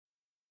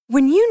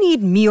When you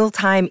need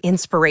mealtime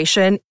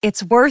inspiration,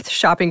 it's worth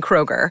shopping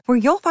Kroger, where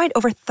you'll find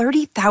over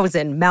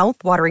 30,000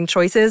 mouth-watering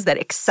choices that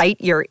excite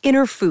your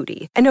inner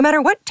foodie. And no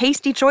matter what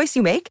tasty choice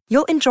you make,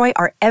 you'll enjoy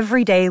our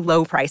everyday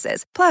low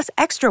prices, plus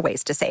extra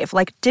ways to save,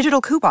 like digital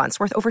coupons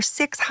worth over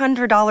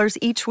 $600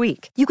 each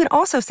week. You can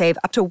also save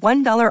up to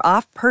 $1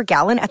 off per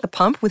gallon at the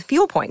pump with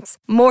fuel points.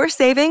 More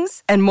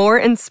savings and more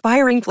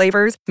inspiring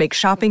flavors make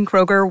shopping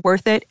Kroger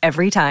worth it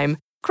every time.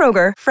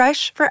 Kroger,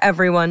 fresh for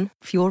everyone.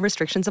 Fuel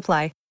restrictions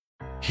apply.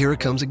 Here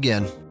it comes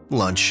again.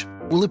 Lunch.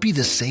 Will it be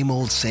the same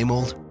old, same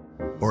old?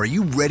 Or are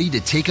you ready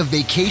to take a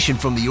vacation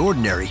from the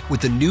ordinary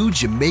with the new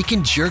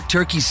Jamaican Jerk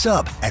Turkey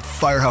Sub at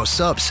Firehouse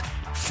Subs?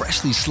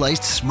 Freshly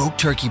sliced smoked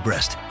turkey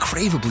breast,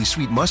 craveably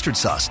sweet mustard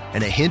sauce,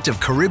 and a hint of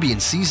Caribbean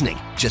seasoning.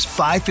 Just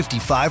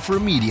 $5.55 for a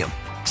medium.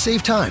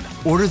 Save time.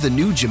 Order the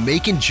new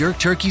Jamaican Jerk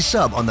Turkey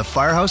Sub on the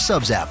Firehouse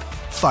Subs app.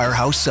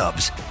 Firehouse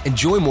Subs.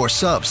 Enjoy more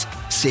subs.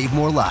 Save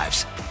more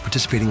lives.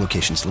 Participating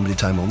locations. Limited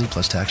time only,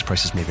 plus tax.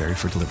 Prices may vary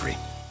for delivery.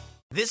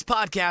 This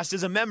podcast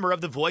is a member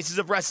of the Voices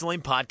of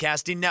Wrestling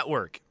Podcasting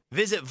Network.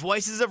 Visit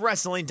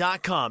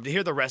voicesofwrestling.com to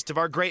hear the rest of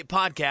our great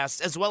podcasts,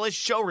 as well as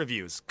show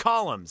reviews,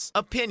 columns,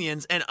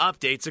 opinions, and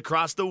updates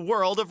across the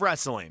world of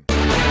wrestling.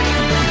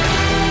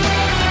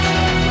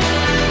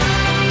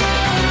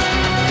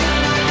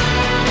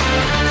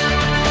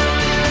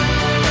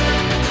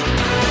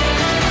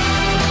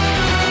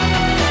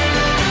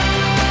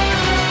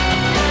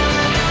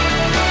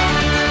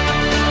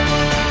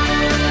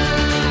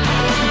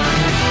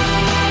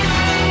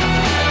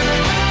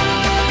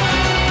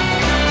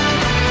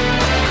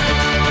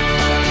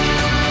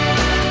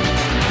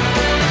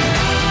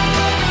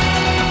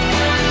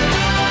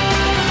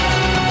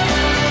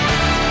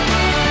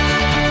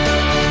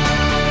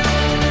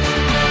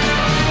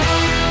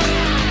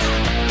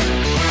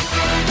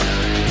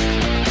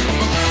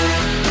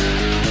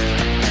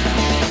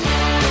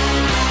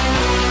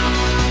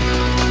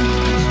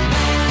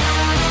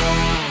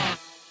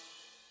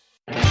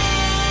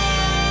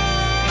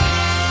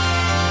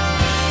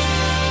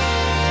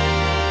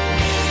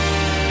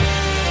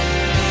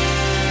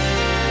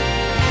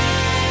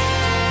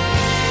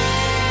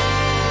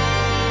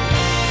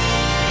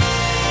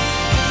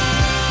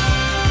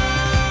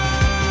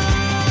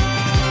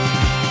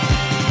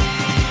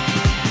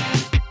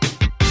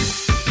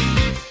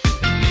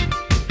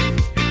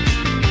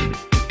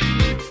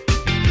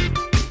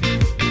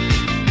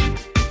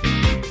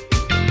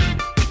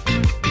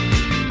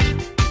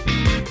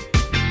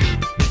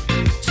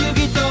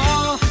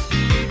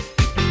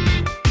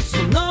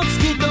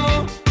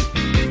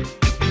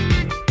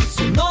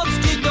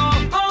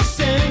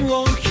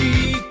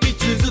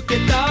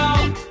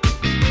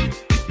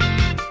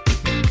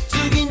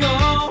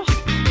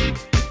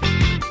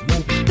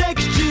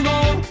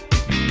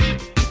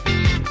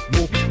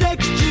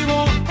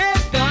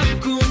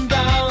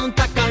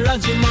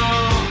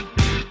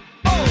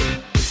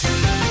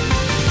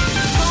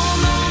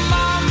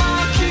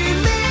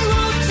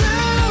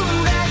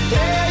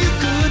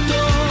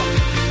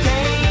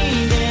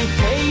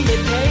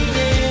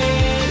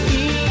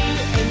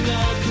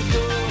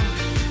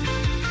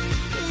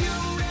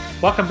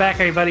 Welcome back,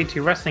 everybody,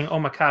 to Wrestling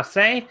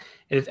Omakase.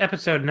 It is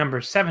episode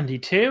number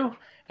 72,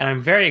 and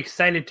I'm very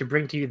excited to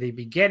bring to you the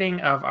beginning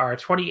of our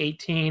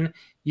 2018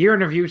 Year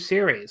in Review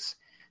series.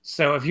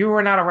 So if you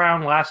were not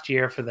around last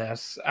year for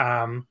this,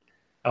 I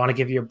want to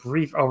give you a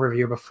brief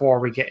overview before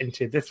we get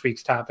into this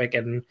week's topic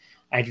and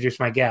I introduce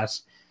my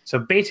guests. So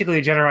basically,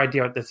 the general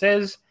idea of what this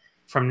is,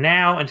 from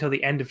now until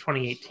the end of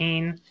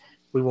 2018,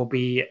 we will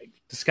be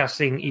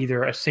discussing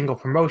either a single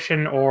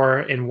promotion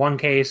or, in one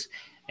case,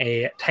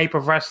 a type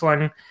of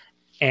wrestling,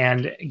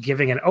 and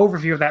giving an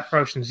overview of that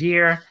promotion's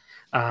year,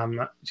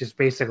 just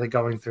basically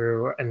going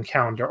through in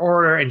calendar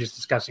order and just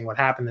discussing what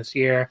happened this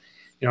year,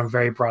 in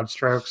very broad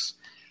strokes,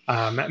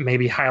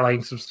 maybe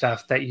highlighting some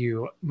stuff that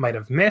you might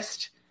have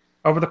missed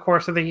over the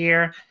course of the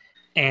year.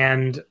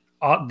 And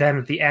then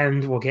at the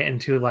end, we'll get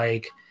into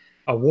like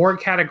award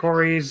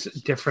categories,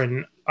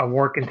 different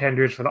award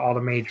contenders for all the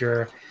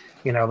major,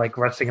 like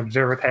Wrestling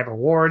Observer type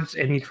awards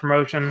in each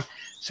promotion.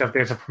 So if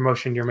there's a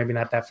promotion you're maybe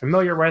not that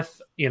familiar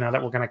with,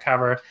 that we're going to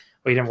cover,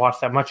 or you didn't watch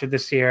that much of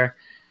this year,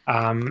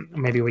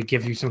 maybe we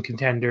give you some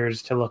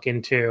contenders to look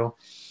into,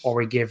 or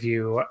we give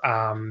you,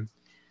 some,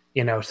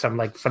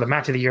 like, for the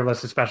match of the year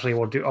list especially,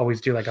 we'll always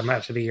do like a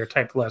match of the year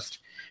type list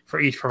for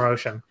each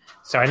promotion.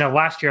 So I know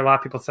last year a lot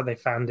of people said they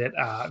found it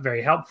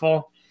very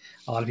helpful.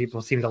 A lot of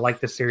people seem to like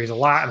this series a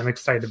lot, and I'm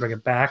excited to bring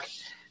it back.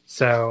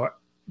 So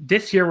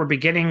this year we're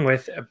beginning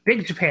with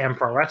Big Japan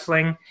Pro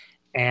Wrestling,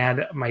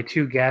 and my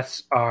two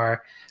guests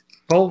are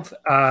both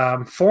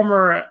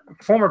former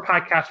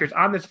podcasters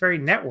on this very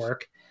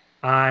network,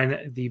 on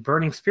the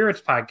Burning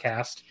Spirits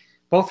podcast,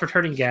 both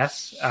returning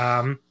guests.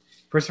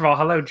 First of all,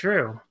 hello,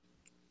 Drew.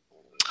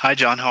 Hi,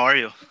 John. How are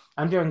you?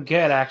 I'm doing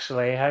good,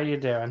 actually. How are you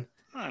doing?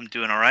 I'm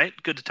doing all right.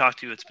 Good to talk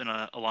to you. It's been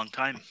a long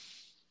time.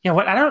 Yeah,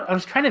 I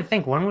was trying to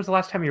think, when was the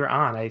last time you were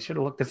on? I should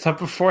have looked this up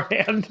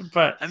beforehand,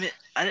 but I mean,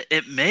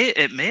 it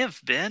may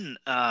have been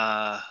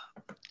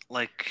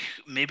like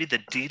maybe the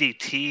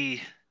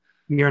DDT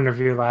Year in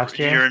review last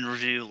year. Year in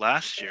review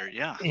last year.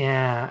 Yeah.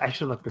 Yeah, I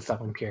should look this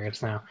up. I'm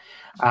curious now.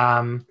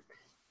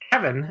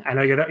 Kevin, I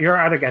know you're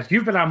our other guest.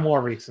 You've been on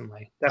more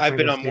recently. I've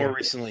been on more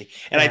recently,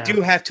 and Yeah. I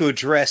do have to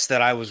address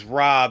that I was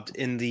robbed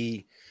in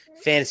the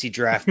fantasy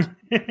draft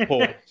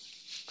poll.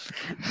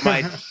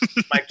 My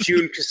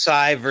Jun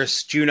Kasai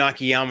versus Jun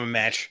Akiyama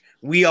match.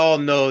 We all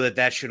know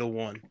that should have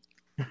won.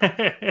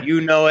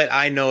 You know it.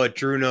 I know it.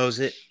 Drew knows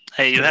it.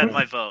 Hey, you had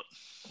my vote.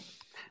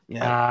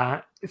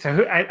 Yeah.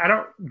 So I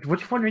don't.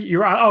 Which one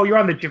you're on? Oh, you're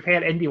on the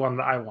Japan Indie one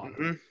that I won.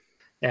 Mhm.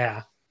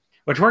 Yeah,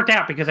 which worked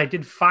out because I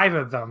did 5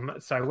 of them,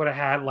 so I would have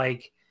had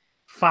like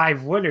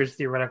 5 winners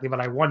theoretically,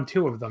 but I won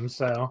 2 of them,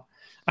 so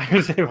I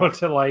was able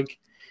to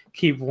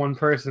keep one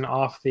person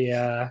off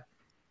the.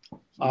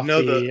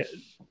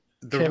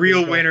 The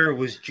real winner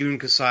was Jun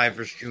Kasai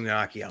versus Jun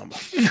Akiyama.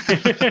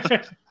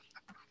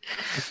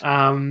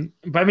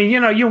 But I mean,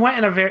 you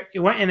went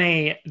in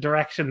a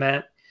direction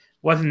that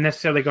wasn't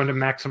necessarily going to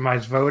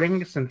maximize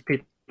voting, since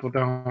people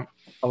don't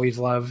always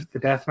love the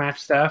deathmatch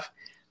stuff.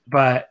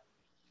 But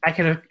I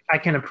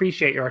can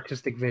appreciate your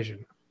artistic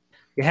vision.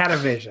 You had a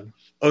vision.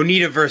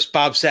 Onita versus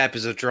Bob Sapp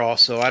is a draw,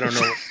 so I don't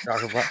know what you're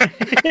talking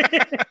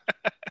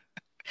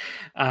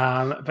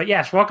about. But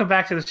yes, welcome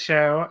back to the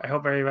show. I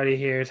hope everybody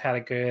here has had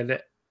a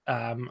good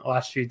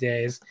last few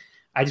days.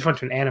 I just went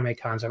to an anime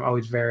con, so I'm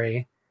always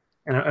in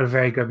a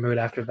very good mood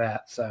after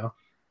that. So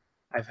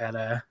I've had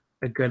a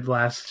good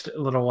last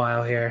little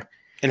while here.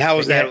 And how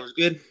was that? Yeah, It was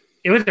good?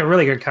 it was a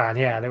really good con.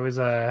 Yeah, there was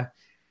a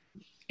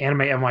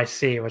Anime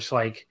NYC, which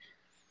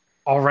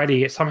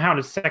already somehow in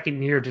its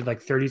second year did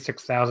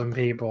 36,000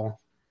 people.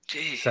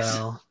 Jeez.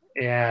 So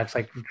yeah, it's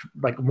like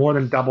more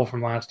than double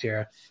from last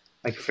year,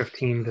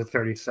 15 to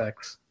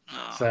 36.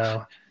 Oh.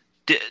 So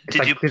Did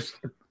you?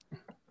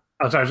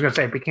 I was going to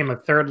say it became the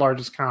 3rd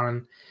largest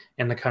con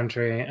in the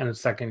country in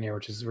its second year,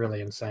 which is really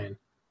insane.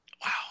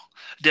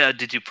 Wow.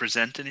 Did you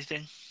present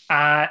anything?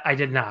 I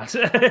did not.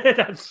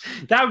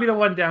 That would be the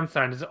one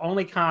downside. It's the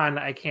only con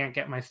I can't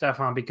get my stuff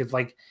on because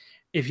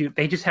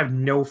they just have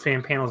no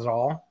fan panels at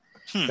all.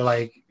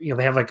 They're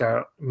they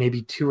have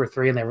maybe 2 or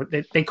 3,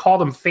 and they call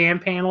them fan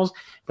panels,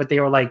 but they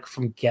were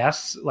from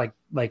guests, like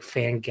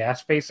fan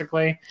guests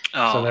basically.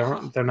 Oh.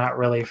 So they're not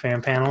really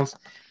fan panels.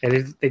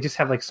 They just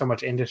have so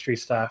much industry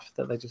stuff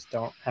that they just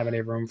don't have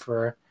any room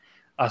for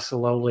us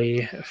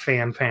lowly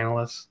fan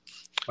panelists.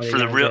 For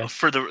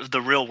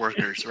the real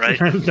workers, right?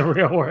 The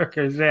real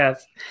workers,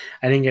 yes.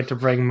 I didn't get to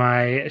bring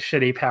my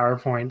shitty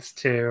PowerPoints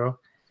to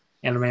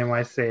Anime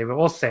NYC, but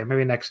we'll see.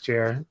 Maybe next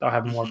year they'll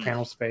have more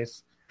panel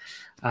space.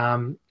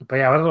 But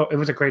yeah, it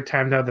was a great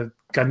time though. The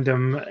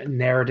Gundam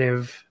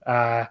narrative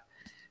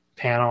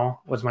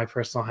panel was my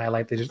personal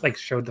highlight. They just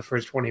showed the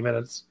first 20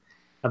 minutes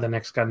of the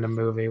next Gundam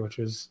movie, which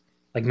was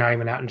not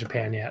even out in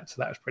Japan yet, so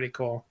that was pretty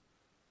cool.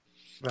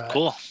 But,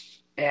 cool.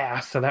 Yeah,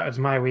 so that was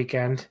my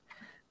weekend.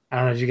 I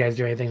don't know, did you guys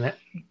do anything that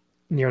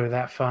nearly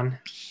that fun?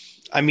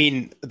 I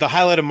mean, the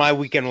highlight of my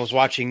weekend was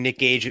watching Nick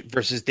Cage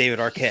versus David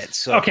Arquette.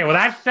 So okay, well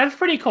that's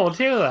pretty cool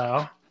too,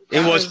 though.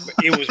 It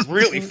was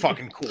really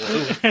fucking cool.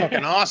 It was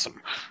fucking awesome.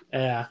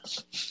 Yeah,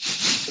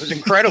 it was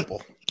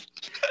incredible.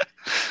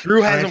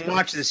 Drew hasn't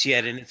watched this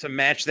yet, and it's a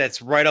match that's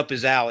right up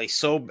his alley.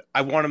 So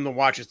I want him to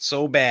watch it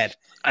so bad.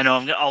 I know.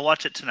 I'll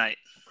watch it tonight.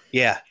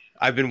 Yeah,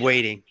 I've been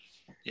waiting.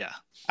 Yeah.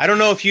 I don't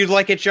know if you'd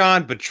like it,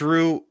 John, but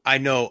Drew, I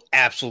know,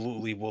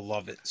 absolutely will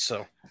love it.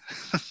 So,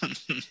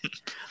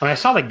 I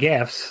saw the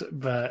gifs,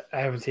 but I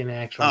haven't seen the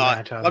actual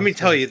match. Let me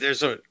tell you,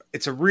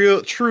 it's a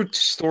real, true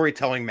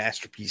storytelling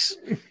masterpiece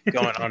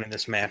going on in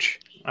this match.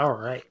 All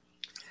right,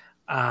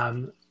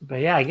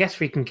 but yeah, I guess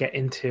we can get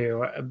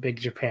into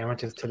Big Japan,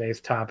 which is today's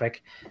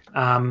topic.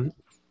 When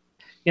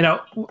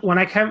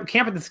I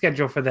came up with the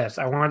schedule for this,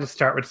 I wanted to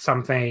start with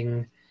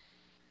something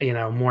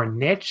more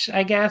niche,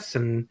 I guess,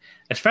 and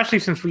especially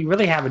since we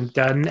really haven't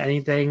done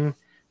anything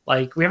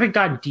we haven't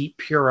gotten Deep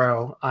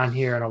Puro on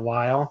here in a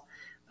while.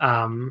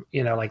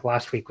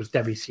 Last week was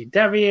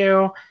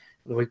WCW,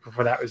 the week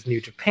before that was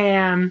New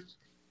Japan,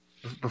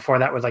 before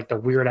that was the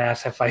weird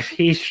ass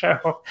FIP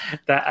show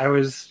that I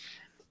was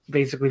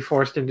basically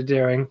forced into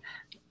doing.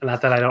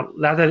 Not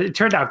that it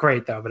turned out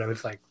great though, but it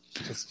was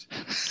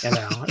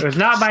it was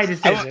not my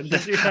decision.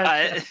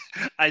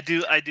 I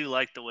do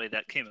like the way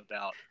that came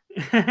about.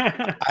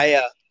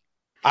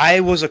 I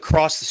was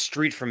across the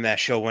street from that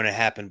show when it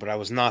happened, but I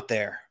was not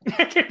there.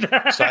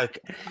 So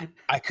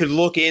I could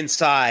look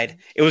inside.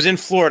 It was in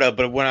Florida,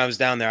 but when I was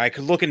down there, I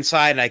could look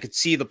inside and I could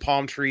see the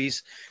palm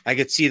trees. I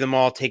could see them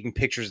all taking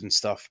pictures and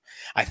stuff.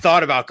 I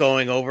thought about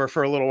going over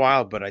for a little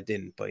while, but I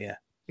didn't. But yeah,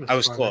 I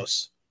was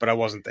close, but I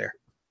wasn't there.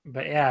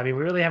 But yeah, I mean,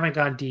 we really haven't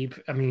gone deep.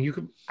 I mean,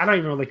 I don't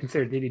even really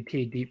consider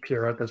DDT Deep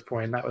Pure at this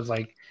point. That was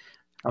a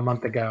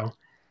month ago.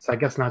 So I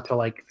guess not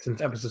till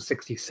since episode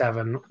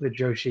 67, the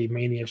Joshi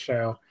Mania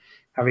show,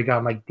 have we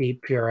gone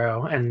Deep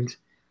Puro. And,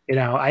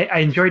 I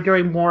enjoy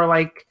doing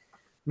more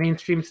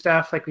mainstream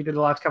stuff like we did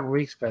the last couple of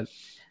weeks, but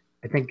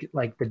I think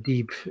like the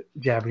deep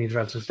Japanese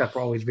wrestling stuff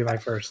will always be my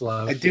first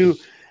love.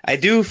 I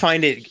do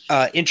find it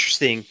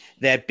interesting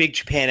that Big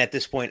Japan at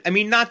this point, I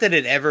mean, not that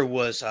it ever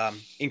was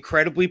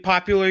incredibly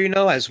popular,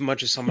 as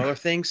much as some other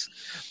things,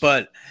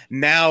 but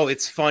now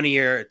it's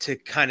funnier to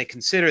kind of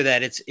consider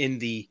that it's in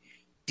the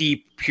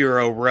deep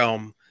Puro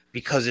realm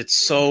because it's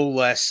so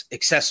less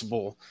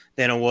accessible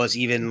than it was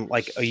even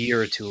like a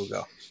year or two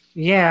ago.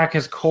 Yeah,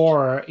 because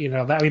core,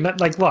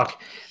 look,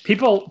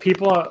 people.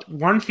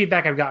 One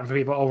feedback I've gotten from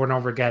people over and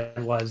over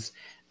again was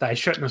that I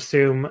shouldn't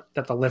assume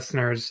that the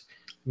listeners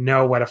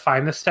know where to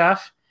find this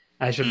stuff.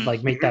 I should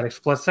make that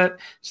explicit.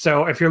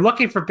 So if you're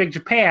looking for Big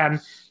Japan,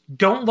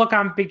 don't look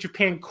on Big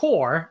Japan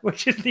Core,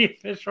 which is the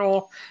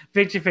official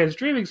Big Japan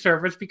streaming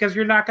service, because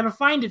you're not going to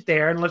find it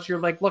there unless you're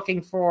like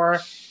looking for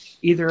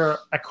either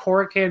a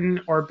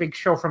Korakuen or a big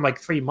show from like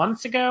 3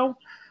 months ago,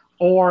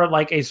 or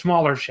like a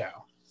smaller show.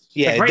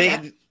 Yeah,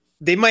 like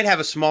they might have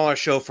a smaller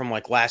show from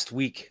like last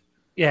week.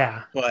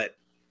 Yeah, but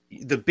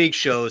the big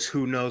shows,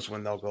 who knows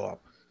when they'll go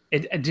up.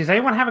 Does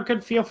anyone have a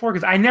good feel for it?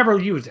 Because I never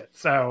use it.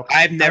 So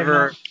I've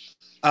never.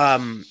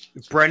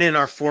 Brennan,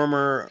 our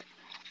former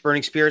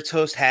Burning Spirits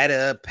host, had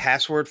a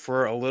password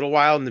for a little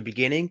while in the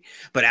beginning,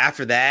 but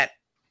after that,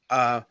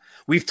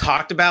 we've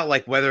talked about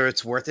like whether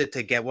it's worth it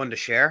to get one to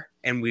share,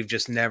 and we've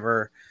just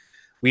never.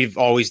 We've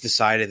always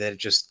decided that it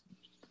just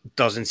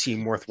doesn't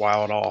seem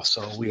worthwhile at all,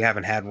 so we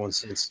haven't had one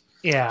since.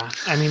 Yeah,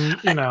 I mean,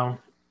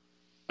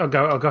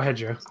 go ahead,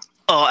 Drew.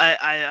 Oh,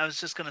 I was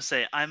just gonna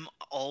say I'm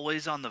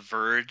always on the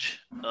verge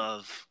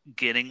of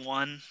getting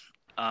one,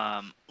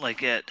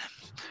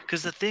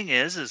 because the thing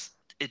is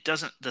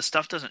the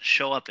stuff doesn't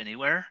show up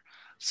anywhere.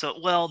 So,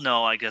 well,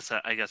 no, I guess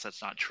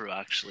that's not true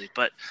actually.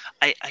 But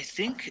I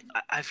think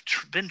I've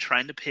been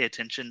trying to pay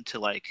attention to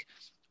like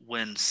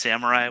when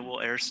Samurai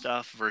will air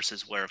stuff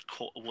versus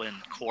when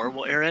Core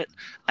will air it,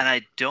 and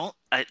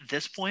at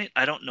this point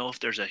I don't know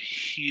if there's a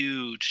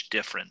huge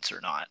difference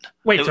or not.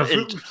 Wait,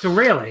 so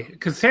really,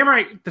 because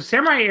the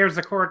Samurai airs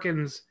the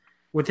Korakuens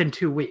within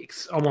 2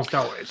 weeks almost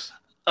always.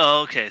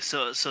 Oh, okay.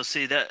 So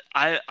see that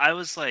I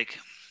was like,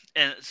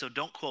 and so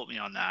don't quote me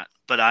on that,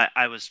 but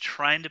I was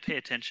trying to pay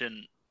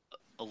attention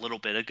a little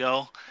bit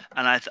ago,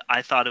 and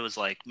I thought it was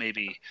like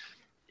maybe.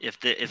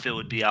 If it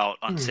would be out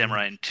on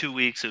Samurai in 2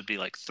 weeks, it would be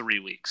like 3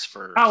 weeks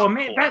for. Oh,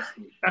 well,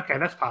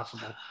 that's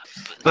possible.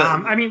 But,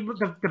 I mean,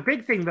 the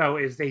big thing though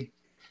is they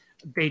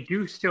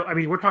do still. I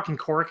mean, we're talking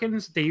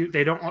Korakuens.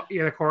 They don't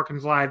air the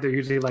Korakuens live. They're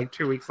usually like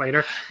 2 weeks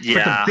later.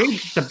 Yeah. But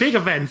the big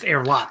events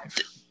air live.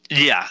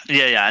 Yeah,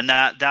 and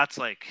that's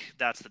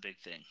the big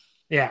thing.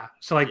 Yeah,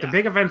 so the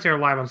big events air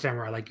live on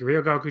Samurai, like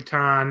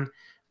Ryogokutan,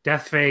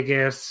 Death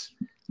Vegas.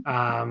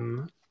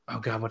 Oh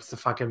God, what's the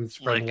fucking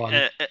spring one?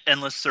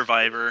 Endless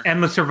Survivor.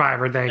 Endless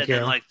Survivor, thank you.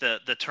 And then like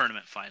the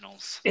tournament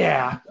finals.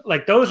 Yeah,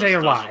 like those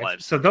are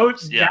live. So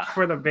that's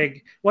for the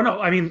big. Well,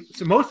 no, I mean,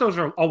 so most of those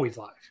are always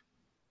live.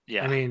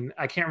 Yeah. I mean,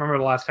 I can't remember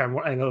the last time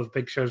one of those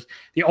big shows.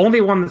 The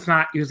only one that's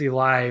not usually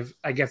live,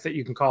 I guess that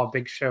you can call a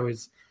big show,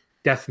 is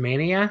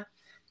Deathmania,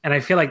 and I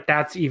feel like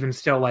that's even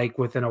still like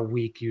within a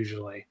week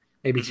usually,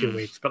 maybe 2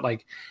 weeks.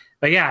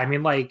 But yeah, I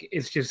mean, like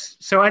it's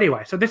just so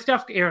anyway. So this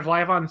stuff airs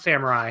live on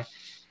Samurai.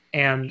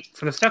 And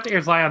for the stuff that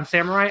airs live on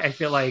Samurai, I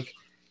feel like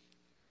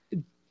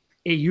it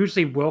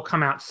usually will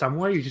come out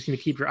somewhere. You just need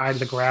to keep your eye to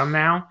the ground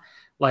now.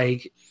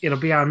 Like, it'll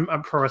be on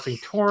Pro Wrestling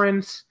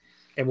Torrents.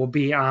 It will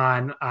be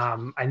on,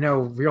 I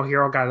know Real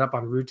Hero got it up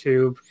on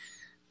RooTube.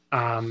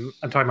 I'm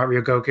talking about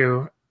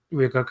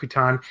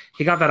Ryogokutan.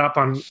 He got that up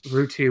on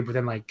RooTube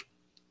within, like,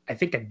 I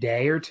think a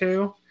day or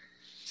two.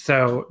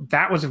 So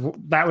that was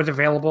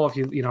available if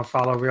you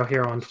follow Real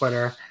Hero on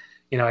Twitter.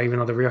 Even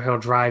though the Real Hero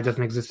Drive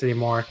doesn't exist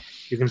anymore,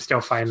 you can still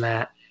find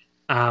that.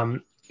 I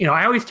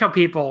always tell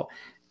people,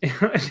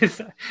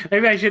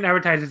 maybe I shouldn't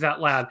advertise this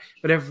out loud,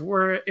 but if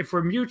we're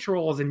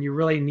mutuals and you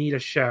really need a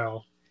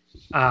show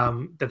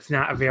that's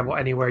not available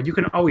anywhere, you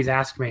can always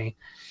ask me.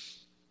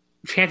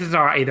 Chances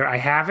are either I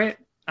have it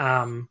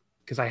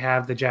because I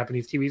have the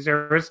Japanese TV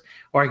service,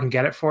 or I can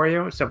get it for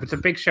you. So if it's a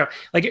big show,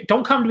 like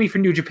don't come to me for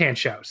New Japan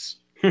shows.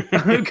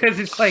 Because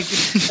it's like,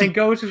 and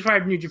go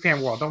subscribe to New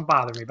Japan World. Don't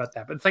bother me about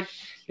that. But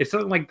it's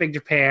something like Big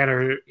Japan,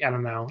 or I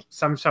don't know,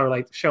 some sort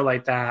of show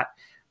like that.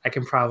 I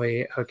can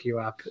probably hook you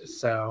up.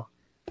 So,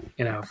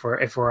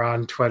 if we're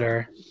on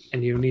Twitter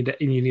and you need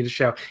a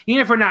show,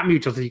 even if we're not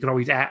mutuals, you can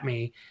always at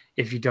me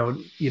if you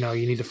don't. You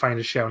need to find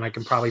a show, and I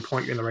can probably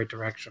point you in the right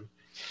direction.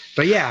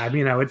 But yeah, I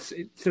mean, it's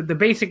the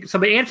basic. So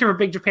the answer for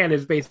Big Japan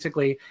is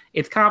basically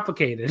it's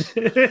complicated.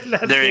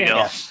 There you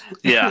go.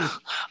 Yeah,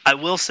 I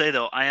will say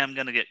though, I am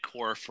going to get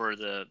Core for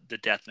the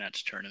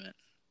deathmatch tournament.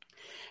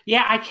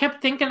 Yeah, I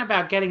kept thinking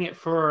about getting it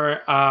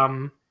for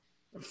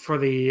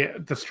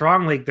the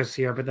Strong League this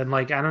year, but then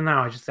I don't know,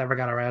 I just never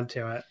got around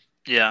to it.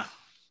 Yeah,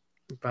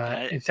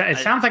 but it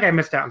sounds like I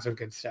missed out on some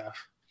good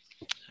stuff,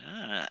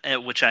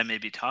 which I may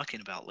be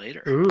talking about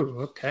later. Ooh,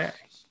 okay.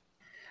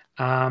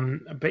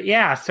 But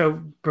yeah,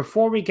 so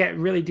before we get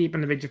really deep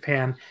into Big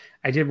Japan,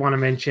 I did want to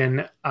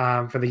mention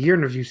for the year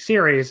in review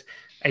series,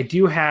 I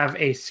do have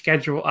a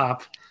schedule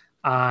up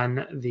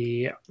on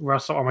the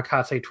Russell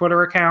Omakase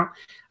Twitter account.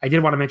 I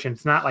did want to mention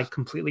it's not like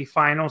completely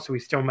final, so we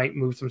still might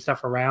move some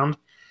stuff around.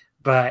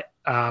 But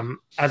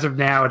as of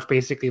now, it's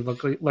basically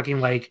looking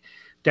like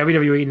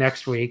WWE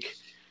next week.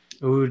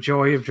 Ooh,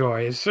 joy of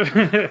joys.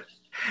 The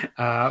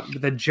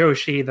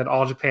Joshi, then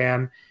All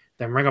Japan,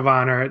 then Ring of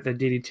Honor, then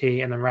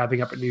DDT, and then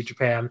wrapping up at New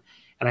Japan.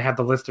 And I have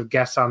the list of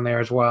guests on there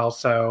as well.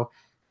 So,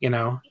 you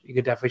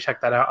could definitely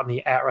check that out on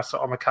the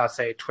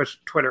 @WrestleOmakase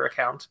Twitter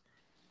account.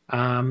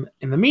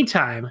 In the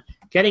meantime,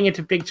 getting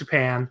into Big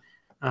Japan,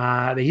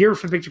 the year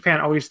for Big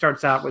Japan always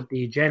starts out with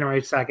the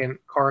January 2nd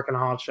Korakuen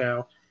Hall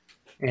show.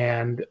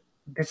 And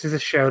this is a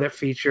show that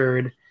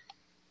featured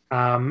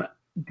we're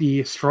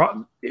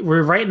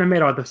right in the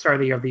middle at the start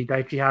of the year of the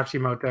Daichi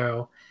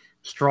Hashimoto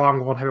strong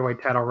world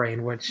heavyweight title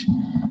reign, which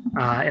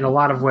in a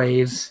lot of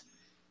ways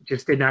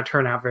just did not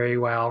turn out very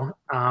well.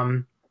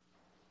 Does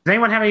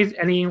anyone have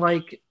any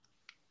like,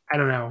 I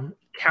don't know,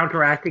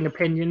 counteracting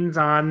opinions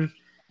on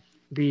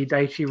the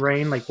Daichi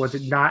reign? Like, was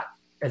it not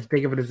as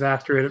big of a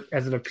disaster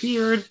as it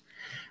appeared?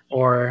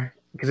 Or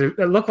because it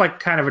looked like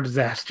kind of a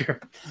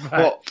disaster. But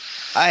well,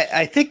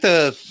 I think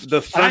the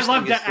first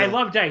I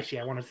love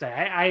Daichi. I want to say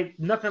I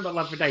nothing but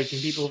love for Daichi.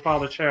 And people who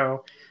follow the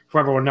show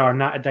forever will know I'm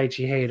not a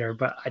Daichi hater,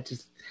 but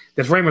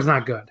this reign was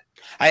not good.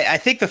 I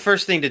think the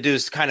first thing to do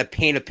is kind of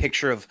paint a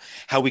picture of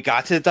how we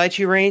got to the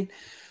Daichi reign,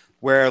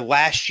 where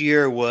last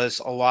year was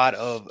a lot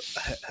of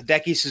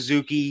Hideki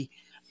Suzuki,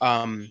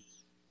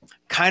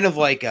 kind of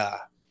like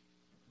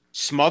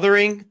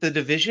smothering the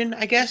division,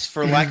 I guess,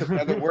 for lack of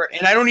another word.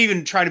 And I don't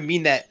even try to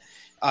mean that,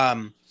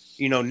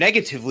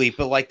 negatively,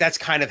 but like that's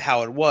kind of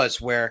how it was,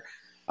 where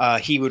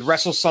he would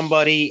wrestle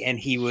somebody and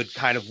he would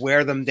kind of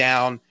wear them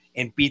down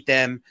and beat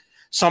them,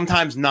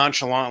 sometimes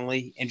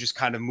nonchalantly, and just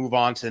kind of move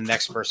on to the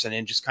next person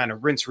and just kind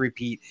of rinse,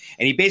 repeat.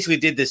 And he basically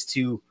did this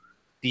to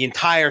the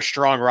entire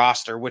strong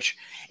roster, which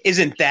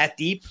isn't that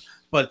deep,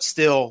 but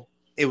still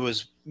it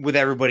was with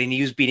everybody, and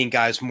he was beating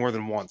guys more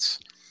than once.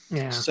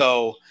 Yeah.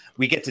 So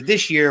we get to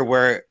this year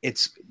where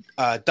it's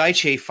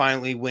Daichi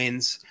finally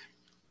wins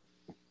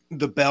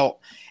the belt.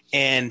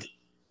 And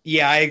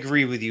yeah, I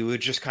agree with you. It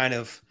just kind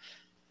of,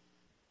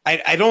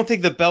 I don't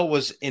think the belt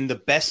was in the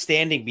best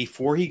standing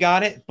before he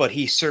got it, but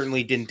he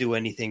certainly didn't do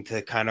anything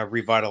to kind of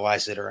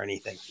revitalize it or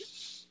anything.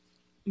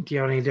 Do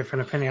you have any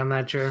different opinion on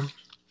that, Joe?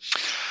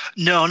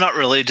 No, not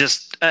really.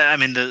 Just, I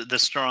mean, the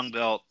strong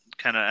belt,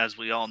 kind of, as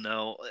we all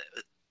know,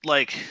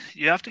 like,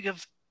 you have to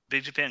give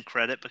Big Japan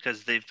credit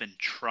because they've been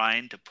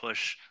trying to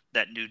push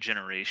that new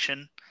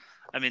generation.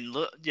 I mean,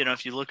 look,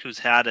 if you look who's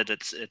had it,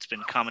 it's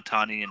been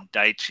Kamitani and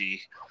Daichi,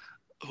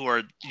 who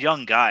are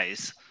young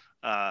guys,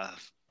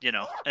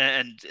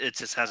 and it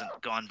just hasn't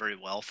gone very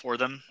well for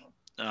them.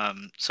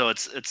 So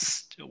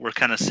we're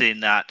kind of seeing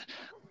that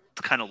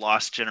kind of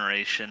lost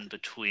generation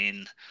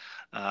between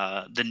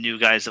the new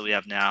guys that we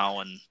have now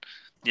and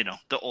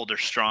the older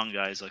strong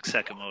guys like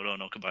Sekimoto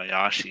and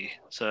Okabayashi.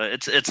 So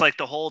it's like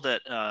the whole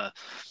that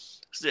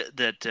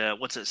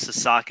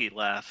Sasaki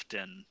left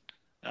and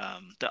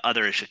the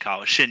other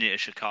Ishikawa, Shinya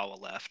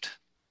Ishikawa left.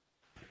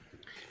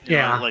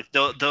 Like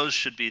those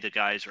should be the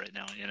guys right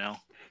now,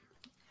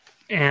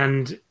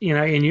 And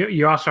and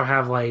you also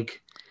have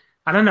like,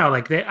 I don't know,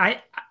 like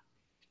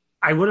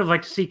I would have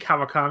liked to see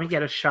Kawakami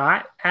get a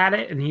shot at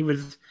it, and he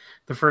was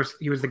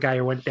the guy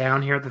who went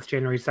down here at this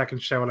January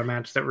 2nd show in a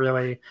match that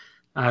really,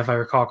 if I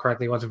recall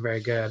correctly, wasn't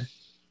very good.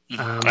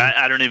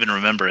 I don't even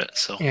remember it.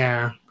 So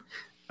yeah,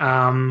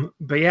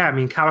 but yeah, I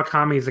mean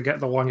Kawakami is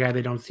the one guy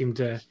they don't seem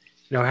to,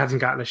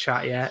 hasn't gotten a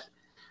shot yet,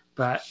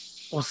 but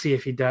we'll see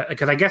if he does,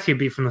 because I guess he'd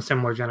be from the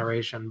similar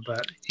generation,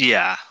 but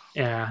yeah,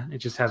 it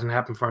just hasn't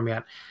happened for him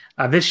yet.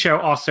 This show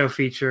also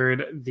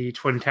featured the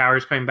Twin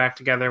Towers coming back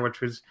together,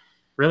 which was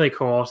really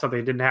cool. Something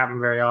that didn't happen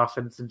very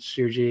often since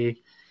Shuji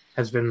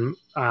has been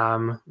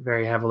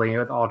very heavily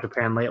with All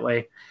Japan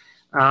lately.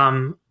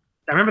 I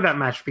remember that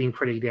match being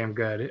pretty damn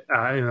good. It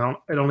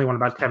only went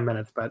about 10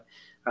 minutes, but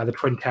the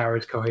Twin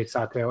Towers, Kohei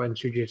Sato and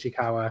Shuji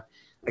Ishikawa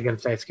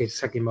against Daisuke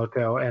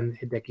Sekimoto and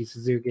Hideki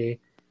Suzuki.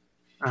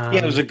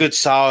 It was a good,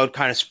 solid,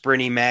 kind of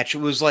sprinty match. It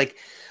was like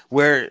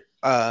where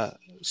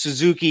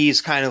Suzuki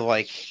is kind of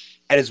like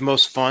at his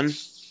most fun,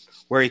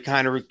 where he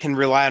kind of can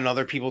rely on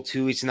other people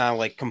too. He's not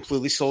like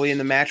completely solely in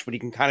the match, but he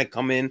can kind of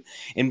come in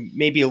and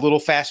maybe a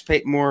little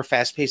more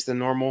fast-paced than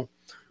normal.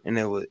 And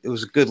it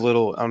was a good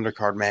little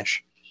undercard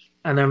match.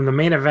 And then the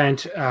main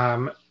event,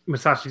 Masashi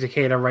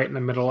Takeda right in the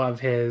middle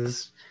of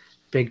his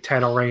big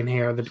title reign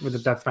here with the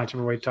deathmatch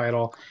heavyweight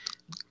title,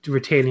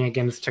 retaining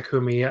against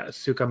Takumi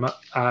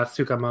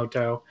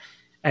Tsukamoto.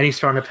 Any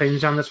strong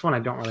opinions on this one? I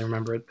don't really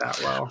remember it that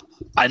well.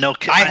 I know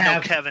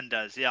Kevin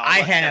does. Yeah, I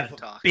have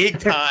big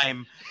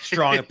time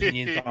strong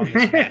opinions on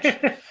this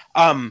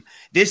match.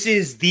 This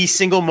is the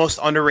single most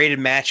underrated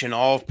match in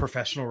all of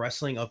professional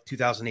wrestling of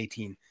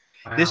 2018.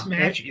 Wow. This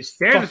match is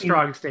a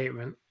strong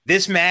statement.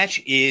 This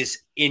match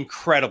is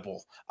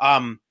incredible.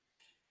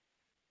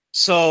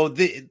 So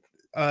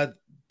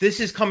this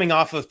is coming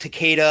off of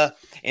Takeda.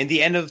 In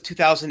the end of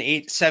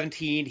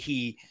 2017,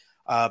 he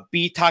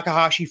beat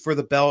Takahashi for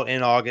the belt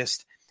in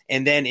August.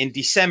 And then in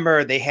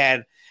December, they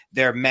had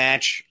their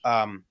match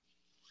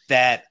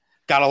that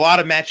got a lot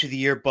of match of the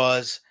year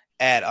buzz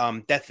at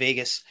Death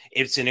Vegas.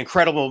 It's an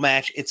incredible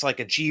match. It's like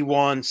a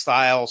G1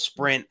 style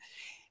sprint.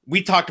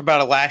 We talked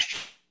about it last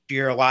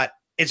year a lot.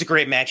 It's a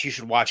great match. You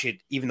should watch it,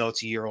 even though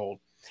it's a year old.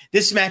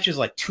 This match is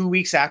like 2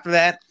 weeks after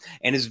that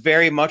and is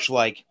very much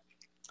like,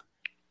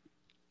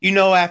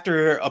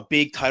 after a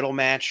big title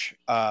match,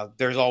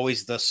 there's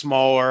always the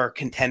smaller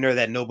contender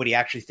that nobody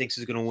actually thinks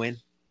is going to win.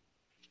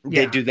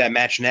 They do that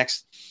match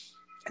next.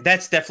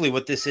 That's definitely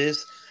what this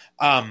is.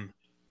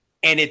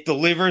 And it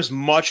delivers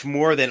much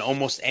more than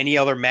almost any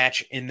other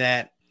match in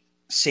that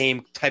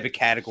same type of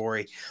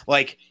category.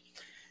 Like,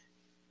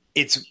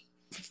 it's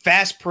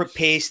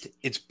fast-paced.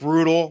 It's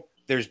brutal.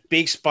 There's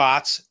big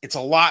spots. It's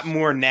a lot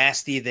more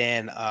nasty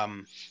than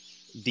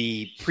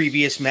the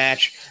previous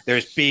match.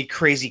 There's big,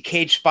 crazy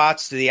cage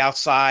spots to the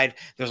outside.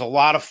 There's a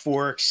lot of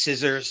forks,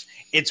 scissors.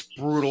 It's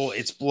brutal.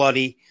 It's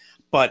bloody.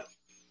 But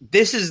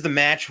this is the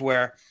match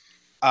where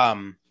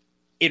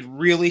it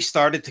really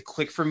started to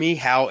click for me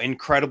how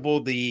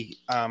incredible the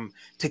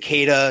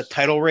Takeda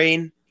title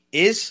reign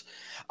is.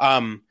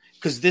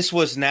 Because this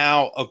was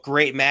now a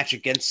great match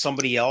against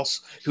somebody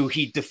else who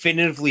he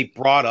definitively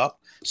brought up.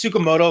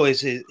 Tsukamoto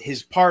is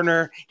his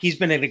partner. He's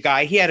been a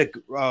guy. He had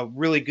a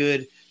really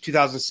good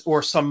 2000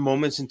 or some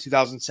moments in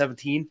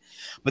 2017.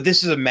 But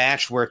this is a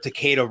match where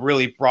Takeda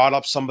really brought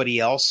up somebody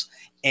else.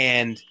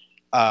 And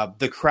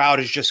the crowd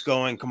is just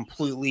going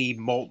completely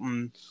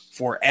molten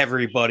for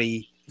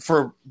everybody.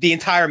 For the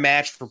entire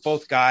match, for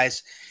both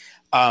guys.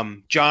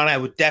 John, I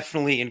would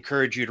definitely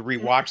encourage you to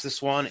rewatch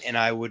this one, and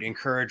I would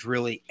encourage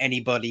really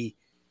anybody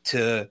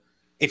to,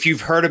 if you've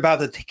heard about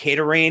the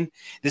Takeda reign,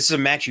 this is a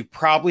match you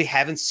probably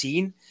haven't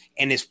seen,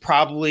 and is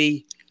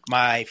probably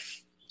my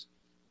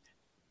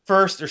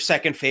first or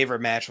second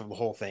favorite match of the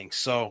whole thing.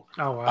 So,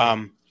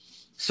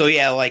 so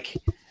yeah, like,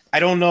 I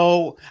don't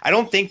know. I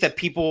don't think that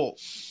people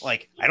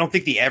I don't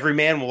think the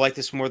everyman will like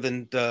this more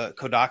than the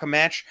Kodaka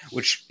match,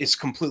 which is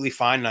completely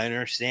fine. And I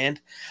understand,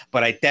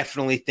 but I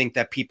definitely think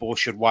that people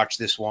should watch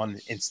this one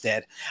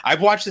instead. I've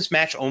watched this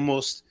match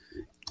almost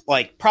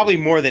probably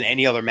more than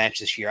any other match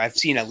this year. I've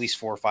seen at least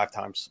 4 or 5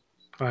 times.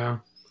 Wow.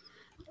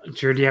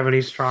 Drew, do you have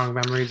any strong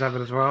memories of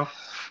it as well?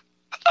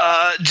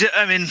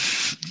 I mean,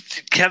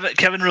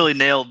 Kevin really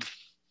nailed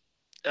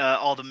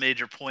all the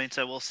major points.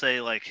 I will say,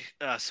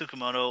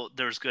 Tsukamoto,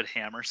 there's good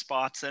hammer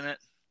spots in it.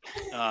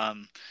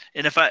 And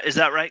is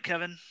that right,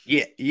 Kevin?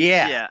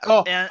 Yeah.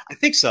 Oh, and I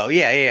think so.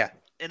 Yeah.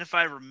 And if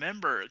I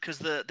remember, because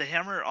the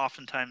hammer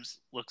oftentimes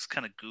looks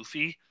kind of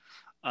goofy,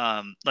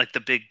 like the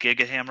big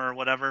Giga hammer or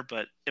whatever.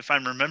 But if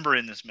I'm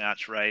remembering this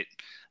match right,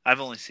 I've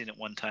only seen it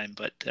one time,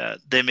 but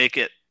they make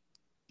it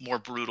more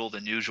brutal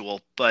than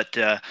usual. But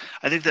I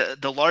think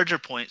the larger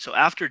point. So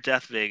after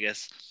Death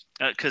Vegas.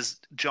 Because,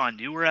 John,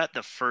 you were at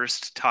the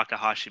first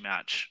Takahashi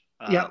match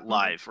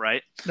live,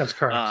 right? That's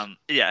correct.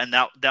 And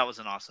that was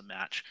an awesome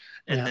match.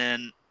 And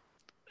then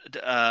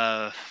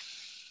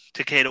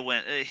Takeda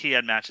went. He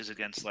had matches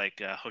against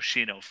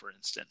Hoshino, for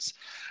instance.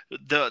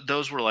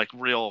 Those were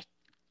real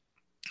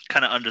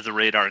kind of under the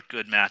radar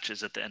good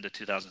matches at the end of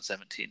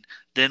 2017.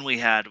 Then we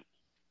had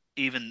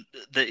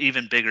the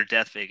even bigger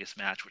Death Vegas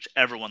match, which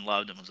everyone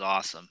loved and was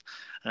awesome.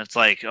 And it's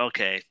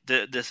okay,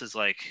 this is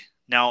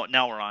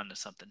Now we're on to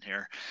something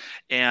here.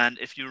 And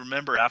if you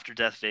remember, after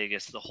Death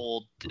Vegas, the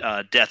whole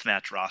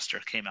deathmatch roster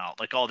came out,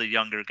 all the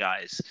younger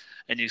guys.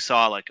 And you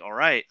saw, all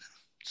right,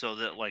 so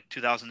that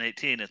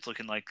 2018, it's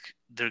looking like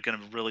they're going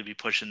to really be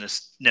pushing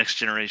this next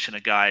generation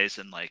of guys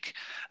and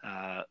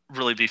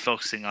really be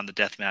focusing on the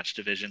deathmatch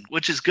division,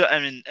 which is good. I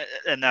mean,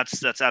 and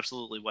that's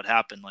absolutely what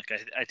happened.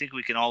 I think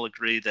we can all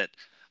agree that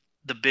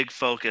the big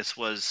focus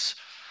was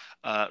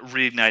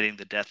reigniting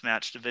the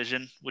deathmatch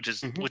division, which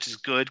is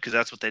good because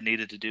that's what they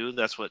needed to do.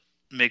 That's what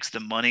makes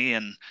them money,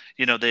 and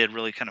they had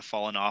really kind of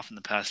fallen off in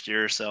the past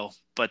year or so.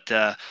 But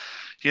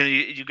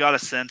you got a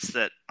sense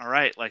that all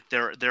right,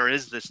 there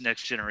is this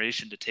next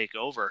generation to take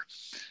over,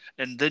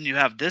 and then you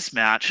have this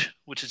match,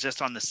 which is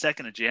just on the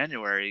 2nd of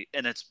January,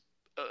 and it's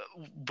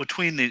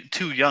between the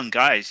two young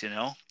guys,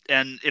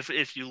 And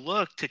if you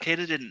look,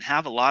 Takeda didn't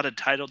have a lot of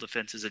title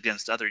defenses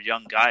against other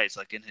young guys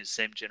in his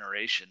same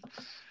generation.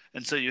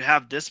 And so you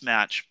have this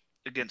match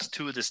against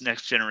two of this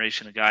next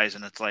generation of guys,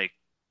 and it's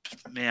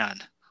man,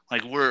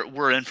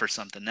 we're in for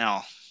something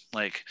now,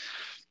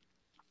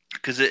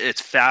 because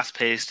it's fast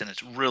paced and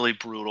it's really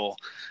brutal,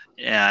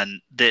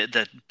 and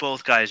that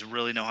both guys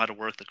really know how to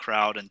work the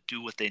crowd and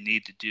do what they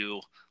need to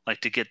do,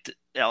 to get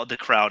the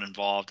crowd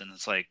involved. And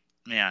it's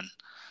man,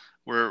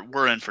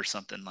 we're in for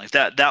something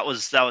that. That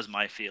was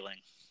my feeling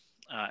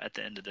at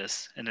the end of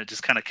this, and it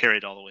just kind of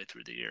carried all the way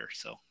through the year.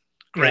 So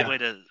great way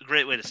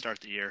to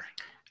start the year.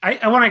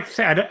 I want to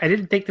say I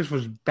didn't think this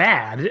was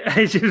bad.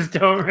 I just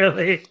don't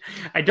really.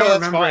 I don't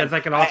remember it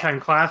as an all-time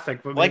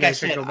classic. But maybe I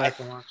should go back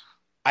and watch.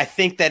 I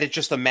think that it's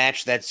just a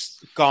match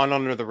that's gone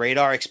under the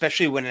radar,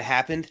 especially when it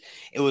happened.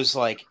 It was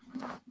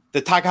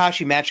the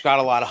Takahashi match got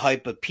a lot of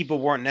hype, but people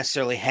weren't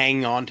necessarily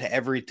hanging on to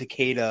every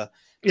Takeda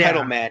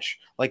title match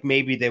like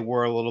maybe they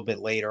were a little bit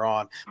later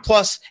on.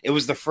 Plus, it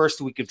was the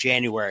first week of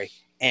January,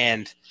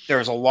 and there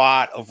was a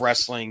lot of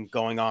wrestling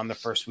going on the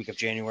first week of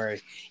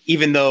January,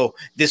 even though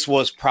this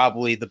was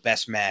probably the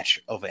best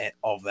match of that.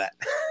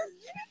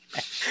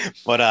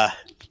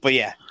 But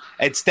yeah,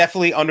 it's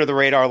definitely under the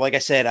radar. Like I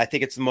said, I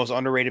think it's the most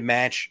underrated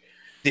match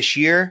this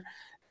year,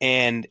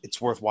 and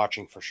it's worth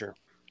watching for sure.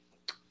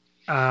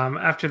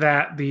 After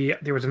that,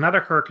 there was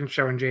another Korakuen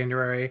show in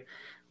January,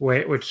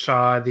 which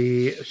saw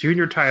the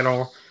junior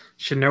title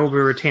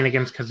Shinobu retain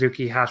against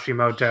Kazuki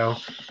Hashimoto,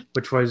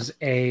 which was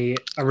a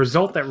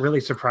result that really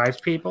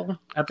surprised people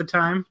at the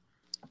time.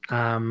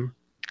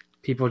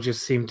 People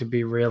just seemed to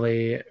be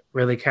really,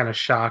 really kind of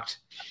shocked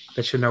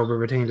that Shinobu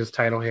retained his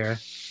title here.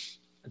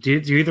 Do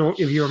either of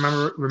you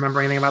remember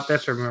anything about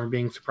this, or remember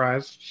being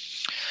surprised?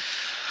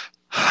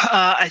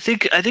 I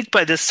think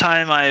by this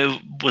time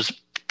I was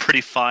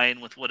pretty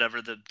fine with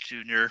whatever the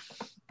junior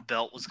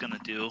belt was going to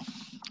do.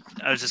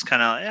 I was just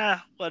kind of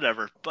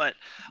whatever. But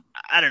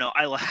I don't know.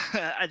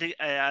 I think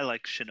I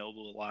like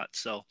Shinobu a lot.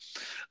 So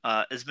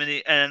I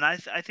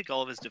think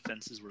all of his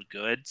defenses were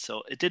good.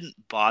 So it didn't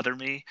bother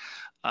me,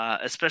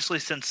 especially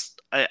since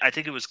I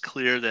think it was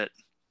clear that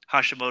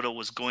Hashimoto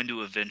was going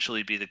to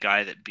eventually be the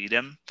guy that beat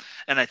him.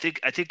 And I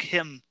think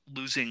him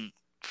losing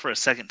for a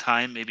second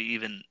time maybe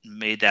even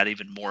made that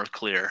even more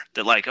clear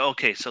that, like,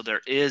 okay, so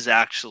there is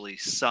actually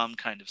some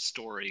kind of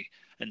story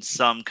and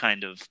some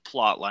kind of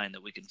plot line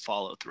that we can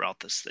follow throughout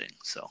this thing.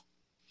 So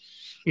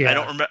yeah,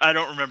 I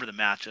don't remember the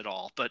match at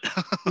all, but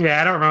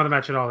yeah, I don't remember the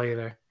match at all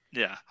either.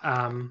 Yeah.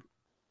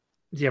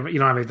 Yeah, but you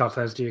don't have any thoughts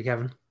on this, do you,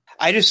 Kevin?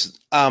 I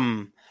just all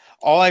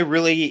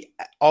the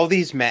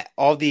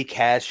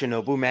Kaz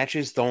Shinobu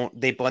matches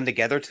they blend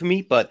together to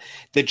me, but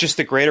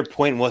the greater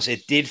point was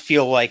it did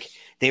feel like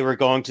they were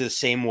going to the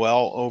same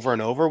well over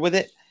and over with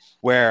it,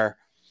 where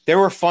there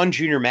were fun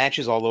junior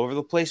matches all over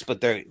the place, but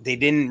they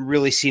didn't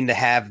really seem to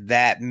have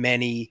that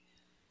many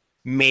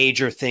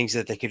major things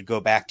that they could go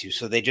back to.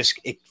 So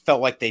it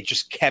felt like they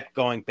just kept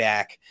going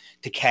back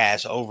to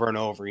Kaz over and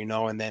over,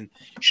 and then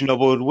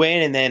Shinobu would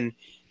win and then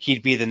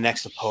he'd be the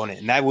next opponent.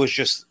 And that was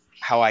just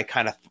how I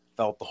kind of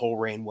felt the whole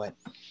reign went.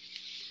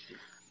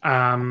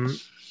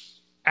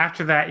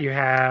 After that, you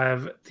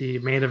have the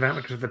main event,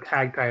 which is the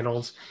tag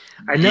titles.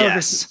 I know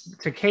this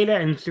Takeda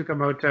and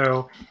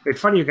Tsukamoto.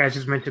 It's funny you guys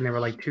just mentioned they were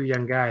like two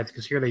young guys,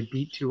 because here they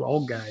beat two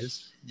old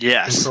guys.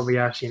 Yes.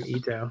 Kobayashi and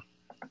Ito.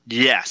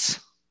 Yes.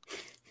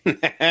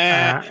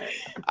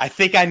 I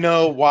think I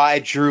know why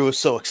Drew is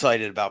so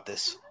excited about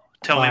this.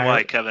 Tell me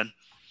why, Kevin.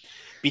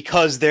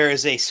 Because there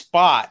is a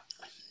spot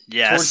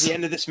towards the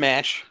end of this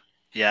match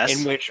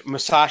in which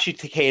Masashi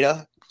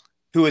Takeda,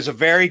 who is a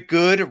very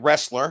good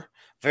wrestler,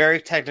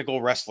 very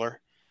technical wrestler,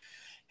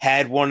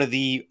 had one of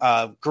the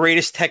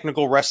greatest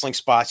technical wrestling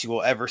spots you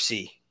will ever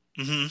see.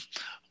 Mm-hmm.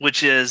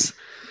 Which is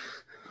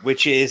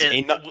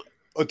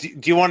do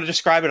you want to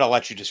describe it? I'll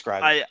let you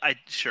describe it. I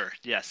sure,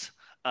 yes.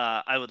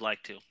 I would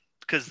like to,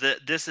 because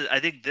I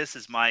think this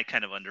is my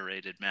kind of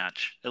underrated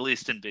match, at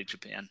least in Big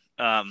Japan.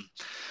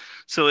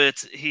 So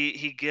it's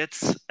he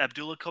gets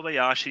Abdullah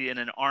Kobayashi in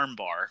an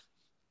armbar.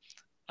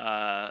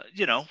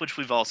 Which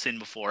we've all seen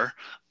before,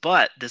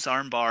 but this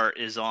armbar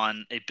is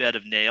on a bed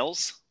of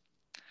nails,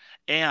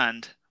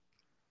 and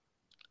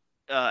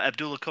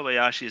Abdullah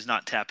Kobayashi is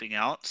not tapping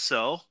out,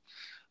 so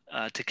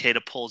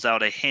Takeda pulls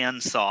out a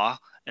handsaw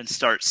and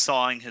starts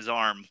sawing his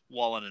arm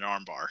while in an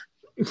armbar.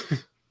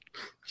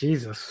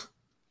 Jesus.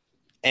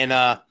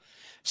 And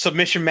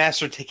Submission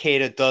Master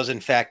Takeda does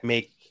in fact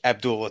make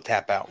Abdullah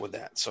tap out with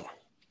that. So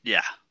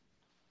yeah.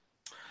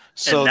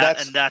 So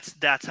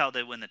that's how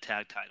they win the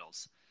tag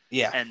titles.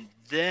 Yeah. And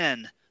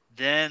then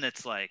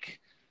it's like,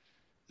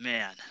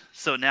 man.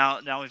 So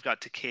now we've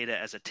got Takeda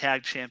as a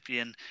tag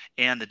champion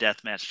and the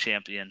deathmatch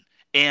champion,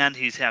 and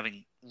he's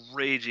having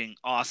raging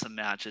awesome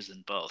matches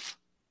in both.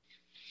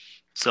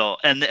 So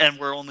and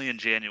we're only in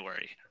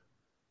January.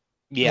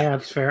 Yeah,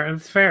 it's fair.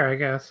 It's fair, I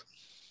guess.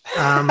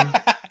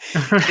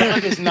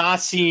 Kevin does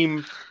not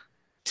seem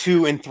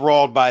too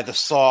enthralled by the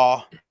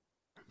Saw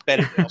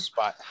Benadryl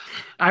spot.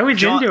 I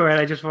was into it.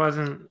 I just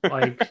wasn't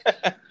like,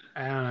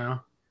 I don't know.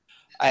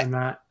 I'm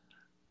not.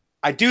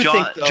 I do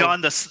think, though,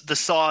 John, the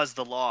Saw is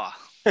the law.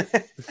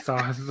 The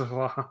Saw is the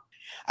law.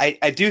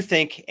 I do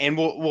think, and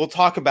we'll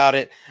talk about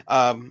it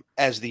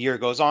as the year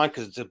goes on,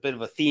 because it's a bit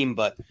of a theme,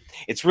 but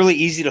it's really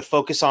easy to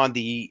focus on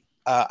the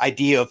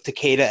idea of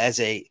Takeda as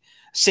a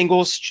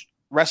singles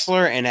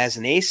wrestler and as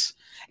an ace,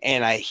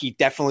 and he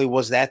definitely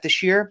was that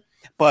this year.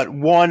 But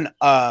one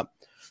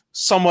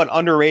somewhat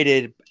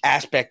underrated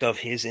aspect of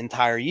his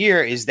entire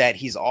year is that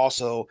he's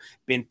also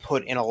been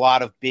put in a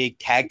lot of big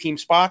tag team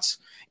spots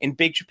in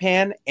Big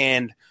Japan,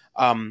 and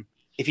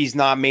if he's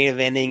not main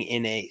eventing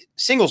in a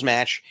singles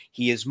match,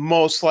 he is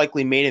most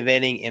likely main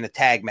eventing in a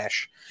tag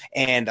match.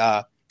 And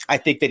I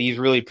think that he's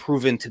really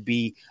proven to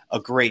be a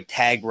great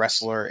tag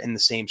wrestler in the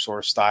same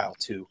sort of style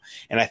too.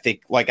 And I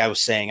think, like I was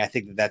saying, I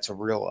think that that's a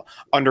real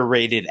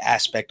underrated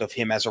aspect of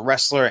him as a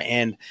wrestler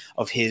and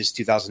of his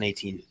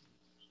 2018.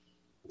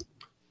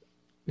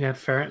 Yeah,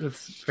 fair.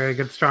 That's a very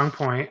good, strong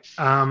point.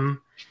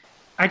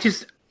 I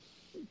just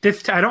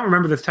I don't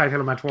remember this tag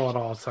title match well at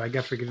all, so I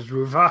guess we could just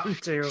move on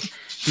to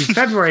the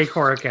February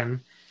Korakuen,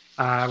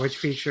 which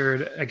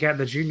featured again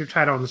the junior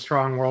title and the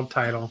strong world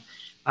title.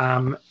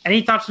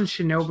 Any thoughts on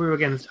Shinobu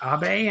against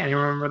Abe?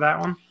 Anyone remember that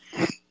one?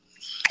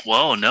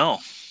 Whoa, no.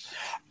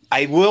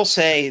 I will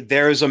say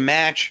there is a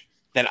match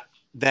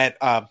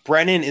that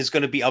Brennan is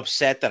going to be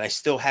upset that I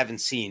still haven't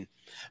seen,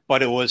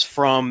 but it was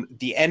from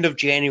the end of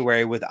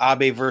January with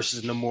Abe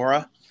versus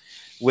Nomura,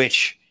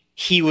 which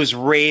he was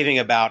raving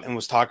about and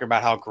was talking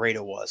about how great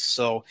it was.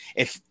 So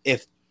if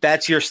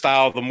that's your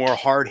style, the more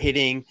hard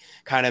hitting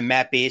kind of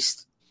mat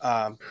based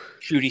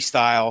shooty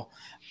style,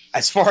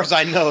 as far as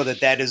I know,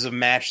 that is a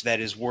match that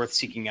is worth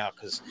seeking out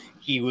because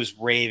he was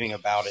raving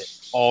about it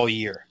all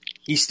year.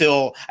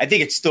 I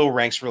think it still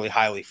ranks really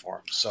highly for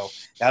him. So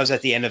that was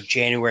at the end of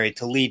January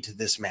to lead to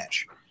this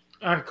match.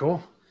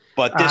 Cool.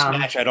 But this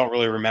match, I don't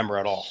really remember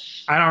at all.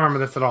 I don't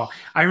remember this at all.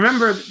 I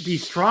remember the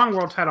strong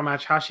world title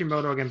match,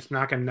 Hashimoto against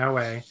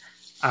Nakanoe.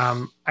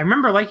 I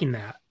remember liking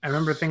that. I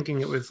remember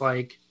thinking it was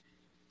like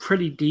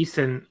pretty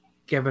decent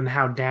given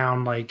how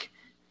down I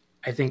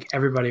think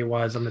everybody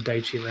was on the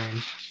Daichi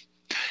reign.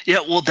 Yeah,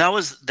 well, that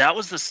was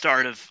the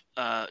start of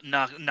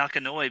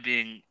Nakanoe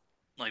being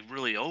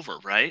really over,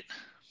 right?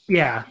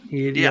 Yeah,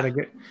 he had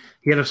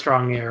a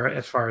strong year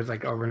as far as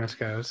overness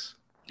goes.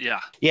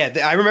 Yeah.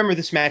 I remember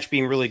this match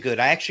being really good.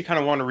 I actually kind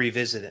of want to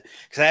revisit it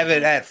because I have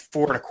it at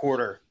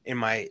 4.25 in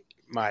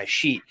my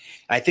sheet.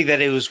 I think that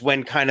it was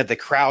when kind of the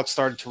crowd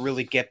started to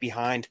really get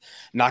behind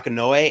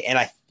Nakanoe,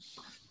 and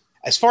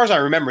as far as I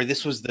remember,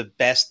 this was the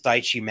best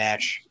Daichi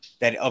match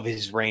of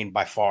his reign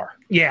by far.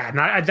 Yeah,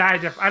 I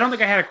don't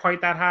think I had it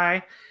quite that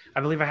high.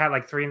 I believe I had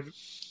 3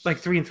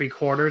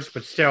 3/4,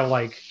 but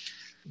still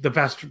the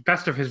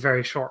best of his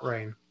very short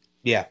reign.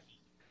 Yeah.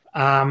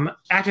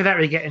 After that,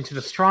 we get into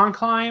the strong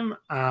climb.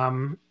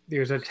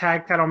 There's a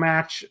tag title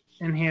match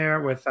in here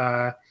with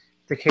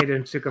Takeda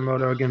and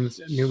Tsukamoto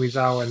against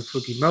Numizawa and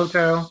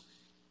Fukimoto.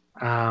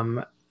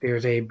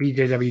 There's a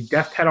BJW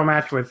death title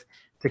match with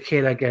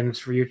Takeda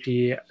against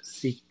Ryuichi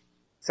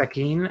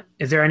Sekine.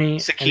 Is there any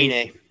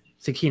Sekine?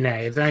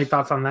 Is there any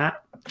thoughts on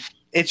that?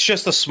 It's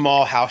just a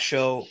small house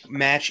show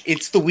match.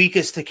 It's the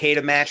weakest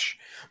Takeda match,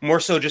 more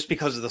so just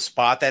because of the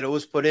spot that it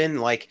was put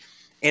in.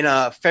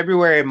 In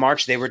February and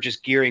March, they were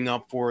just gearing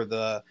up for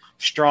the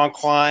strong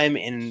climb,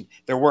 and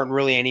there weren't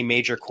really any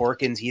major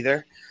Korakuens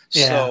either.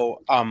 Yeah.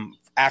 So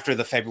after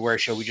the February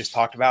show we just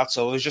talked about,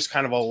 so it was just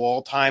kind of a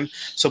lull time.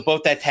 So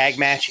both that tag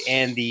match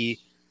and the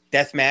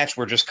death match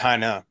were just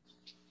kind of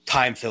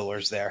time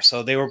fillers there.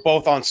 So they were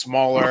both on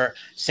smaller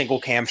single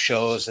cam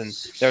shows, and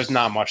there's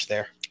not much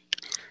there.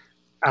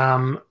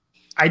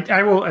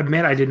 I will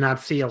admit I did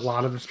not see a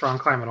lot of the strong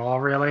climb at all,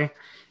 really.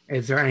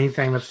 Is there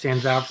anything that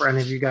stands out for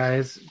any of you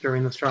guys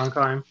during the strong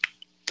climb?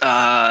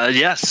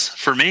 Yes,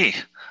 for me,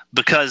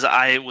 because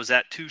I was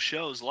at 2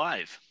 shows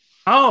live.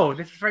 Oh,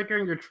 this is right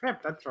during your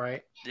trip. That's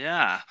right.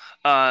 Yeah.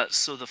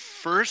 So the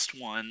first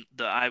one,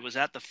 I was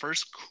at the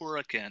first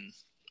Korakuen.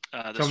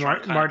 So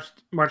March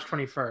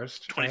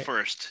 21st. 21st,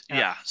 right?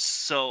 Yeah.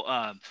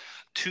 So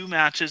 2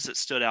 matches that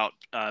stood out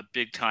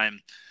big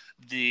time.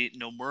 The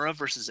Nomura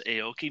versus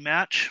Aoki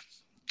match.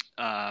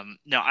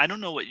 Now, I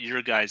don't know what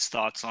your guys'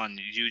 thoughts on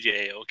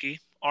Yuji Aoki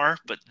are,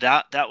 but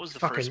that was the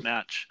first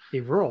match. He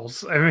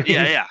rules. I mean,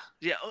 yeah.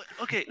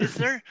 Okay, is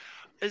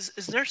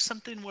there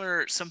something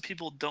where some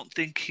people don't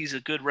think he's a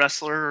good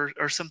wrestler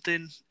or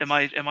something? Am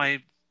I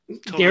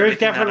totally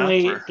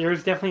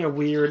there's definitely a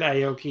weird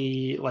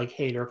Aoki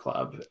hater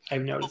club.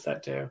 I've noticed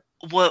that too.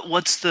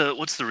 What's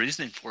the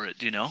reasoning for it?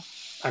 Do you know?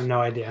 I have no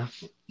idea.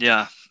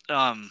 Yeah.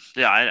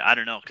 I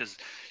don't know because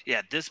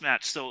this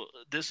match. So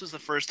this was the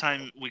first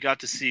time we got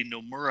to see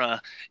Nomura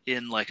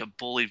in a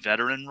bully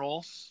veteran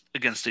role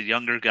against a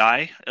younger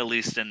guy, at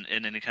least in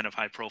any kind of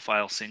high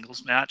profile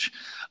singles match.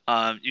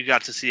 You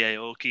got to see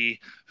Aoki,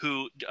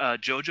 who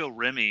Jojo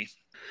Remy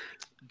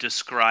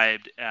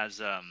described as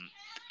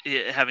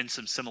having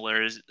some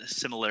similarities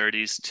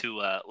to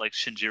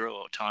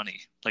Shinjiro Otani,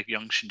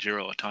 young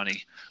Shinjiro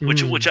Otani,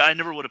 which I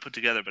never would have put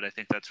together, but I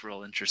think that's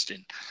real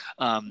interesting.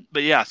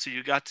 But yeah, so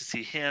you got to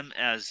see him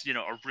as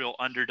a real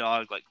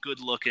underdog, good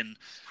looking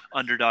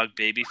underdog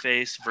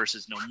babyface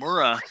versus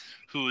Nomura,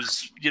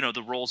 who's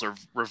the roles are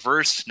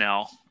reversed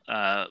now,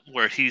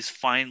 where he's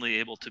finally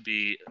able to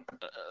be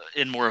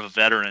in more of a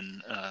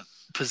veteran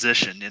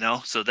position.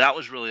 So that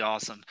was really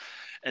awesome.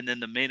 And then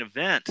the main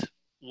event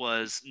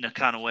was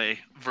Nakanoe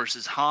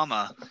versus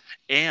Hama,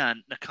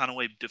 and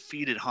Nakanoe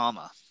defeated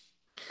Hama,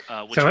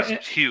 which was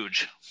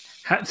huge.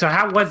 So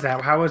how was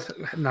that? How was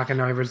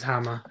Nakanoe versus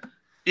Hama?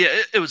 Yeah,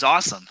 it was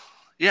awesome.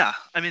 Yeah,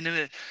 I mean,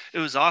 it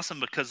was awesome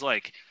because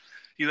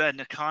you had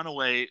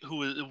Nakanoe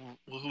who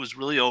was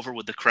really over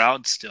with the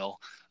crowd still.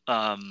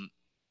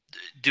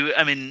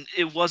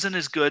 It wasn't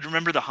as good.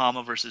 Remember the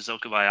Hama versus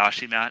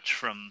Okabayashi match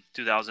from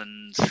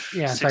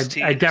 2016? Yes,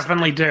 I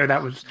definitely do.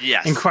 That was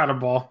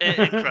incredible.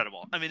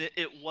 Incredible. I mean,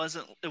 it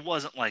wasn't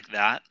like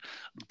that,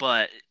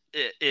 but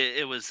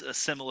it was a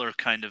similar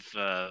kind of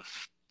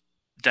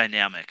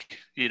dynamic,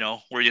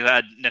 where you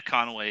had Nick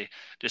Conaway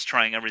just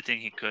trying everything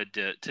he could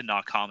to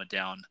knock Hama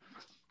down.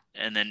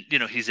 And then,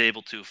 he's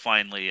able to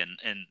finally, and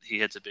he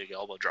hits a big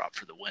elbow drop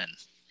for the win.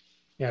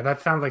 Yeah,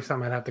 that sounds like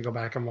something I'd have to go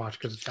back and watch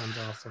because it sounds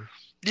awesome.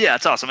 Yeah,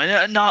 it's awesome.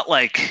 And not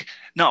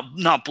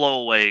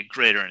blow away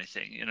great or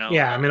anything,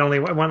 Yeah, I mean, only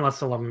one less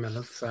than 11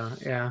 minutes, so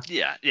yeah.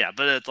 Yeah,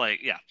 but it's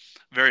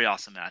very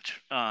awesome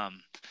match.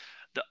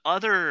 The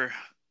other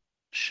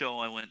show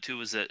I went to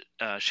was at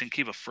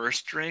Shinkiba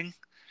First Ring.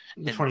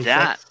 The and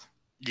 26th?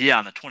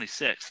 On the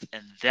 26th.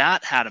 And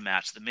that had a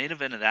match. The main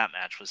event of that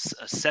match was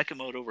a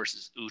Sekimoto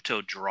versus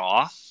Uto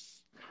draw.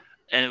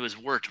 And it was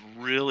worked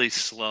really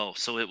slow.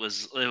 So it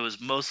was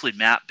mostly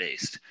mat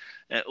based,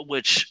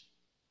 which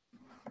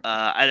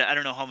I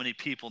don't know how many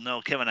people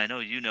know. Kevin, I know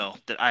you know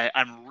that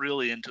I'm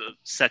really into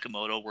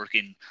Sekimoto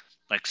working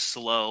like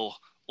slow,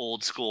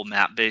 old school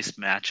mat based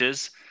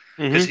matches.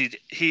 Because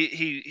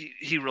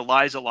he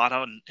relies a lot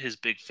on his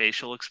big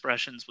facial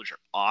expressions, which are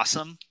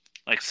awesome.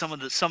 Like some of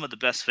the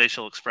best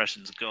facial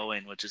expressions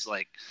going, which is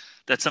like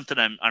that's something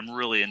I'm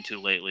really into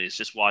lately. Is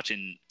just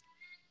watching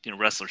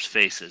wrestlers'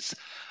 faces.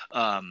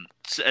 And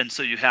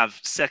so you have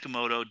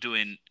Sekimoto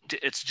doing.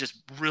 It's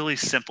just really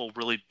simple,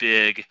 really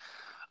big.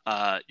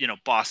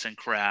 Boston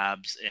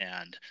crabs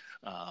and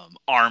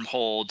arm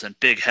holds and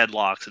big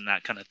headlocks and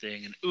that kind of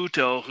thing. And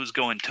Uto, who's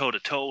going toe to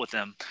toe with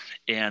him,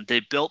 and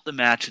they built the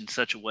match in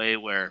such a way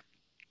where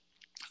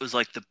it was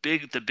like the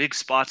big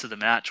spots of the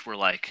match were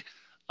like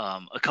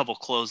a couple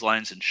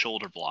clotheslines and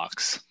shoulder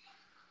blocks,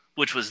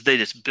 which was they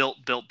just built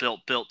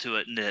to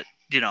it, and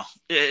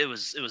it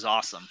was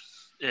awesome.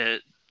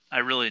 I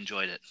really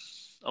enjoyed it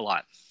a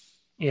lot.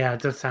 Yeah,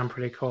 it does sound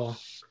pretty cool.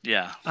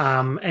 Yeah.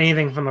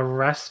 Anything from the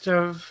rest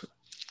of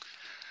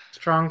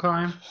Strong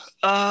Climb?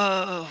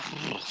 I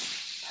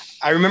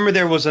remember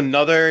there was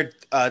another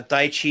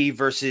Daichi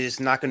versus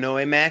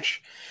Nakanoe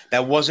match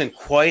that wasn't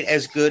quite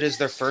as good as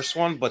their first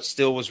one, but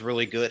still was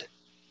really good.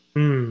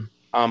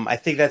 I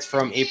think that's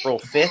from April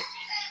 5th.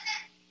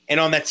 And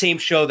on that same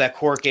show, that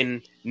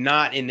Korakuen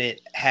not in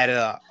it had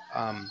a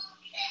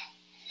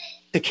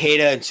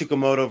Takeda and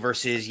Tsukamoto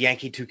versus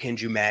Yankee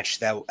Tukenju match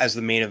that as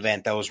the main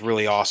event. That was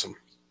really awesome.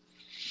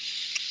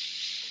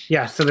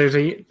 Yeah, so there's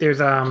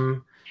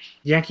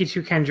Yankee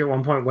Tukenju at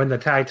one point win the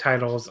tag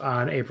titles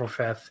on April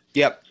 5th.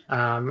 Yep.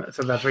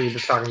 So that's what you're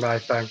just talking about, I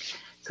think.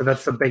 So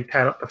that's the big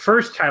title, the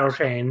first title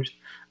change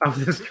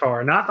of this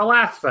tour. Not the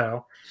last,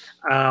 though.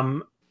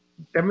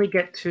 Then we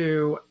get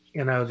to,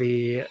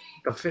 the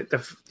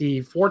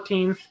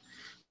 14th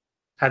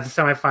has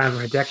the semifinals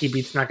where Hideki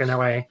beats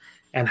Nakanoe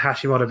and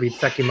Hashimoto beats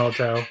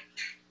Sekimoto.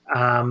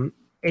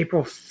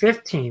 April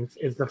 15th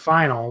is the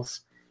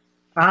finals.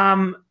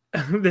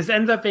 This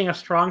ends up being a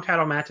strong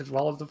title match as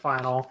well as the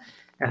final.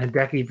 And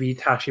Hideki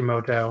beats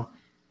Hashimoto.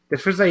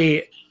 This was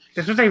a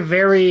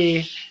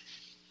very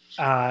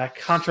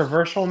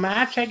controversial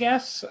match, I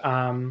guess.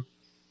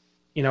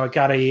 It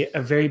got a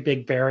very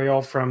big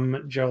burial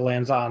from Joe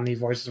Lanza on the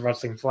Voices of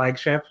Wrestling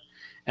flagship,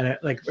 and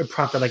it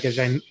prompted a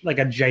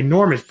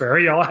ginormous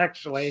burial.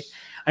 Actually,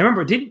 I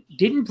remember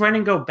didn't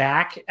Brennan go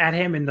back at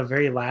him in the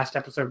very last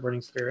episode of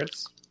Burning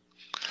Spirits?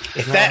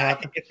 If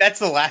that's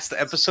the last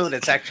episode,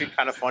 it's actually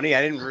kind of funny.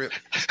 I didn't really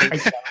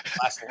think that was the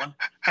last one.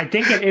 I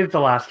think it is the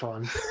last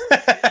one.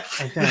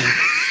 I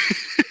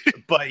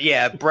think. But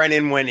yeah,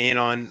 Brennan went in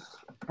on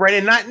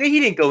Brennan. He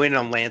didn't go in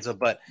on Lanza,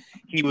 but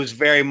he was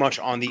very much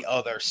on the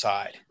other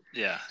side.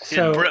 Yeah.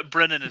 So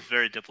Brennan is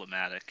very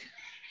diplomatic.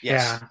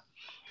 Yes. Yeah.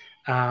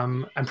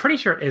 I'm pretty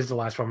sure it is the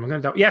last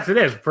one. Yes, it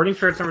is. Burning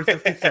Spirits number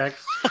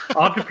 66.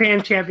 All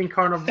Japan Champion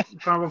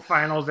Carnival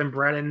Finals, and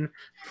Brennan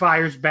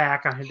fires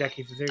back on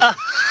Hideki Suzuki.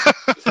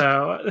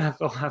 So that's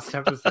the last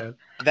episode.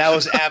 That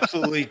was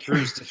absolutely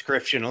Drew's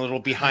description, a little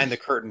behind the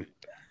curtain.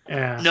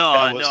 Yeah. No,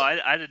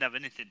 I didn't have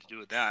anything to do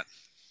with that.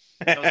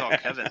 That was all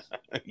Kevin.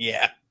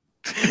 Yeah.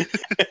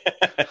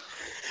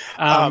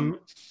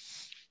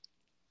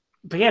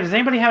 But yeah, does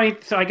anybody have any?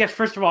 So I guess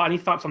first of all, any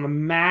thoughts on the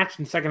match,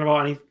 and second of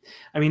all,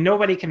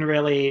 nobody can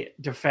really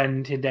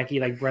defend Hideki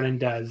like Brennan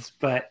does.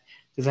 But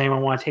does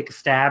anyone want to take a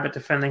stab at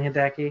defending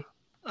Hideki?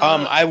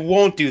 I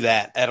won't do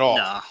that at all.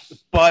 No.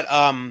 But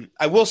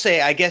I will say,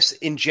 I guess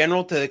in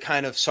general, to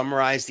kind of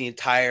summarize the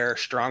entire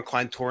Strong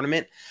Climb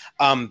tournament,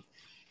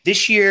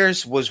 this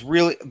year's was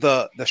really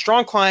the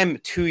Strong Climb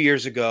 2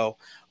 years ago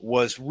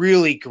was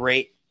really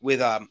great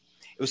with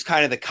it was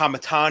kind of the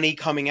Kamitani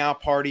coming out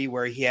party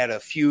where he had a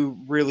few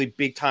really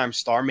big time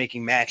star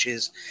making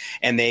matches,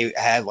 and they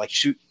had like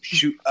the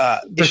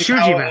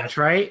Shuji match,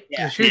 right?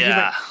 Yeah. The Shuji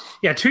match.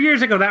 Yeah, 2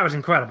 years ago that was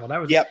incredible. That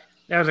was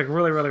That was a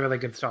really, really, really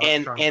good start.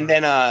 And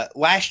then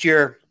last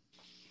year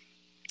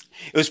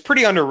it was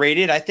pretty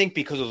underrated, I think,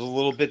 because it was a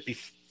little bit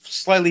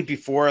slightly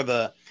before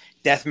the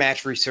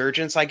Deathmatch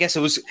resurgence. I guess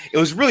it was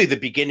really the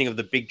beginning of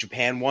the Big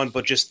Japan one,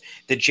 but just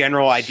the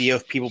general idea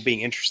of people being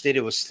interested,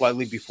 it was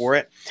slightly before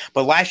it.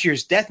 But last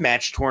year's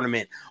Deathmatch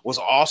tournament was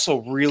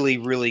also really,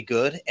 really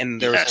good,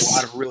 and there was a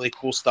lot of really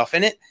cool stuff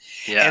in it.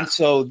 Yeah. And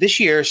so this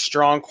year's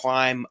Strong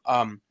Climb,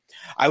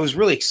 I was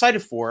really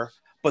excited for,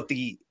 but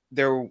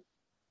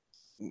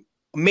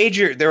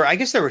I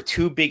guess there were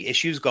two big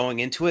issues going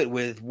into it.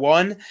 With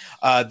one,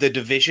 the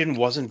division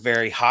wasn't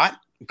very hot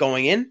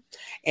going in,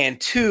 and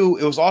two,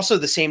 it was also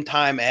the same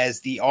time as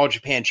the All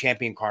Japan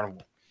Champion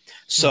Carnival.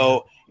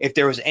 So if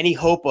there was any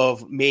hope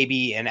of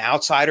maybe an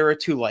outsider or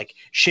two, like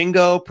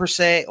Shingo per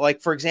se,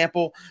 like for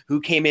example, who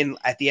came in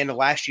at the end of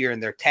last year in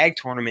their tag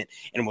tournament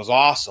and was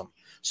awesome.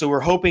 So we're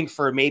hoping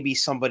for maybe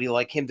somebody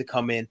like him to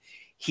come in.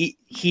 He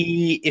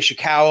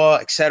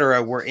Ishikawa,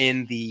 etc. were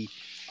in the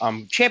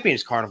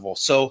Champions Carnival.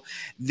 So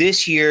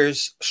this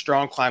year's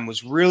Strong Climb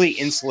was really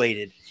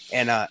insulated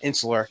and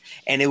insular,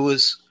 and it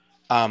was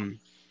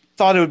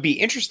thought it would be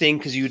interesting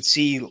because you would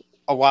see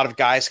a lot of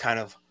guys kind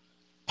of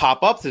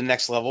pop up to the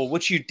next level,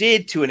 which you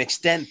did to an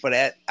extent, but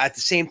at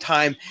the same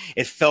time,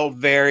 it felt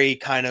very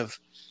kind of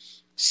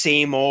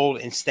same old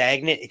and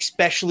stagnant,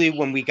 especially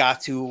when we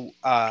got to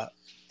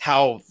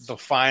how the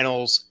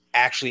finals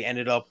actually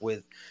ended up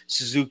with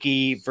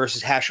Suzuki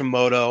versus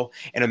Hashimoto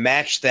in a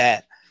match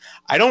that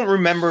I don't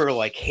remember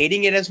like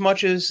hating it as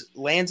much as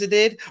Lanza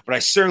did, but I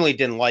certainly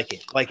didn't like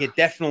it. Like it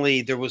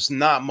definitely, there was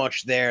not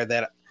much there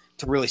that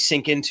to really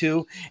sink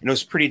into, and it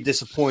was pretty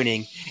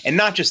disappointing. And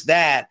not just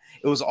that,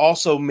 it was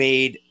also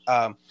made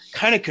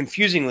kind of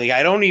confusingly.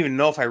 I don't even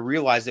know if I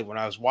realized it when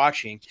I was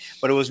watching,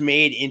 but it was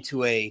made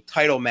into a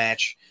title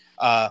match,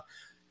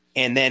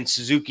 and then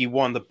Suzuki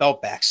won the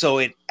belt back.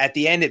 So at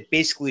the end, it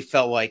basically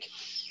felt like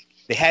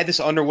they had this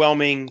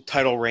underwhelming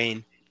title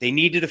reign. They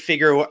needed to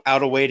figure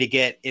out a way to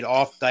get it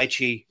off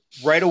Daichi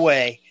right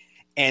away,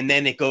 and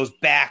then it goes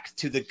back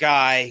to the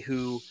guy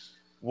who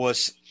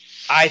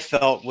I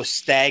felt was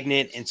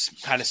stagnant and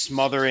kind of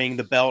smothering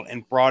the belt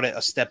and brought it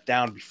a step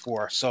down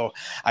before. So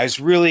I was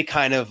really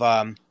kind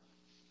of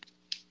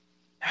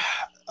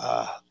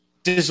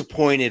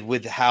disappointed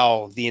with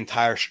how the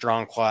entire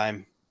Strong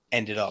Climb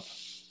ended up.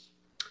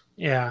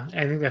 Yeah,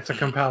 I think that's a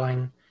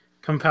compelling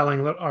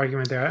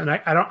argument there. And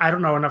I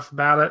don't know enough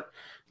about it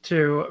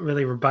to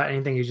really rebut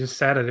anything you just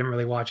said. I didn't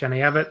really watch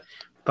any of it,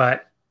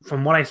 but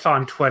from what I saw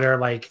on Twitter,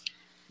 like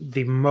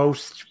the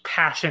most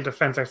passionate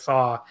defense I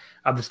saw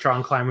of the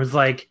Strong Climb was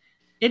like,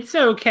 it's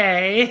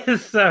okay.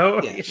 So,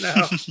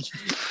 yeah.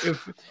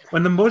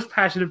 When the most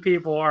passionate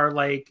people are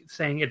like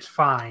saying it's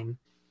fine,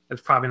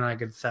 that's probably not a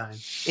good sign.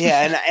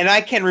 Yeah, and I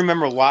can't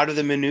remember a lot of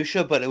the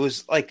minutia, but it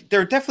was like there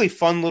are definitely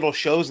fun little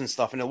shows and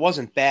stuff, and it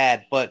wasn't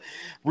bad. But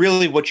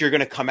really, what you're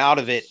going to come out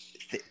of it,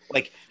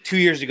 like 2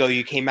 years ago,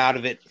 you came out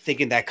of it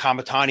thinking that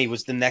Kamitani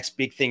was the next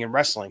big thing in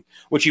wrestling,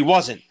 which he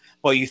wasn't,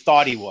 but you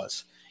thought he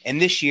was.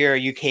 And this year,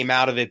 you came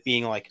out of it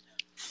being like,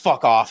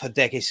 "Fuck off,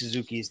 Hideki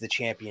Suzuki is the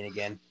champion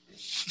again."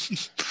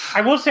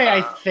 I will say,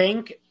 I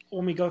think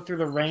when we go through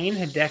the reign,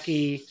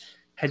 Hideki,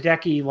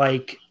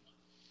 like,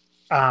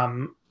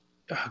 oh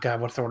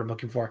God, what's the word I'm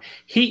looking for?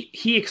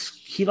 He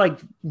like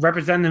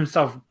represented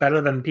himself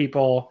better than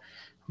people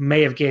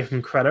may have gave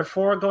him credit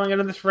for going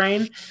into this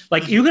reign.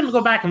 Like, you can go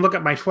back and look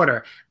at my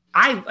Twitter.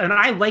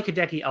 I like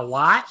Hideki a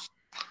lot,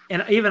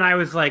 and even I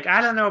was like,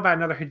 I don't know about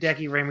another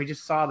Hideki reign. We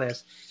just saw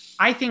this.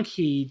 I think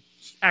he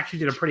actually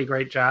did a pretty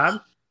great job,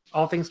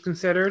 all things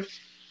considered,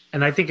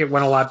 and I think it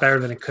went a lot better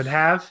than it could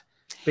have.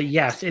 But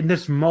yes, in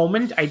this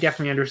moment, I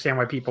definitely understand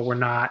why people were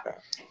not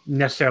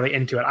necessarily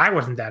into it. I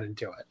wasn't that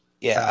into it.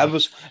 Yeah, I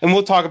was, and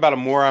we'll talk about it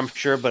more, I'm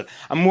sure, but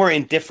I'm more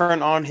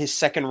indifferent on his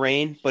second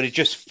reign, but it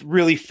just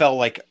really felt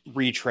like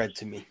retread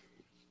to me.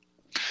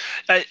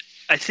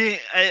 I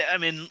think, I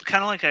mean,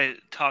 kind of like I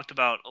talked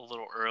about a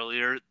little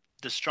earlier,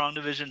 the strong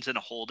division's in a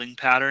holding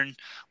pattern.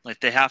 Like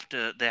they have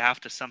to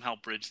somehow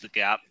bridge the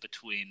gap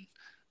between,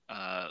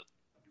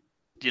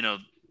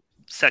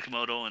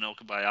 Sekimoto and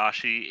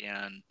Okabayashi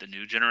and the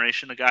new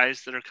generation of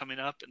guys that are coming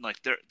up. And like,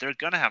 they're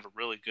going to have a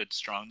really good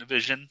strong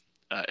division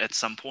at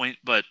some point,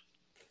 but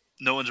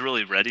no one's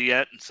really ready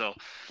yet. And so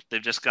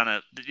they've just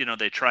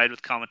they tried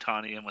with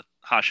Kamitani and with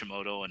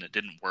Hashimoto and it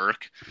didn't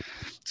work.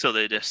 So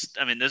they just,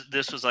 I mean,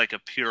 this was like a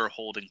pure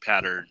holding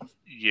pattern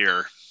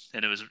year.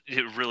 And it was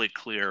really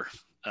clear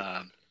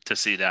to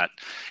see that.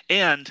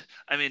 And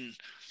I mean,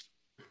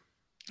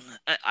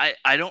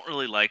 I don't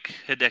really like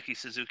Hideki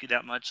Suzuki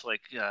that much.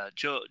 Like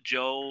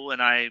Joe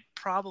and I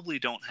probably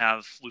don't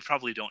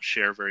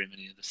share very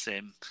many of the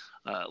same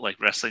like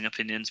wrestling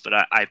opinions, but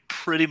I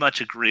pretty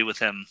much agree with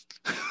him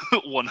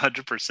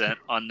 100%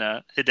 on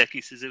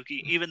Hideki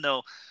Suzuki, even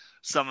though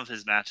some of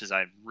his matches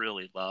I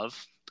really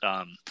love.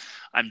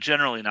 I'm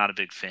generally not a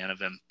big fan of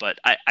him, but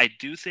I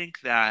do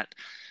think that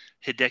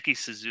Hideki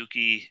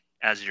Suzuki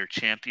as your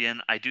champion,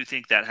 I do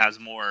think that has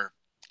more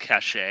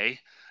cachet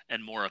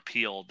and more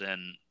appeal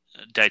than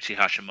Daichi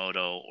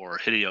Hashimoto or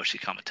Hideyoshi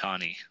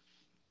Kamitani.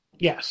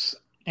 Yes.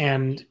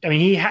 And I mean,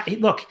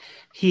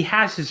 he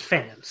has his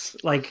fans.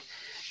 Like,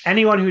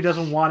 anyone who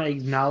doesn't want to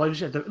acknowledge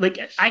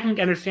that, I can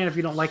understand if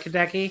you don't like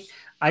Hideki.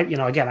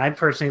 I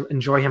personally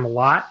enjoy him a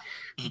lot.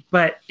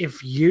 But even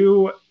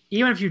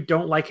if you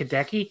don't like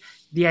Hideki,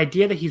 the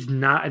idea that he's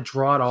not a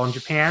draw at all in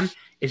Japan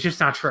is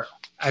just not true.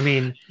 I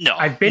mean,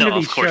 I've been to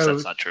these shows.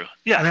 That's not true.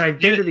 Yeah, I mean, I've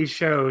been to these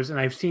shows and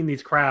I've seen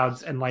these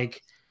crowds, and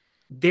like,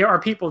 there are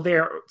people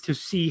there to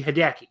see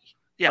Hideki.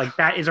 Yeah, like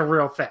that is a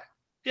real thing.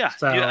 Yeah,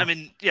 So I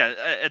mean, yeah.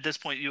 At this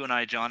point, you and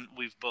I, John,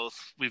 we've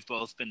both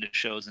been to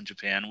shows in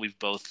Japan. We've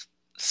both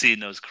seen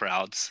those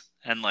crowds,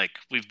 and like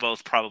we've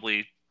both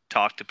probably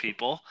talked to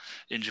people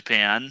in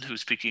Japan who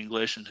speak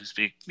English and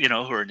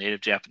who are native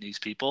Japanese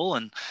people,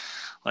 and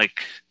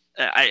like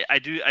I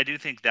do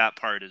think that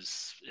part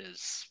is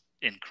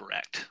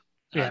incorrect.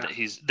 yeah,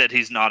 That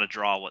he's not a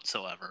draw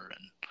whatsoever,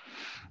 and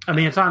I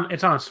mean it's on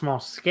a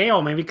small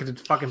scale, maybe because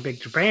it's fucking big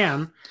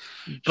Japan,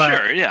 but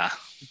sure, yeah.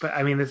 But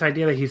I mean, this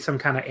idea that he's some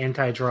kind of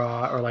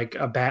anti-draw or like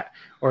a bat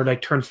or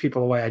like turns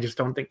people away, I just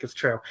don't think is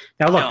true.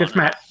 Now, look, this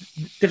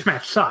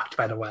match sucked,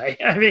 by the way.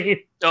 I mean,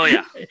 oh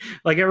yeah,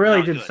 like it really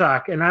Not did good.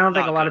 suck, and I don't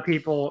think Not a lot good. of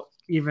people,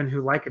 even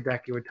who like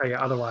Hideki, would tell you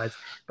otherwise.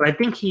 But I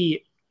think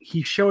he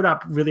showed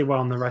up really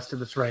well in the rest of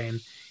this reign,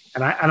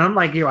 and I'm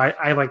like you,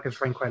 I like this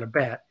reign quite a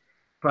bit,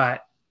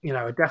 but you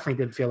know, it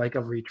definitely did feel like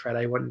a retread.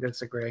 I wouldn't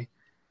disagree.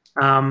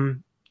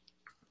 After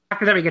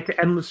that, we get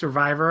to Endless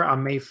Survivor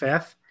on May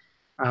 5th.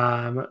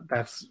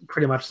 That's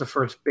pretty much the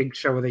first big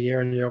show of the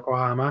year in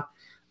Yokohama.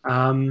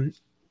 Trying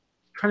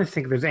to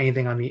think if there's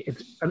anything on the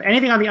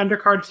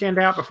undercard stand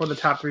out before the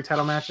top 3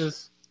 title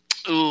matches.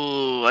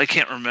 Ooh, I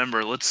can't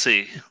remember. Let's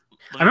see.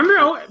 I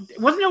remember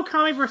wasn't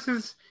Okami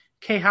versus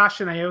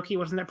Keihashi and Aoki?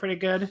 Wasn't that pretty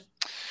good?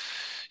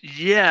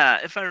 Yeah,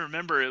 if I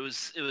remember, it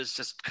was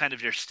just kind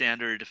of your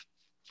standard,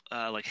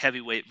 like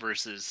heavyweight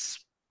versus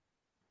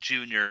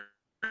junior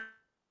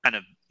kind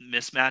of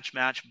mismatch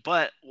match.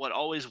 But what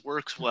always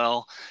works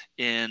well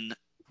in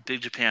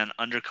Big Japan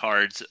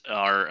undercards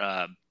are,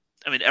 I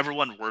mean,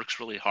 everyone works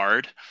really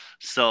hard.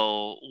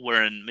 So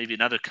where in maybe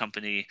another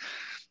company,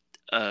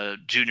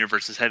 junior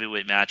versus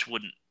heavyweight match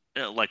wouldn't,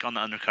 like on the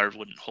undercard,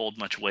 wouldn't hold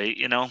much weight.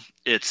 You know,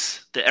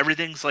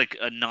 everything's like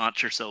a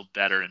notch or so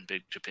better in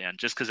Big Japan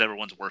just because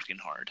everyone's working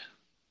hard.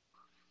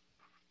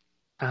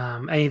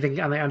 Anything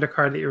on the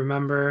undercard that you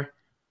remember,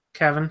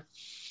 Kevin?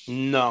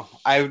 No,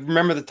 I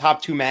remember the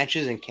top 2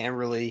 matches and can't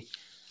really.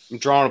 I'm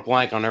drawing a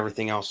blank on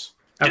everything else.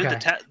 Dude, Okay.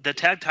 the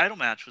tag title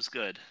match was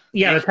good.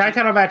 Yeah, the tag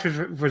title match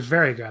was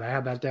very good. I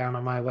had that down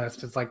on my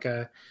list. It's like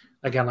a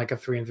 3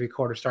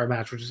 3/4 star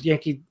match, which is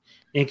Yankee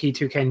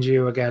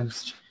Tukenju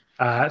against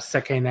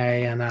Sekine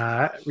and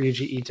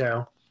Ryuji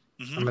Ito.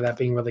 Mm-hmm. Remember that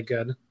being really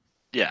good.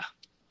 Yeah,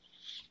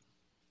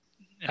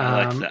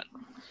 I liked that.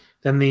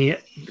 Then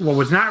what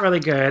was not really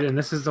good, and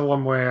this is the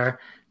one where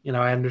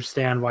I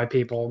understand why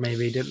people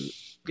maybe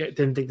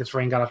didn't think this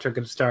reign got off to a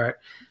good start.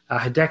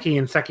 Hideki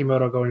and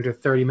Sekimoto going to a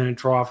 30-minute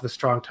draw for the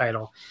strong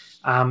title.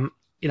 I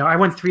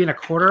went 3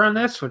 1/4 on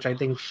this, which I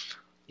think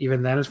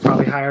even then is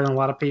probably higher than a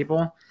lot of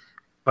people,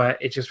 but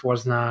it just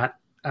was not.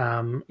 I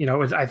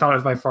thought it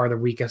was by far the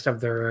weakest of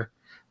their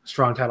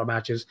strong title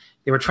matches.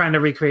 They were trying to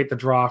recreate the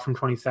draw from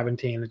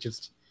 2017.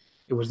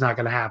 It was not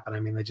going to happen. I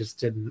mean, they just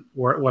didn't.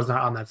 It was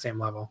not on that same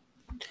level.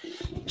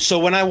 So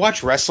when I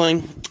watch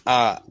wrestling,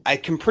 I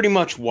can pretty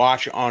much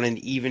watch on an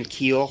even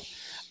keel.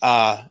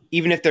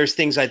 Even if there's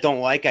things I don't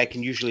like, I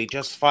can usually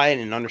justify it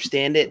and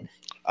understand it.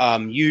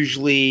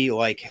 Usually,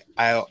 like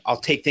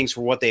I'll take things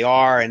for what they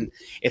are, and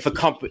if a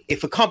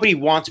company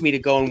wants me to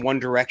go in one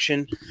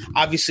direction,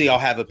 obviously I'll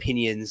have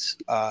opinions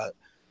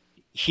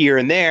here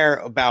and there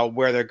about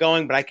where they're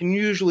going, but I can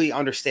usually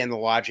understand the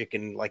logic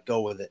and like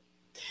go with it.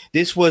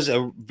 This was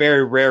a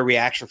very rare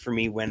reaction for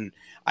me when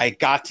I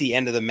got to the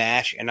end of the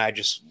match, and I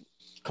just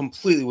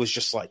completely was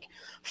just like,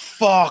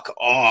 "Fuck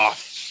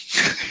off!"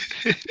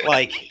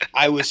 Like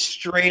I was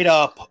straight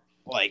up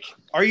like,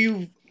 "Are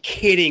you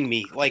kidding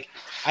me?" Like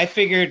I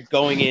figured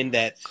going in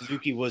that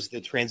Suzuki was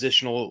the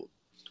transitional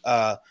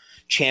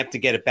champ to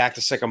get it back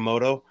to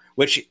Sekimoto,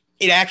 which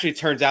it actually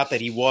turns out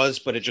that he was,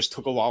 but it just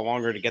took a lot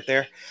longer to get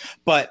there.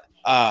 But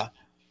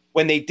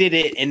when they did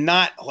it, and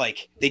not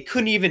like they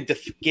couldn't even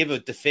give a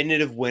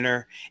definitive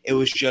winner, it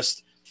was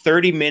just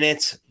 30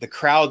 minutes. The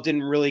crowd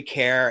didn't really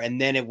care, and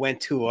then it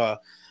went to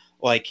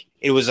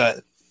it was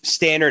a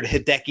standard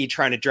Hideki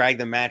trying to drag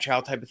the match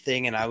out type of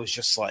thing, and I was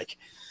just like,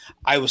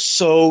 I was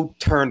so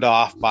turned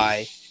off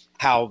by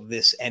how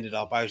this ended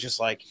up. I was just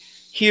like,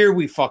 here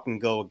we fucking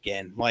go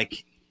again.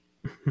 Like,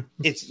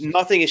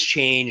 nothing has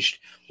changed.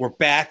 We're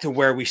back to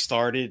where we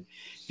started.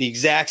 The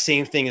exact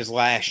same thing as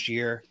last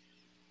year.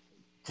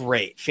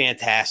 Great.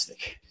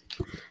 Fantastic.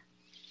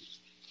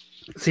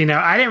 See,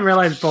 now I didn't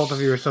realize both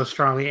of you were so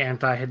strongly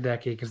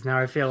anti-Hideki, because now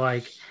I feel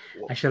like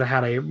I should have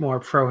had a more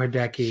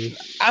pro-Hideki.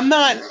 I'm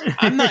not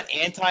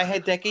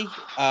anti-Hideki,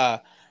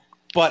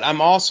 but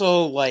I'm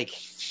also like,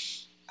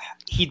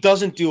 he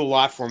doesn't do a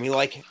lot for me.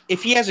 Like,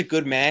 if he has a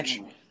good match,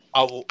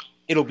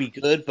 it'll be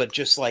good, but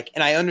just like,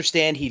 and I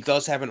understand he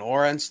does have an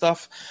aura and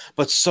stuff,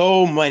 but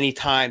so many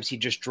times he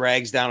just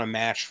drags down a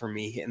match for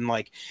me. And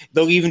like,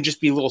 there'll even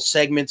just be little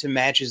segments in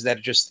matches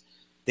that just,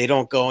 they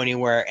don't go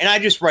anywhere. And I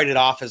just write it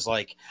off as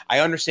like, I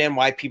understand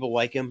why people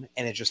like him,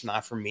 and it's just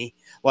not for me.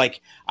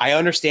 Like, I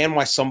understand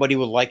why somebody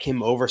would like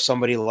him over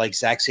somebody like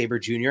Zack Sabre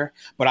Jr.,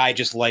 but I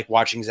just like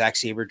watching Zack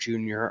Sabre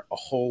Jr. a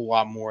whole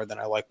lot more than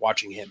I like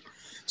watching him.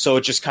 So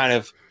it's just kind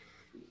of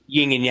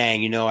yin and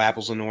yang,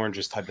 apples and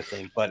oranges type of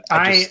thing. But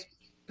I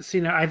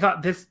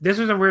thought this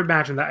was a weird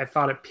match in that I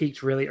thought it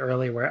peaked really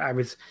early, where I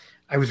was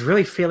I was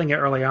really feeling it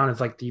early on as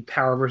like the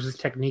power versus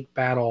technique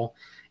battle,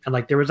 and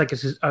like there was like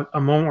a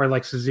moment where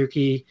like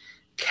Suzuki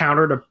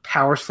countered a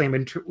power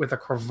slam with a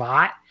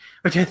cravat,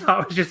 which I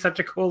thought was just such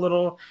a cool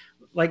little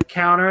like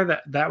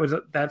counter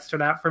that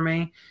stood out for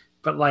me.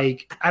 But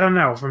like I don't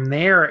know, from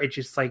there it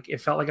just like it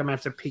felt like a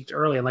match that peaked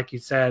early, and like you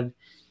said,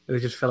 it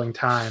was just filling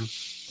time.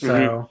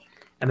 So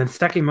and then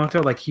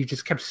Sekimoto, like he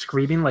just kept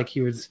screaming like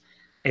he was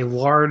a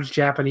large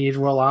Japanese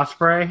Will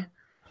Ospreay.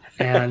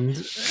 And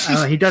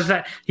he does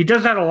that. He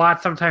does that a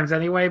lot sometimes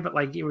anyway. But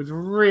like, it was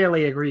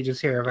really egregious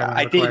here. If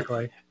I remember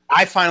correctly.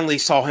 I finally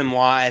saw him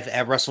live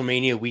at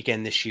WrestleMania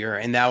weekend this year,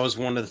 and that was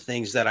one of the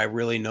things that I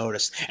really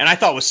noticed. And I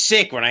thought was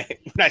sick when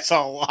I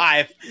saw it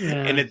live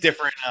in a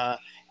different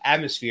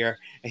atmosphere.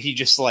 And he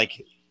just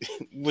like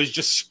was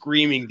just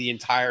screaming the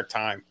entire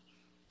time.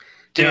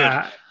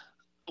 Dude,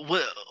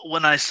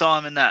 when I saw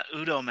him in that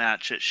Udo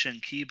match at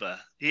Shinkiba,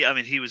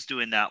 he was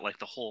doing that like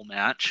the whole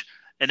match.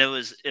 And it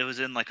was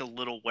in like a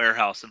little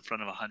warehouse in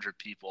front of 100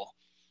 people.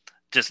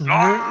 Just oh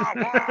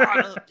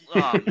man.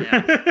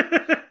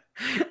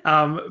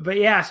 But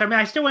yeah, so I mean,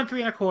 I still went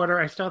 3 1/4.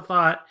 I still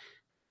thought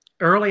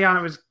early on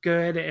it was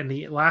good, and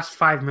the last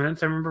 5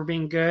 minutes I remember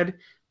being good,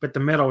 but the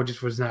middle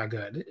just was not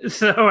good.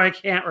 So I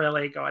can't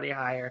really go any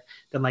higher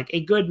than like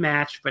a good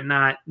match, but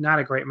not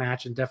a great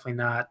match, and definitely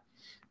not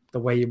the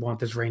way you want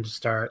this reign to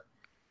start.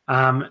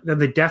 Then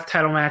the death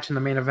title match in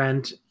the main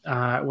event.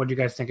 What do you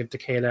guys think of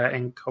Takeda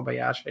and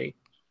Kobayashi?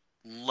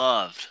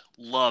 Loved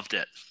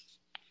it.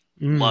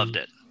 Loved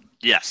it.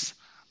 Yes,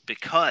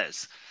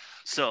 because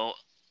so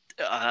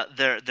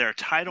their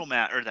title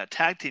match, or that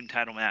tag team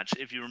title match,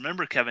 if you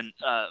remember, Kevin,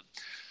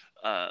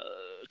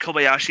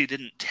 Kobayashi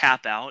didn't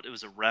tap out. It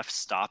was a ref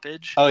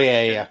stoppage. Oh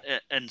yeah.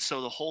 And so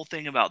the whole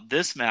thing about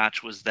this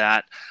match was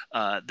that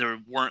there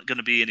weren't going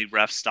to be any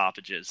ref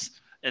stoppages,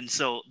 and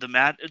so the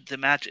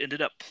match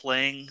ended up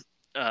playing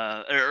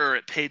or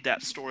it paid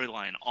that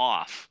storyline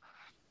off,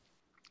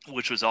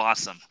 which was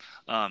awesome.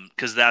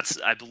 Because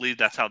I believe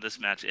that's how this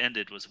match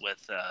ended, was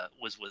with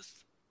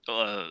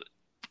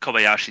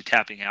Kobayashi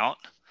tapping out.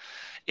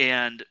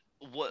 And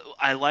what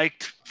I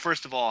liked,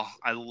 first of all,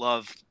 I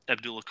love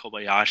Abdullah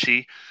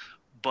Kobayashi,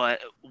 but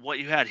what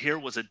you had here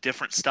was a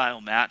different style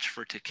match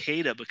for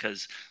Takeda,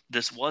 because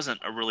this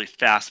wasn't a really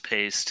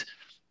fast-paced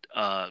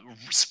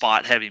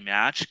spot-heavy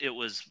match. It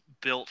was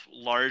built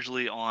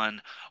largely on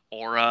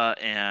aura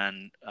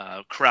and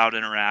crowd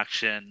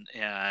interaction,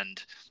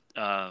 and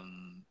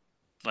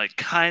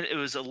it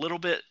was a little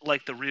bit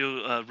like the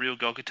Ryu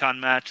Gokutan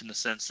match in the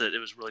sense that it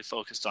was really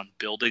focused on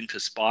building to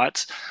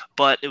spots,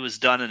 but it was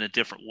done in a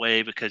different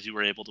way because you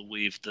were able to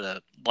weave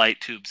the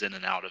light tubes in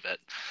and out of it.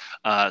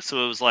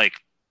 So it was like,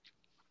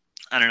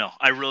 I don't know.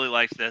 I really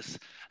like this.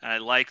 And I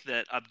like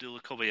that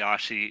Abdullah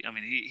Kobayashi, I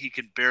mean, he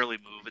can barely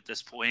move at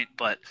this point,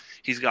 but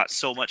he's got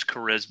so much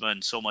charisma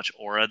and so much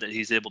aura that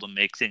he's able to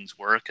make things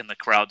work, and the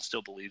crowd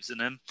still believes in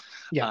him.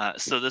 Yeah.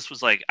 So this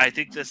was like, I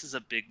think this is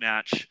a big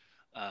match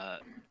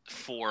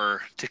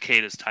for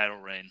Takeda's title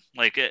reign,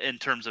 like in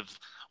terms of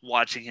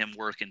watching him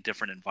work in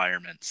different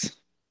environments.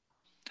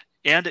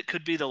 And it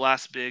could be the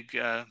last big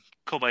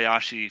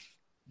Kobayashi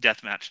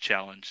deathmatch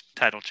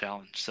title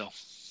challenge. So,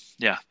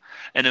 yeah.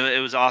 And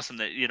it was awesome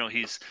that,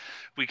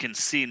 we can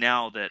see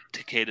now that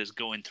Takeda's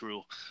going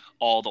through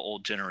all the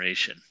old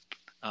generation.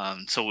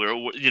 So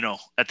we're,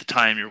 at the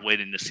time you're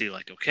waiting to see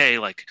like, okay,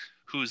 like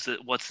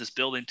what's this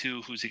building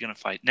to? Who's he going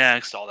to fight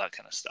next? All that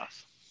kind of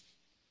stuff.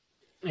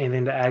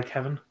 Anything to add,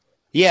 Kevin?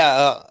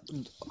 Yeah,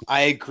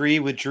 I agree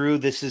with Drew.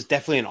 This is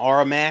definitely an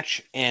aura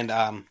match, and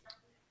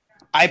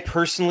I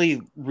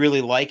personally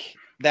really like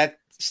that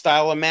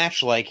style of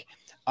match. Like,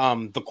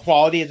 the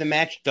quality of the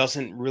match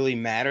doesn't really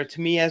matter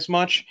to me as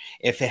much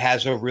if it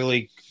has a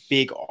really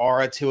big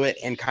aura to it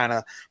and kind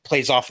of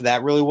plays off of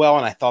that really well,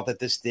 and I thought that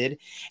this did.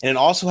 And it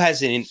also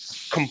has a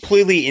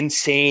completely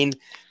insane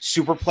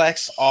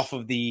superplex off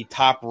of the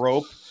top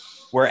rope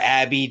where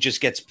Abby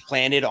just gets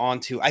planted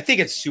onto, I think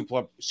it's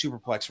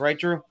superplex, right,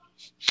 Drew?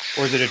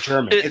 Or is it a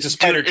German? It's a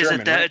Spider German.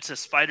 Right? It's a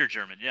Spider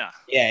German, yeah.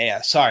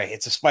 Yeah. Sorry,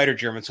 it's a Spider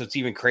German, so it's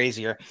even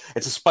crazier.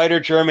 It's a Spider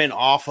German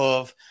off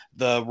of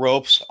the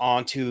ropes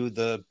onto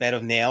the bed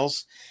of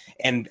nails,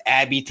 and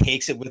Abby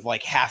takes it with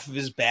like half of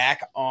his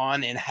back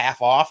on and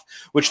half off,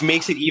 which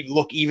makes it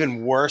look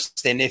even worse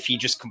than if he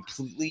just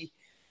completely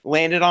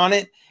landed on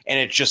it, and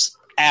it's just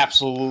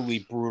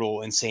absolutely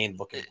brutal, insane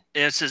looking.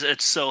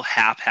 It's so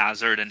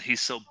haphazard, and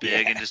he's so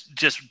big, and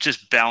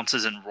just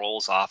bounces and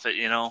rolls off it,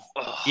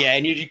 Ugh. Yeah,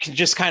 and you can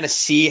just kind of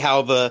see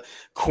how the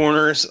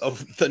corners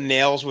of the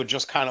nails would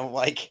just kind of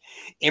like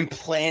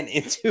implant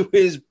into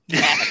his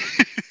back.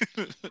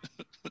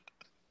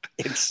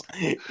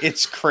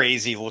 It's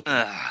crazy looking.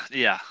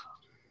 Yeah.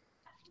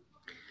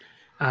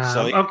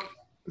 Okay.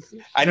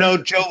 I know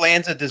Joe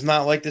Lanza does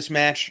not like this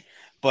match,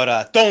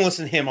 but don't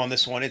listen to him on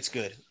this one. It's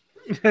good.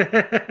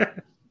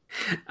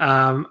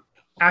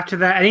 After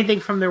that, anything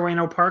from the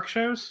Reno Park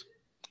shows?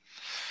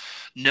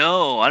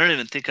 No, I don't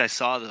even think I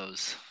saw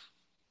those.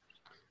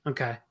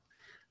 Okay.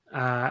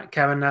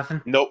 Kevin,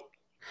 nothing? Nope.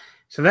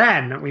 So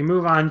then we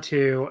move on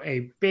to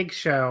a big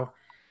show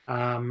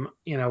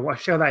A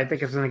show that I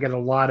think is going to get a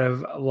lot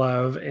of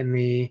love in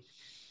the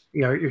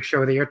your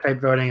show of the year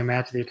type voting and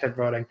match of the year type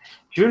voting.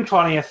 June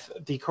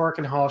 20th, the Cork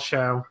and Hall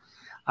show.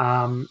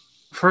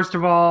 First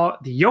of all,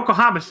 the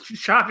Yokohama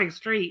Shopping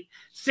Street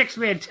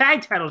 6-man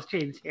tag titles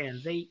changed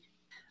hands.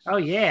 Oh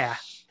yeah,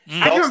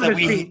 I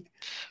remember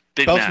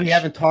belts we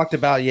haven't talked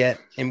about yet,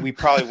 and we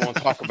probably won't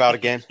talk about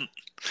again.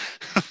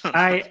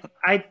 That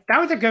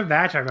was a good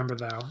match. I remember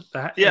though.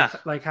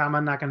 Like Hama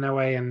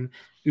Nakanoe and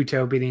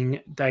Uto beating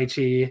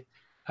Daichi,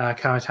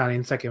 Kamitani,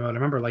 and Sekimoto. I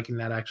remember liking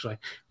that actually.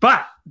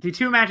 But the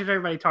two matches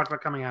everybody talked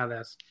about coming out of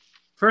this.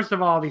 First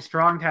of all, the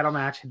strong title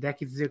match,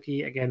 Hideki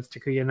Suzuki against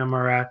Takuya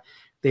Nomura.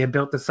 They had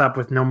built this up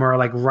with Nomura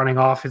like running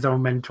off his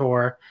own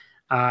mentor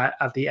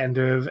at the end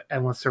of the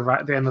Endless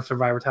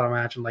Survivor title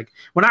match, and like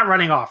not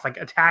running off, like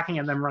attacking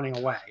and then running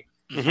away.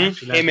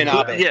 Mm-hmm. Him and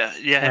Abe.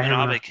 Him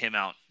and Abe came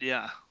out.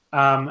 Yeah.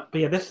 But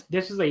yeah, this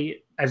is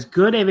as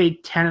good of a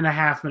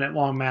 10.5 minute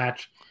long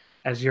match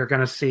as you're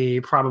going to see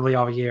probably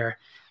all year.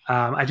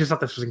 I just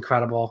thought this was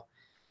incredible.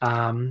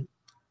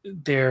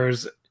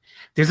 There's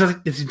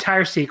this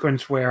entire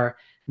sequence where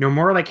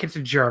Nomura like hits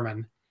a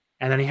German,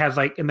 and then he has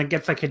and then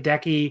gets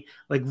Hideki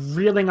like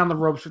reeling on the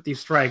ropes with these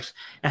strikes,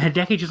 and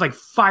Hideki just like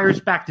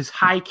fires back this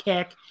high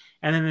kick,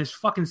 and then this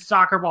fucking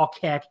soccer ball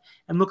kick,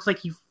 and looks like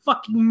he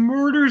fucking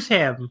murders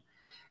him.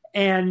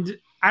 And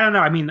I don't know.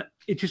 I mean,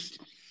 it just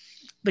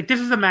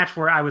this is a match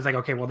where I was like,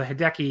 okay, well the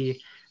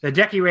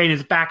Hideki reign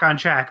is back on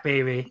track,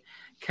 baby,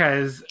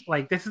 because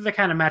this is the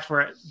kind of match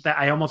that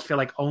I almost feel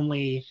like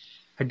only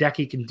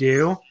Hideki can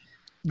do,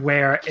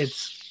 where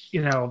it's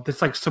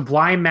this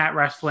sublime mat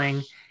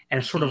wrestling,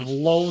 and it sort of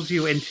lulls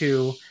you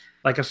into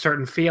a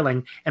certain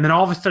feeling, and then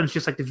all of a sudden it's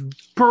just this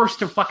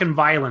burst of fucking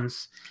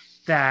violence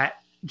that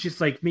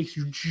just makes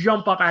you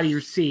jump up out of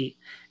your seat,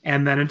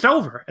 and then it's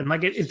over. And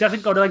it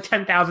doesn't go to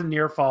 10,000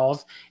 near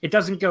falls. It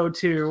doesn't go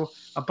to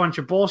a bunch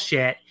of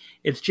bullshit.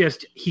 It's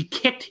just he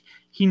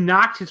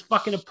knocked his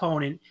fucking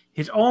opponent,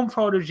 his own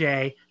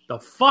protege, the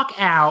fuck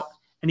out,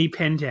 and he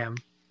pinned him.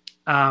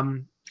 I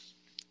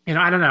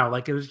don't know.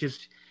 It was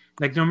just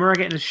Nomura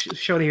getting to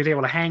show that he was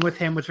able to hang with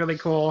him was really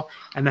cool,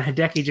 and then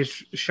Hideki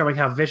just showing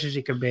how vicious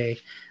he could be.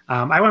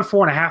 I went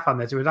 4.5 on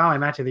this. It was on my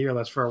match of the year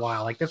list for a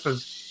while. This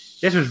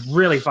was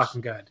really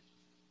fucking good.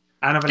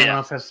 I don't know if anyone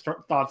else has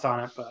thoughts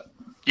on it, but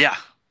yeah,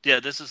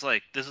 this is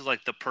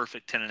the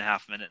perfect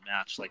 10.5 minute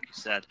match, like you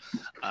said.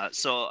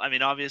 So I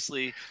mean,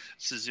 obviously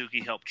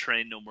Suzuki helped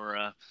train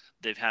Nomura.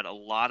 They've had a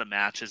lot of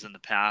matches in the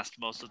past,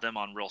 most of them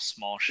on real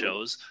small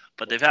shows,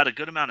 but they've had a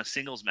good amount of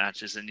singles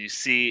matches, and you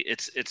see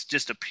it's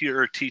just a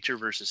pure teacher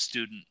versus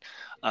student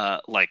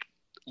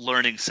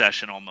learning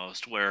session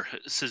almost, where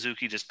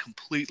Suzuki just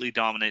completely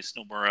dominates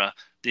Nomura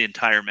the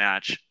entire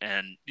match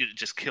and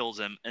just kills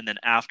him, and then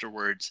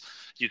afterwards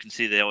you can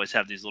see they always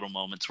have these little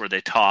moments where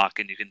they talk,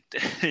 and you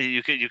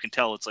can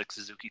tell it's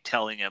Suzuki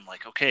telling him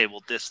okay,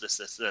 well this,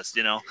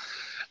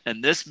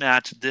 and this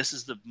match, this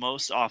is the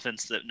most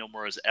offense that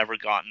Nomura's ever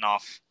gotten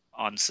off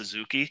on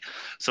Suzuki,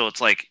 so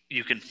it's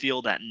you can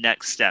feel that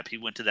next step. He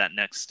went to that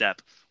next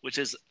step, which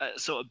is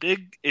so a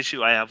big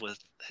issue I have with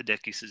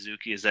Hideki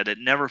Suzuki is that it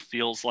never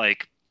feels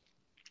like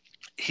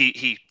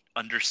he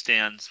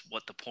understands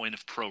what the point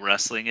of pro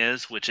wrestling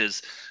is, which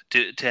is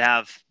to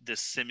have this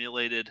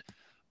simulated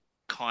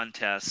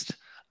contest,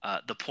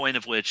 the point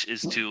of which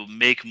is to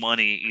make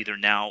money either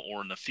now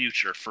or in the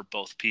future for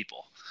both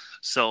people.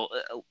 So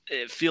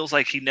it feels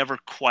like he never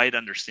quite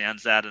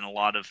understands that, and a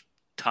lot of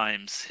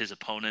times his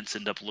opponents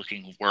end up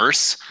looking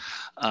worse.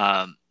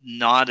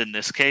 Not in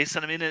this case,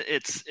 and I mean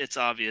it's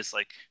obvious,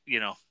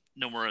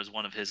 Nomura is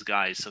one of his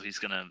guys, so he's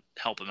going to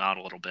help him out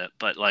a little bit.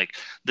 But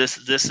this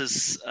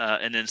is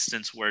an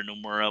instance where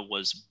Nomura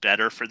was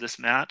better for this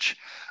match,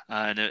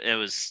 and it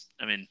was.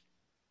 I mean,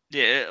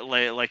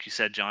 like you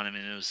said, John. I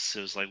mean, it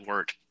was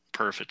worked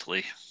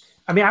perfectly.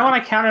 I mean, I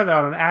want to counter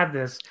though and add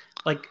this.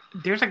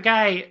 There's a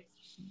guy.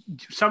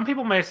 Some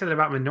people may have said it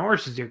about Minoru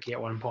Suzuki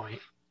at one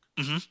point.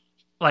 Mm-hmm.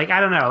 I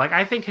don't know.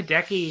 I think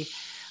Hideki.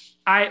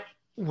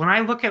 When I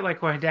look at what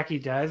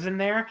Hideki does in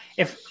there,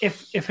 if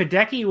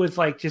Hideki was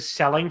just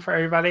selling for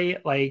everybody,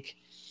 I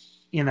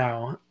don't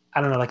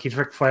know, he's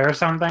Ric Flair or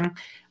something,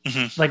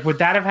 mm-hmm. Would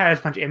that have had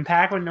as much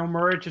impact when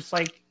Nomura just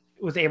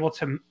was able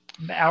to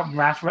out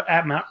mat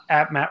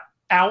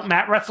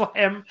wrestle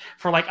him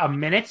for a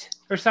minute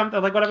or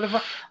something, whatever the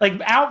fuck,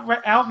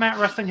 out mat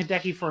wrestling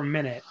Hideki for a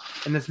minute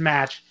in this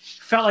match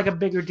felt like a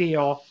bigger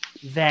deal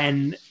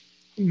than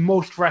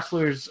most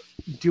wrestlers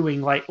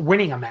doing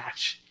winning a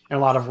match in a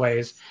lot of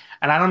ways.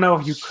 And I don't know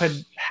if you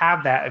could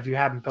have that if you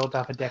hadn't built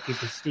up Hideki's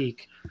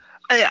mystique.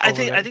 I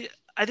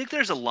think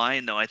there's a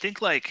line though. I think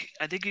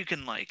you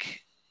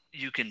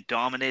can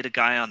dominate a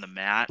guy on the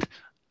mat,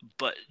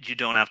 but you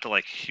don't have to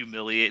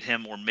humiliate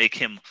him or make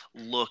him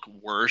look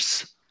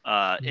worse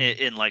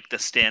in the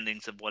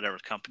standings of whatever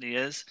company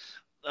it's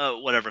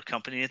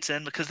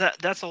in, because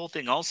that's the whole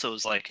thing. Also,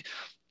 is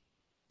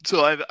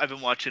so I've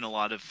been watching a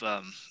lot of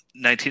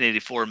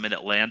 1984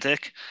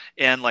 Mid-Atlantic,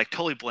 and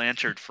Tully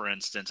Blanchard, for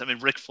instance. I mean,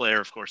 Ric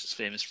Flair, of course, is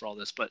famous for all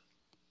this, but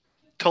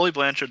Tully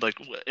Blanchard, like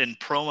in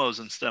promos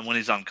and stuff, when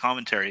he's on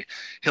commentary,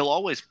 he'll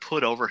always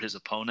put over his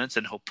opponents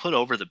and he'll put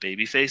over the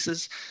baby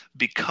faces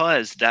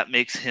because that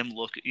makes him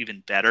look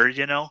even better,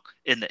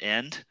 in the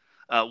end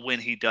when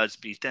he does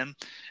beat them.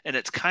 And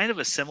it's kind of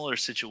a similar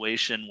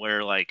situation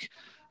where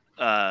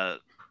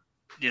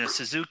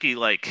Suzuki,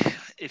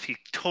 if he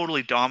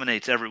totally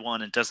dominates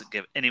everyone and doesn't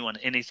give anyone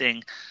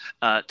anything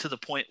to the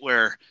point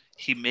where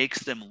he makes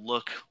them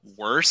look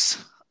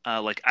worse.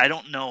 I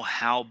don't know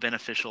how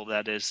beneficial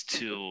that is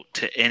to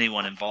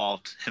anyone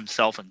involved,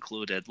 himself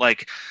included.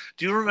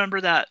 Do you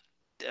remember that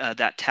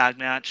tag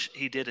match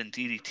he did in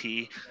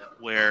DDT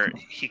where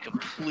he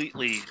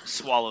completely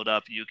swallowed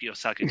up Yukio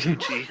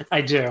Sakaguchi?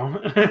 I do.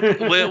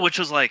 Which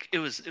was it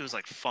was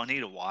funny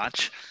to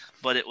watch,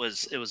 but it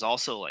was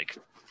also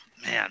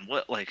man,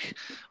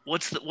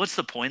 what's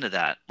the point of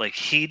that?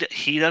 He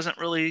doesn't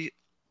really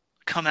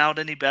come out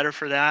any better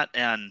for that,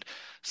 and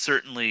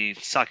certainly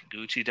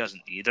Sakaguchi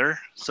doesn't either.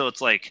 So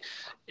it's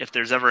if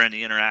there's ever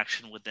any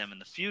interaction with them in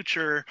the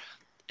future,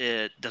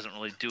 it doesn't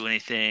really do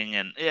anything.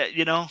 And I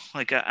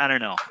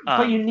don't know.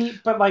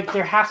 But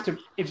there has to,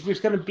 if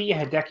there's going to be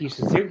a Hideki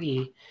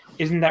Suzuki,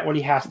 isn't that what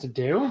he has to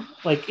do?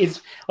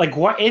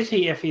 What is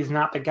he if he's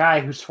not the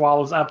guy who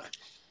swallows up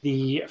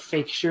the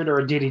fake shooter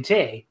or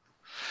DDT?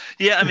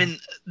 Yeah, I mean,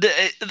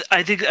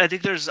 I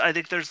think there's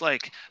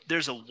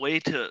a way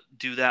to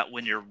do that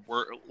when you're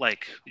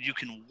you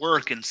can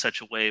work in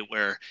such a way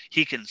where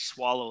he can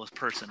swallow a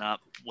person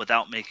up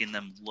without making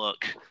them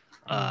look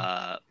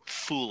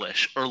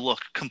foolish or look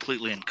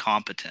completely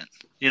incompetent.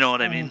 You know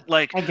what I mean?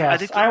 I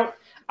guess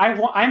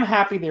I'm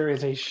happy there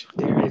is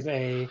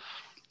a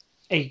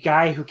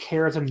guy who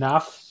cares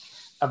enough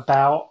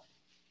about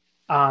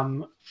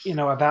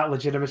about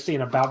legitimacy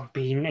and about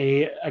being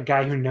a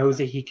guy who knows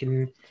that he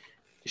can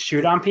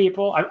shoot on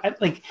people.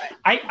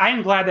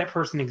 I'm glad that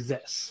person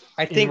exists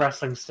in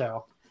wrestling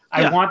still.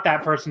 I want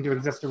that person to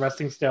exist in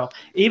wrestling still.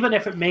 Even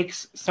if it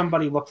makes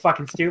somebody look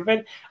fucking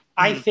stupid,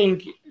 I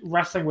think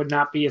wrestling would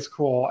not be as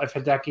cool if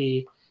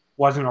Hideki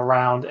wasn't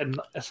around,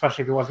 and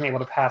especially if he wasn't able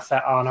to pass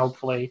that on,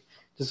 hopefully,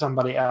 to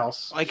somebody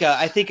else. I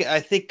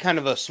think kind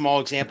of a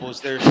small example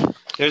is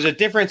there's a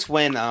difference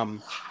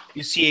when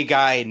you see a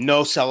guy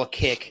no sell a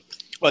kick,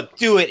 but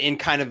do it in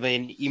kind of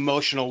an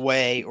emotional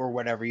way or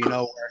whatever,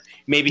 where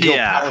maybe he'll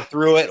power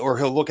through it, or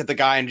he'll look at the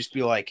guy and just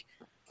be like,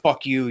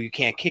 fuck you, you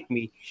can't kick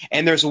me.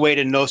 And there's a way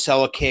to no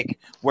sell a kick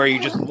where you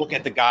just look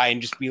at the guy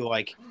and just be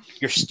like,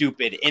 you're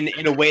stupid,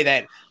 in a way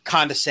that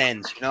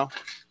condescends,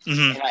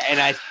 Mm-hmm. And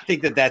I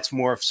think that's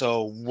more of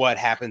so what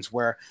happens,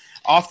 where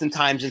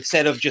oftentimes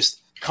instead of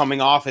just coming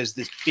off as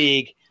this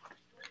big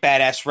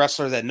badass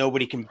wrestler that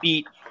nobody can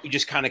beat, he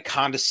just kind of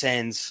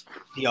condescends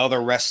the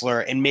other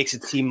wrestler and makes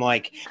it seem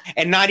like,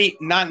 and not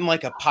in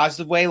like a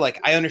positive way.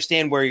 I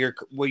understand where you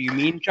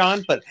mean,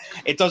 John, but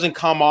it doesn't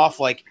come off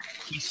like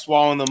he's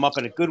swallowing them up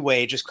in a good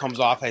way. It just comes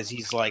off as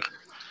he's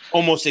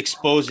almost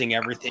exposing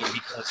everything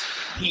because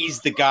he's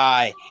the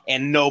guy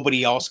and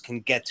nobody else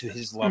can get to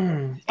his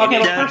level. Okay,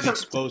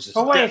 exposes.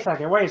 But wait a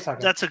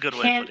second. That's a good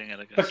way of putting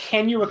it, I guess. But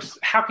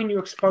how can you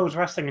expose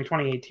wrestling in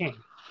 2018?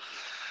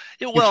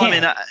 Yeah, well, I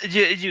mean,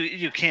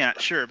 you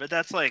can't, sure, but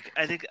that's I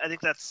think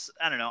that's,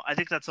 I don't know, I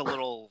think that's a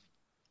little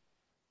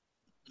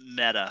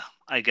meta,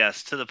 I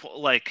guess, to the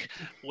point,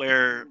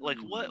 where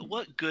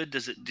what good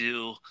does it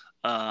do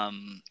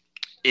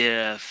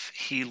if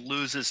he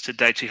loses to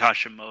Daichi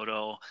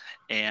Hashimoto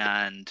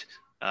and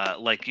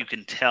you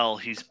can tell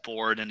he's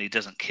bored and he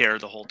doesn't care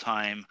the whole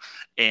time,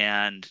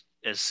 and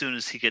as soon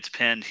as he gets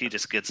pinned, he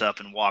just gets up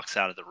and walks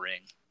out of the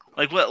ring.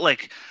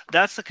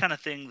 That's the kind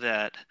of thing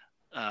that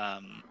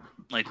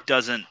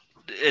doesn't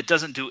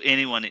do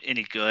anyone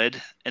any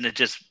good, and it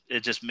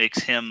just makes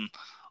him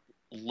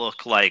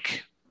look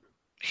like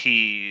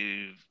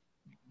he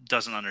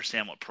doesn't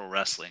understand what pro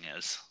wrestling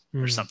is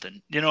or something.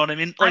 You know what I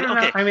mean? I don't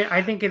know. I mean,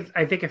 I think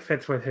it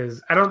fits with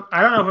his. I don't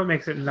know if it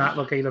makes it not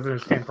look like he doesn't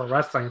understand pro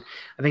wrestling.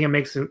 I think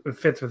it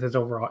fits with his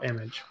overall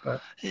image.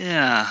 But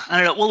yeah,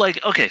 I don't know. Well,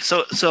 okay,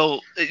 so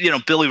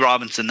Billy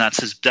Robinson,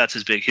 that's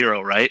his big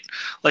hero, right?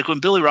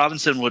 When Billy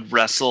Robinson would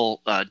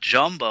wrestle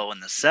Jumbo in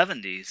the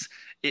 70s.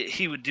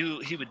 He would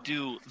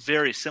do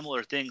very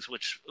similar things,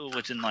 which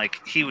in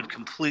he would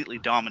completely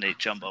dominate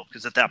Jumbo,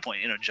 because at that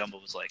point, Jumbo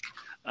was like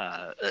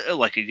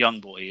a young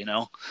boy,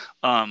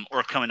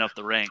 or coming up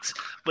the ranks.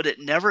 But it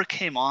never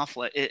came off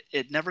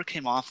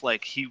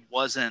like he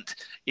wasn't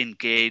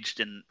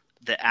engaged in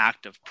the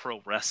act of pro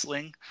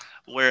wrestling.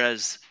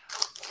 Whereas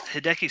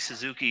Hideki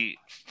Suzuki,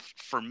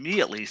 for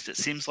me at least, it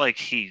seems like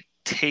he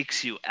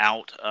takes you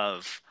out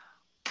of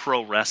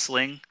pro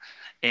wrestling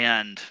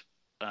and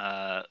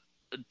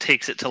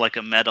takes it to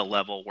a meta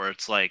level where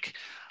it's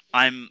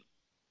I'm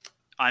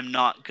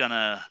not going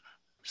to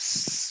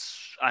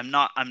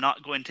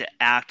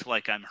act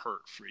like I'm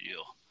hurt for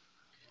you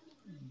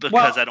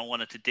because I don't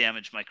want it to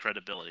damage my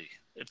credibility,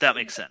 if that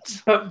makes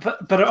sense.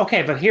 But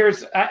okay, but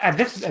here's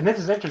this is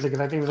interesting, because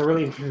I think there's a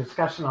really interesting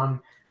discussion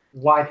on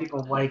why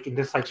people like and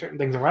dislike certain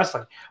things in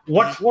wrestling.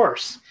 What's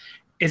worse?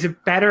 Is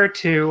it better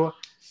to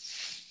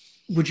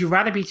would you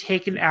rather be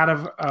taken out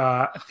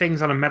of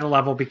things on a meta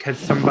level because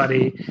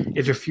somebody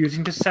is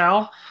refusing to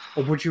sell,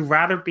 or would you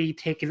rather be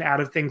taken out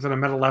of things on a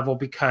meta level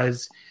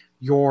because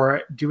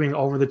you're doing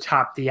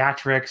over-the-top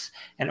theatrics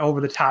and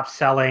over-the-top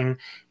selling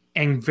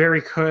and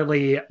very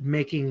clearly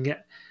making,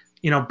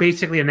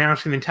 basically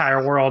announcing the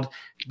entire world,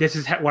 this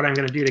is what I'm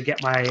going to do to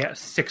get my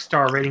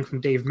 6-star rating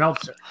from Dave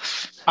Meltzer?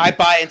 I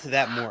buy into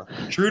that more.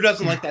 Drew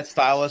doesn't like that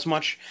style as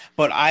much,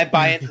 but I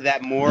buy into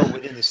that more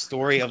within the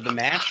story of the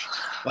match.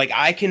 Like,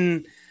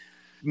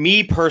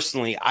 me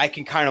personally, I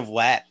can kind of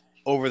let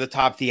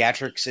over-the-top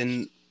theatrics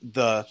and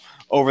the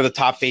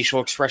over-the-top facial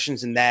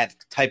expressions and that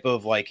type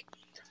of, like,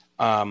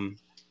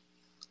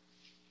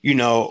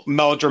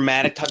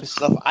 melodramatic type of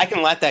stuff. I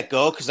can let that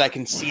go because I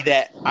can see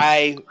that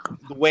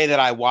the way that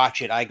I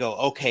watch it, I go,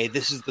 okay,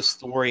 this is the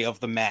story of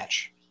the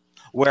match.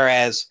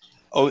 Whereas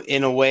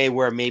in a way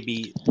where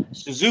maybe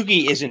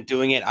Suzuki isn't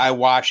doing it, I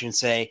watch and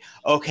say,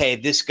 okay,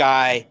 this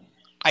guy,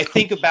 I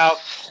think about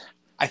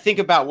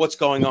what's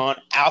going on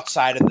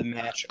outside of the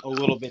match a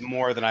little bit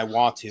more than I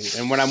want to.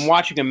 And when I'm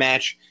watching a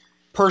match,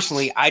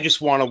 personally, I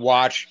just want to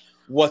watch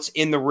what's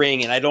in the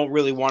ring, and I don't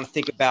really want to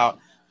think about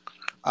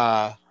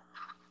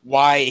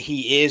why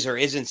he is or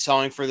isn't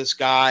selling for this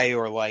guy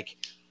or like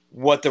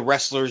what the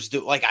wrestlers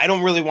do. Like, I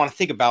don't really want to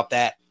think about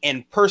that.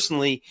 And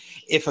personally,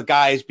 if a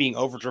guy is being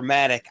over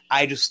dramatic,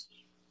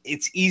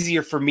 it's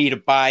easier for me to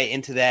buy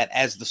into that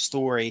as the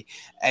story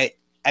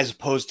as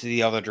opposed to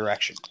the other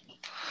direction.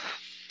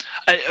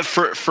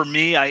 For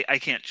me, I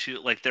can't choose.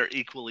 Like, they're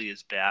equally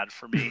as bad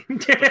for me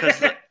because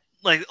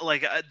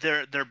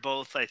they're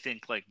both, I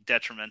think, like,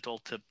 detrimental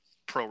to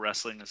pro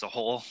wrestling as a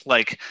whole.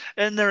 Like,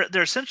 and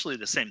they're essentially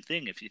the same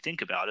thing if you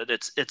think about it.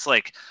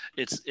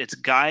 It's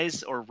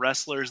guys or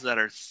wrestlers that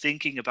are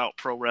thinking about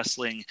pro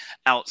wrestling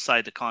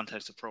outside the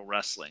context of pro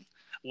wrestling.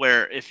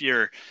 Where if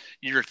you're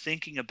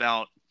thinking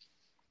about,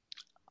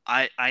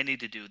 I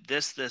need to do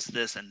this,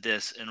 and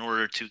this in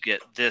order to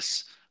get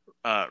this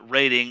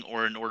rating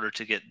or in order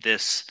to get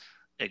this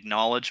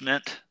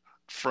acknowledgement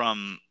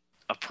from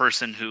a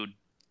person who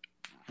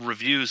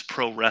reviews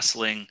pro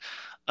wrestling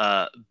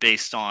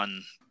based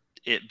on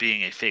it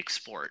being a fake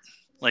sport.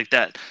 Like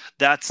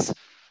that's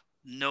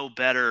no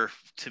better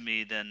to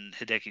me than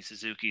Hideki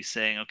Suzuki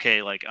saying,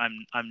 okay, like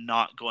I'm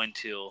not going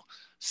to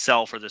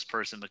sell for this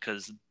person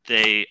because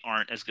they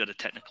aren't as good a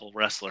technical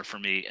wrestler for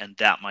me, and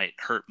that might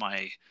hurt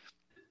my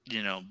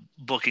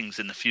bookings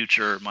in the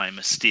future, my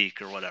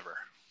mystique or whatever.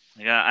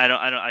 Like,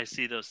 I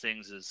see those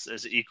things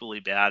as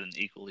equally bad and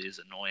equally as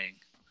annoying.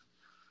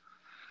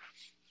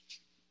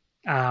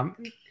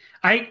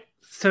 I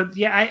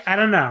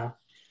don't know.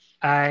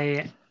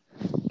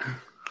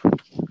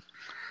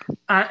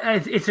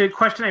 It's a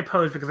question I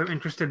pose because I'm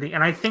interested in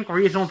and I think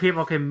reasonable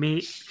people can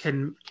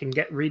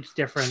reach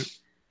different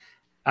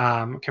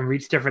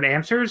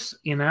answers,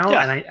 And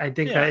I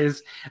think that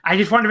is. I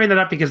just wanted to bring that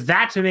up because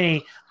that, to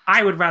me,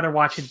 I would rather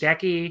watch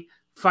Hideki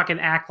fucking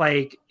act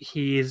like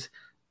he's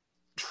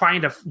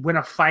trying to win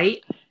a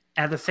fight,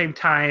 and at the same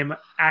time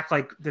act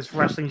like this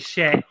wrestling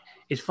shit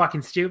is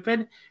fucking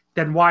stupid,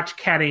 than watch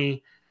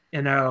Kenny,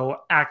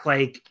 act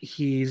like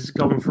he's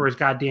going for his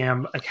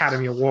goddamn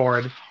Academy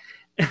Award.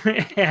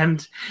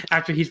 And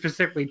after he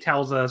specifically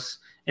tells us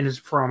in his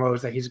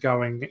promos that he's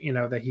going,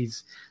 that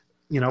he's,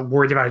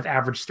 worried about his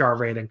average star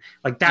rating.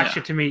 Like, that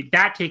shit, to me,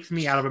 that takes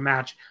me out of a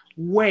match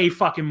way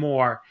fucking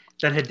more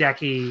than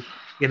Hideki,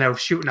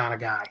 shooting on a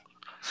guy.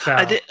 So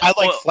I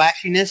like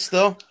flashiness,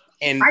 though.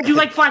 And I do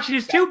like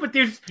flashiness too, but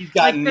he's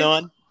got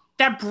none.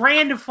 That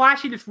brand of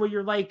flashiness where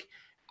you're like,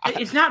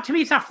 it's not, to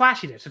me, it's not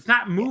flashiness. It's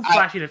not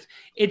flashiness.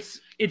 It's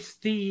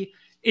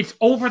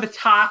over the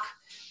top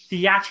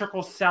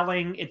theatrical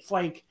selling. It's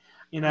like,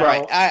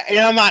 right.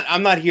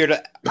 I'm not here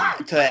to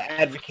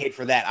advocate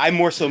for that. I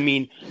more so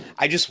mean,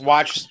 I just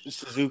watch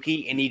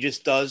Suzuki and he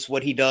just does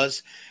what he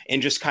does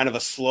in just kind of a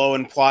slow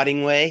and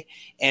plodding way.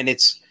 And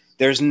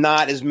there's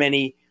not as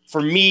many,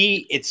 for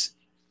me, it's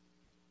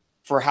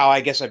for how I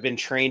guess I've been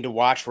trained to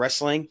watch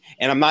wrestling.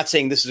 And I'm not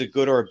saying this is a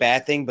good or a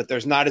bad thing, but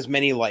there's not as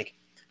many like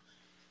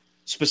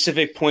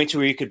specific points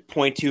where you could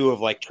point to of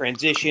like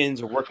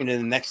transitions or working to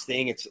the next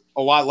thing. It's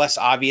a lot less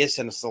obvious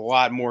and it's a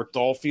lot more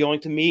dull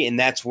feeling to me. And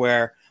that's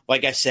where,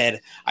 like I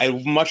said,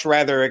 I'd much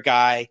rather a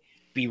guy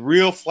be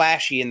real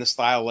flashy in the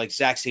style like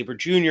Zack Sabre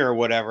Jr. or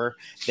whatever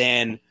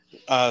than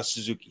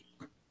Suzuki.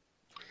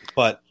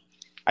 But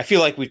I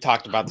feel like we've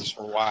talked about this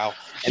for a while.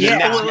 And the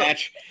next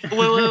match.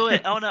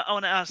 Wait. I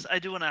want to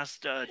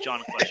ask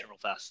John a question real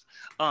fast.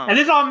 And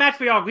this is all a match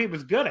we all agreed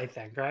was good, I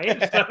think,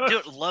 right? So.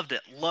 Dude, loved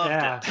it.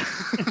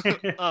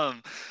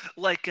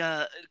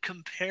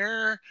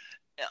 Compare,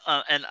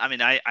 and I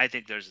mean, I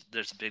think there's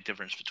a big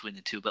difference between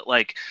the two, but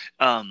like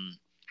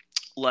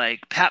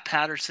Pat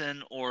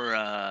Patterson or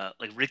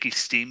like Ricky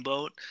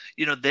Steamboat,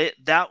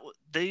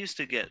 they used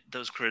to get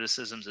those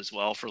criticisms as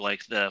well for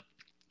like the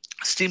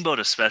Steamboat,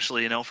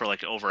 especially, for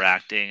like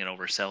overacting and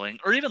overselling,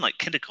 or even like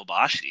Kenta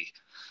Kobashi.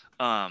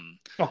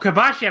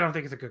 Kobashi, I don't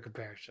think is a good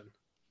comparison.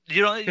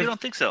 You don't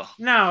think so?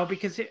 No,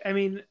 because I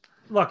mean,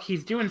 look,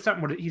 he's doing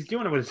something. He's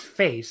doing it with his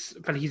face,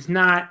 but he's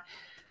not.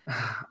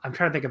 I'm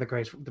trying to think of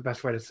the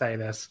best way to say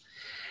this.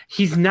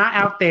 He's not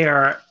out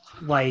there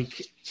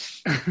like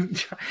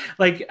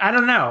like I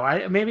don't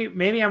know.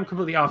 Maybe I'm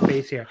completely off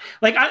base here.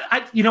 Like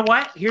I you know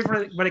what? Here's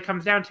what it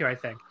comes down to, I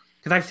think.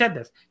 Because I've said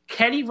this.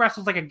 Kenny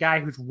wrestles like a guy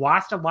who's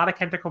watched a lot of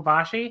Kenta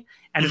Kobashi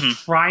and is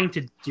trying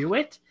to do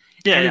it.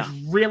 Is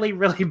really,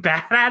 really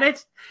bad at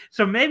it.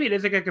 So maybe it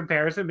is a good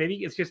comparison. Maybe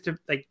it's just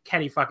like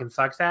Kenny fucking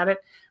sucks at it.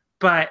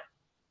 But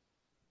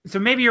so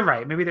maybe you're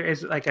right. Maybe there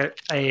is like an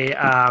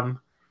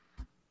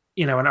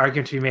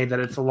argument to be made that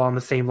it's along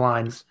the same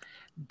lines.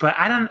 But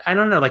I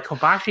don't know. Like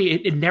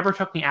Kobashi, it never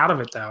took me out of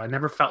it though. I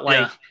never felt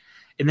like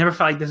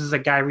this is a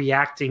guy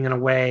reacting in a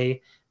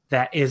way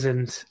that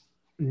isn't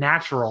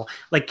natural.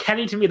 Like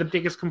Kenny, to me, the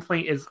biggest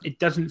complaint is it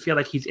doesn't feel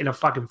like he's in a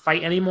fucking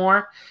fight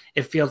anymore.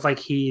 It feels like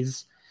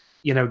he's,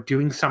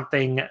 doing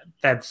something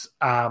that's,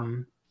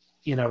 that's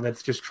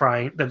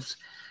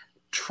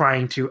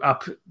trying to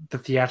up the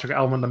theatrical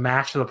element of the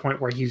match to the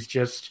point where he's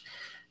just,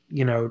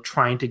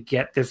 trying to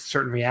get this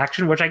certain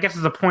reaction, which I guess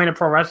is the point of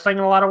pro wrestling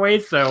in a lot of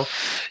ways. So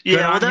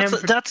yeah, well,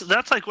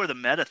 that's like where the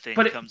meta thing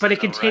comes. But it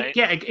can take,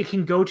 right? it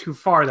can go too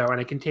far though,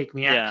 and it can take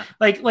me out.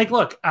 Like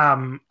look,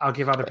 I'll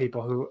give other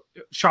people who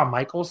Shawn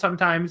Michaels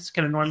sometimes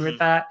can annoy me with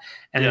that,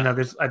 and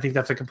I think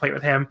that's a complaint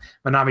with him.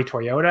 Manami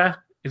Toyota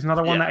is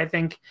another one that I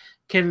think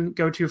can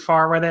go too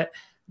far with it,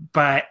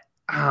 but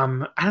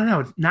I don't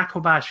know, not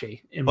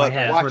Kobashi in my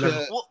head.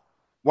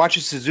 Watch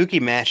a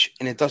Suzuki match,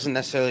 and it doesn't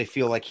necessarily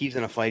feel like he's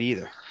in a fight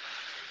either.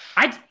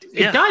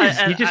 It does.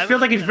 He just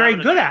feels like he's very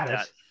good at it.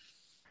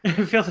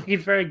 It feels like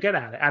he's very good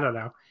at it. I don't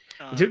know.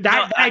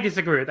 I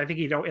disagree with. I think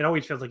it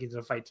always feels like he's in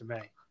a fight to me.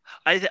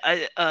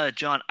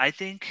 John, I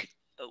think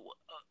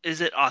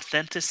is it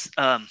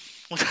authenticity?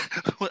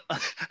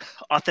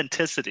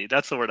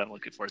 That's the word I'm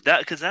looking for.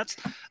 Because that's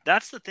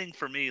the thing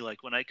for me.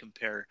 Like when I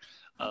compare,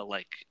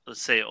 like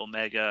let's say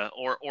Omega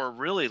or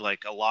really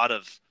like a lot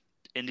of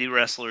indie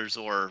wrestlers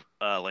or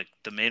like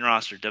the main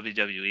roster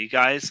WWE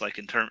guys, like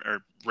or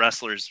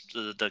wrestlers,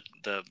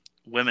 the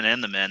women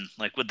and the men,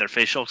 like with their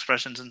facial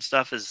expressions and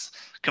stuff, is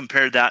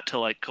compared that to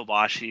like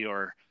Kobashi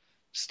or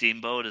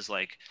Steamboat. Is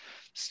like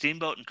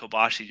Steamboat and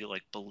Kobashi, you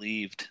like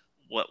believed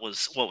what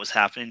was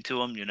happening to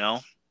them,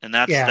 and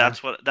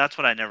that's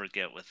what I never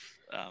get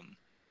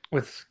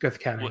with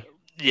Kenny.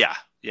 Yeah.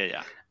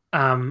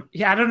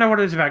 I don't know what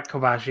it is about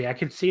Kobashi. I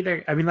could see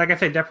there. I mean, like I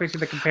said, definitely see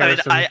the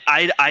comparison.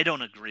 I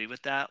don't agree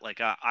with that.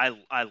 Like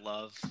I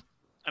love.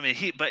 I mean,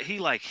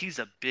 he's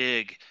a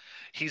big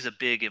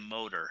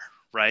emoter,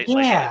 right?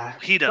 Yeah,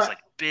 like, he does like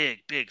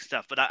big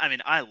stuff. But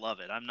I love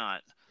it.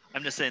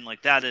 I'm just saying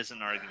like that is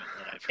an argument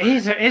that I've heard.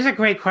 It is a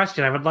great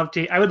question. I would love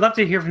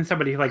to hear from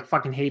somebody who like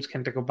fucking hates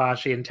Kenta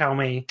Kobashi and tell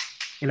me,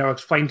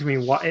 explain to me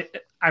what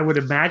I would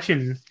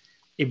imagine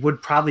it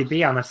would probably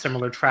be on a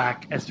similar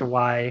track as to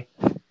why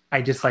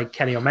I dislike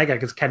Kenny Omega,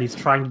 because Kenny's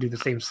trying to do the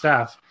same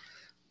stuff.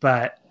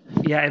 But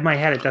yeah, in my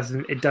head,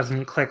 it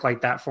doesn't click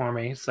like that for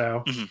me.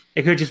 So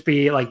It could just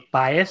be like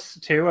bias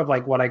too of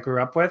like what I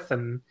grew up with.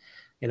 And,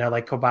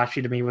 like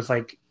Kobashi to me was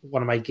like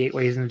one of my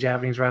gateways into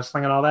Japanese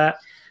wrestling and all that.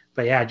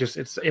 But yeah,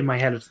 it's in my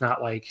head. It's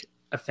not like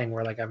a thing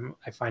where like I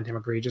find him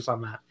egregious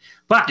on that.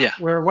 But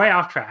we're way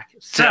off track.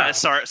 So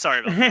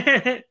sorry about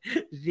that.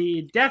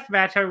 The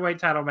deathmatch heavyweight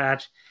title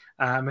match,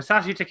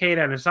 Masashi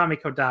Takeda and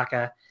Izami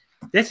Kodaka.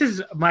 This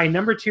is my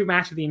number 2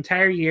 match of the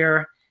entire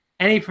year.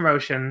 Any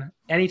promotion,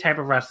 any type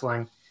of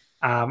wrestling.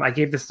 I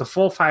gave this the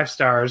full 5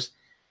 stars.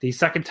 The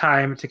second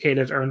time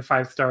Takeda's earned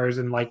 5 stars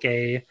in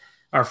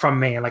from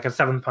me, like a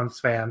 7th Month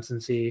fan,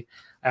 since I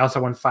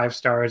also won 5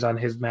 stars on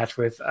his match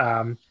with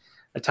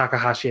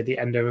Takahashi at the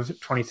end of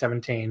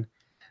 2017.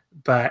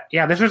 But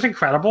yeah, this was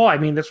incredible. I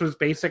mean, this was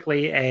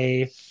basically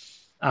a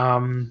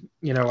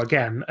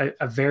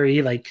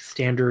very like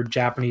standard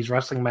Japanese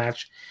wrestling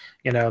match,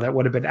 that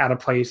would have been out of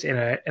place in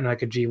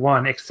like a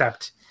G1,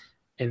 except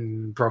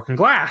in broken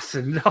glass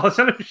and all this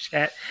other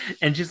shit.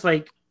 And just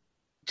they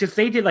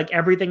did like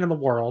everything in the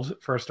world.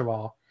 First of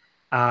all,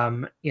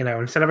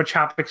 instead of a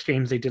chop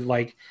exchange, they did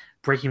like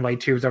breaking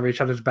light tubes over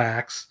each other's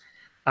backs.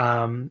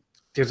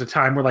 There's a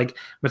time where like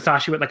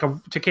Masashi with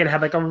Takeda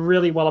had like a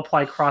really well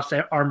applied cross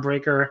arm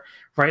breaker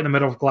right in the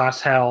middle of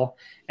glass hell,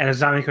 and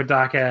Izami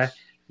Kodaka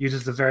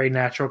uses the very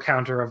natural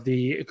counter of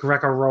the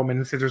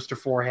Greco-Roman scissors to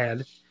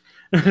forehead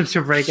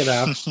to break it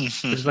up,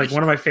 which is like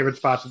one of my favorite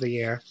spots of the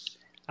year.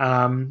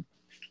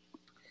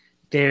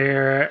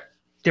 There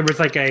was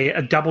like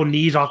a double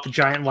knees off the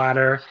giant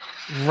ladder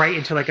right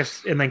into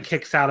and then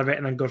kicks out of it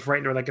and then goes right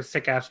into like a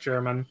sick ass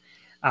German.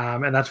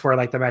 And that's where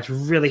like the match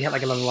really hit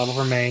like another level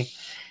for me.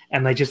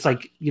 And they just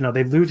like,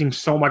 they're losing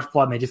so much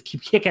blood and they just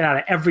keep kicking out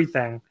of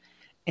everything.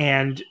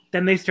 And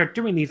then they start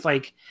doing these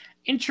like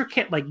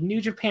intricate, like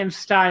New Japan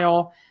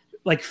style,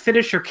 like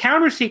finisher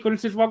counter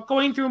sequences while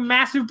going through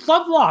massive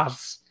blood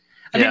loss.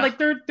 I mean, like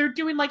they're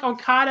doing like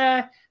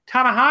Okada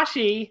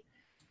Tanahashi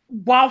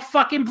while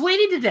fucking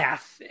bleeding to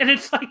death. And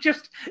it's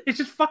just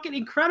fucking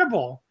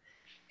incredible.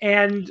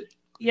 And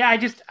yeah, I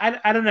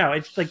don't know.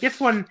 It's like this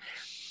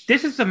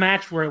is the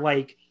match where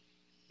like,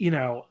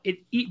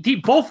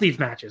 both these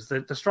matches,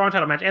 the strong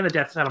title match and the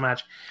death title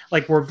match,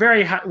 like were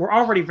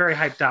already very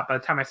hyped up by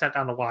the time I sat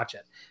down to watch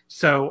it.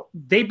 So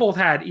they both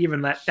had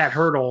even that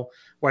hurdle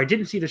where I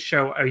didn't see the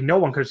show. I mean, no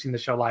one could have seen the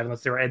show live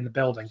unless they were in the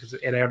building because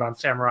it aired on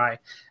Samurai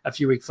a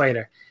few weeks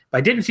later. But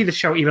I didn't see the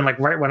show even like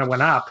right when it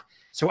went up.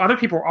 So other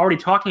people were already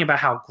talking about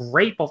how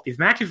great both these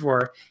matches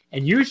were.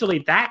 And usually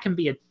that can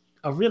be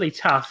a really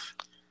tough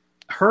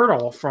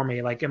hurdle for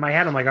me. Like in my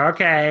head, I'm like,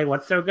 okay,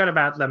 what's so good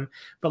about them?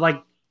 But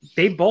like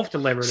they both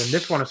delivered, and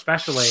this one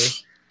especially,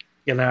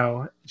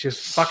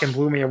 just fucking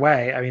blew me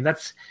away. I mean,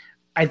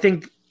 I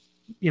think,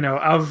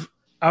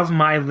 of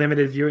my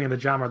limited viewing of the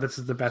genre, this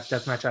is the best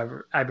deathmatch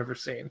I've ever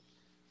seen.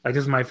 Like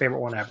this is my favorite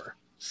one ever.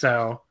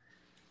 So,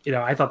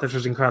 I thought this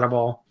was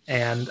incredible,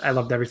 and I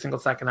loved every single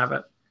second of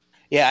it.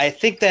 Yeah, I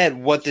think that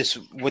what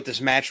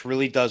this match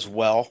really does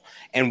well,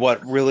 and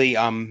what really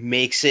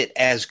makes it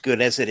as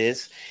good as it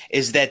is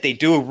that they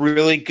do a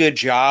really good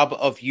job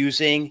of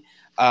using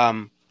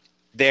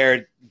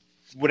their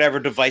whatever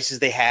devices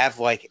they have.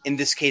 Like in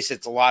this case,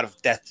 it's a lot of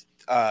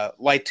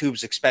light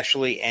tubes,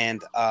 especially,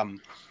 and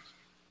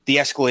the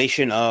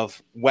escalation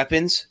of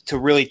weapons to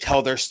really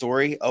tell their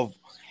story.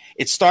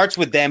 It starts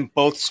with them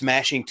both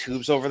smashing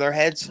tubes over their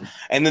heads,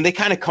 and then they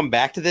kind of come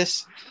back to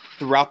this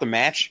throughout the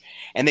match,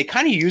 and they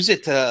kind of use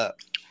it to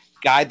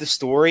guide the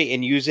story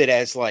and use it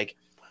as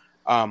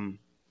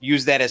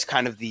use that as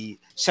kind of the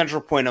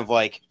central point of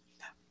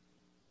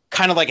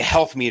kind of like a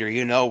health meter,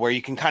 where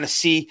you can kind of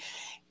see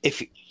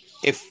if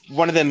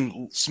one of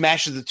them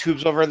smashes the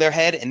tubes over their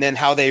head and then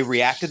how they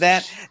react to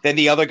that, then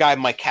the other guy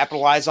might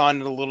capitalize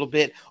on it a little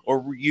bit,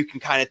 or you can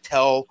kind of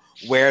tell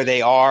where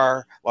they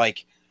are,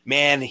 like,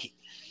 man,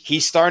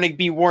 he's starting to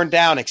be worn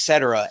down,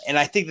 etc. And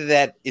I think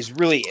that is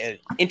really an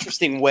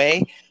interesting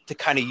way to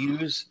kind of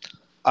use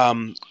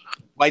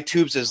light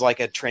tubes as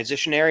like a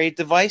transitionary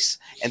device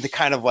and to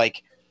kind of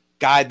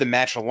guide the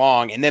match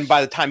along. And then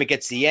by the time it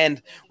gets to the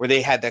end where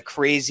they had that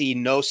crazy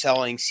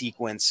no-selling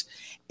sequence,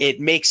 it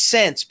makes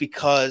sense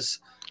because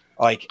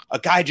a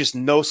guy just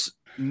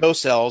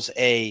no-sells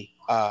a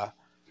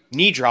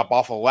knee drop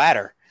off a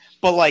ladder.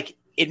 But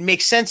it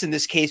makes sense in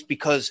this case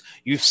because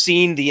you've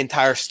seen the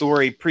entire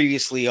story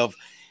previously of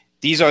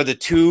these are the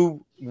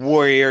two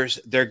warriors.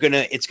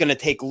 It's gonna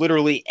take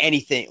literally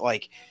anything,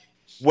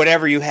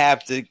 whatever you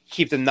have to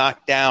keep them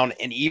knocked down,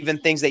 and even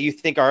things that you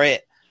think are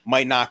it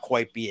might not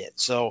quite be it.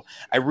 So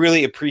I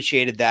really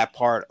appreciated that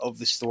part of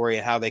the story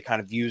and how they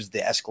kind of used the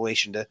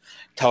escalation to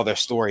tell their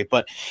story.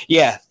 But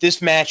yeah,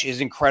 this match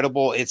is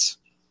incredible. It's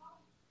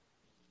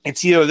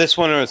either this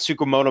one or a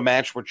Tsukamoto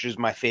match, which is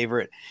my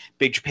favorite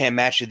Big Japan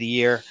match of the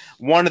year.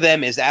 One of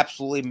them is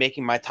absolutely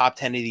making my top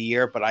 10 of the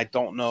year, but I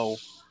don't know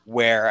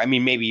where. I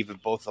mean, maybe even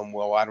both of them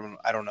will. I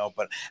don't know,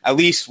 but at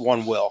least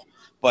one will.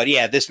 But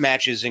yeah, this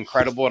match is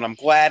incredible, and I'm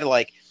glad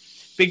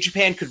Big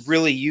Japan could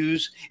really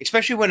use,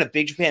 especially when a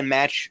Big Japan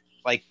match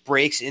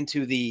breaks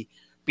into the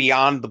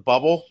beyond the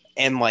bubble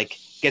and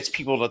gets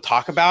people to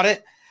talk about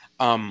it.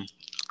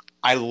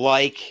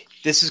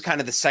 This is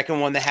kind of the second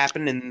one that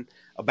happened in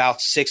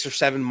about 6 or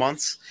 7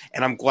 months,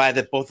 and I'm glad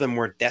that both of them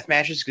were death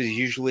matches because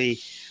usually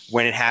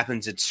when it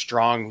happens, it's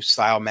strong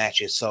style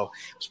matches. So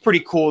it's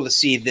pretty cool to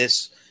see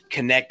this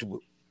connect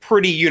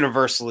pretty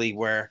universally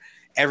where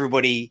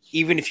everybody,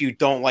 even if you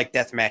don't like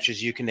death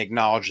matches, you can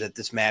acknowledge that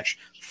this match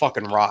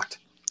fucking rocked.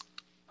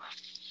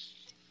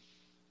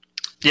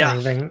 Yeah.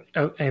 Anything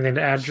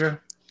to add, Drew?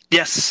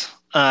 Yes.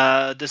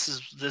 This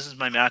is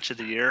my match of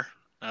the year.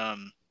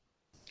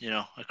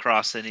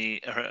 Across any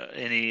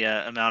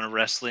amount of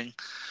wrestling.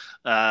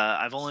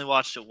 I've only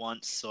watched it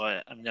once, so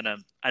I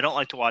don't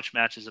like to watch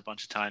matches a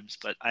bunch of times,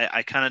 but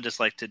I kind of just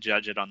like to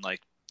judge it on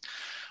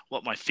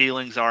what my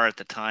feelings are at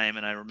the time.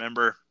 And I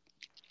remember,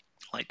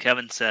 like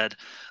Kevin said,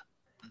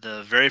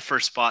 the very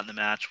first spot in the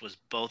match was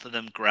both of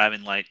them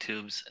grabbing light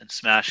tubes and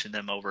smashing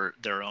them over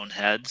their own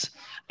heads.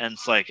 And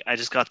it's I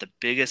just got the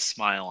biggest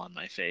smile on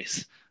my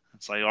face.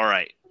 It's all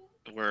right,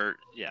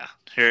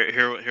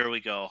 here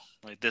we go.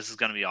 This is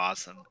going to be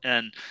awesome.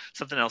 And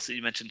something else that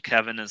you mentioned,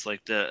 Kevin, is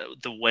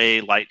the way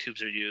light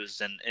tubes are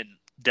used and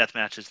death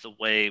matches, the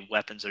way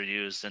weapons are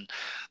used. And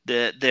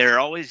they're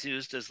always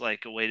used as a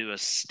way to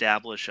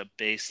establish a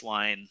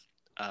baseline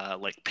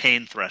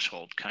pain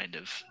threshold, kind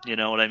of, you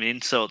know what I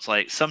mean? So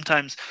it's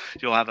sometimes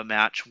you'll have a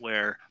match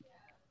where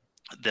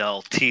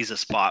they'll tease a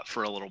spot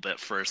for a little bit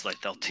first,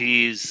 they'll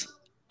tease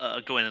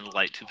going into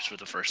light tubes for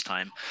the first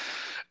time,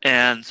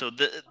 and so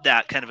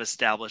that kind of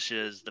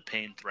establishes the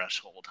pain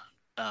threshold.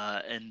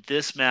 In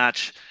this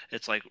match,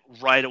 it's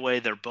right away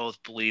they're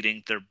both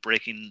bleeding, they're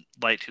breaking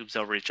light tubes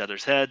over each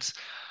other's heads.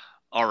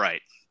 All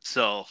right,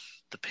 so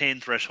the pain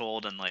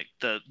threshold and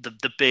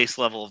the base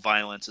level of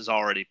violence is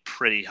already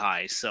pretty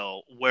high.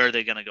 So where are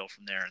they going to go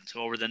from there? And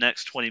so over the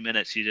next 20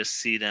 minutes, you just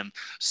see them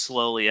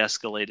slowly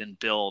escalate and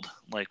build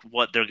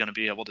what they're going to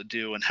be able to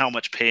do and how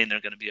much pain they're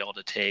going to be able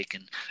to take.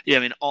 And yeah, I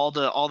mean, all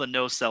the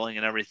no selling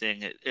and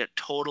everything, it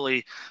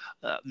totally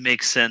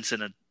makes sense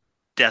in a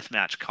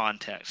deathmatch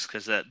context,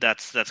 because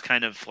that's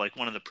kind of like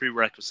one of the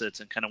prerequisites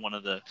and kind of one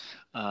of the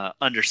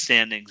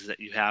understandings that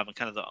you have, and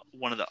kind of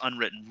one of the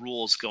unwritten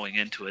rules going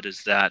into it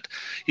is that,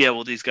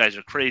 these guys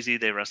are crazy.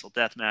 They wrestle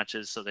death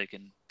matches so they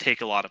can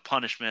take a lot of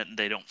punishment and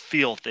they don't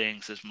feel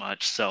things as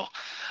much. So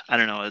I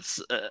don't know.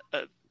 It's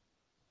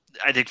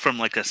I think from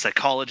like a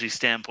psychology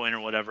standpoint or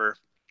whatever,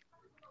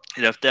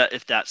 if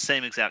that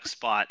same exact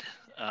spot,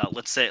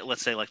 let's say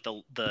like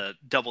the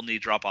double knee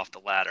drop off the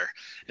ladder,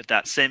 if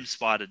that same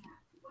spot had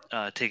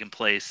taken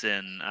place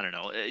in, I don't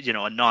know,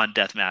 a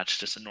non-death match,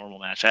 just a normal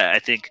match, I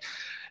think,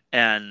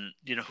 and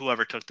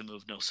whoever took the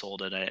move no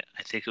sold it, I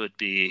think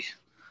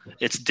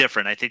it's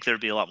different. I think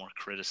there'd be a lot more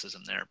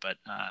criticism there, but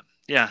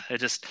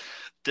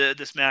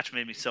this match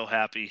made me so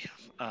happy.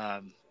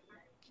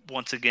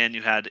 Once again,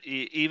 you had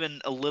even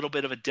a little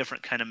bit of a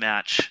different kind of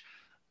match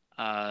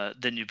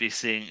than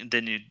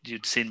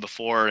you'd seen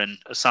before, and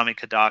Asami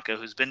Kadaka,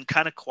 who's been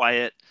kind of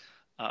quiet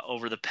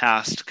over the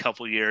past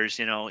couple years.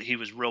 He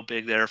was real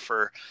big there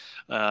for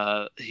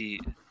he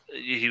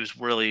was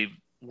really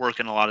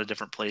working a lot of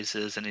different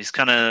places, and he's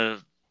kind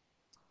of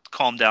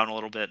calmed down a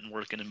little bit and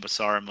working in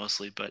Basara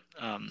mostly, but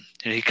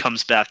he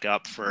comes back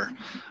up for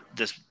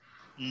this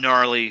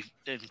gnarly,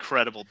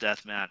 incredible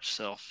death match.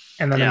 So,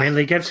 and then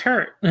immediately gets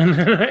hurt, and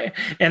a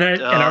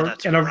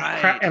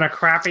kind of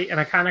crappy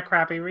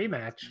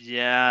rematch.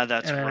 Yeah,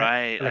 that's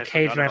right. And a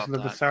cage match in the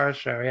Basara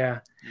show.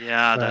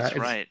 Yeah, that's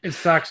right. It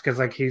sucks because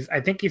I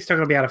think he's still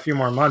gonna be out a few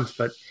more months,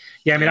 but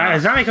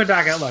Asami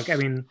Kodaka. Look,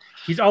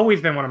 he's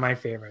always been one of my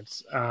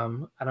favorites. I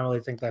don't really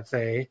think that's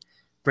a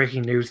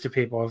breaking news to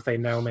people if they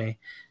know me,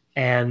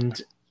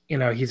 and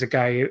he's a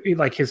guy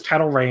like his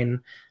title reign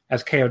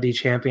as KOD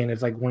champion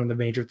is like one of the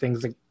major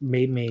things that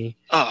made me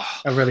a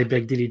really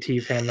big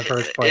DDT fan in the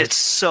first place. It's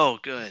so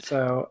good.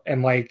 So,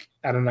 and I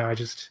don't know, I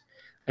just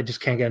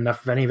can't get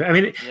enough of any of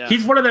it.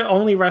 He's one of the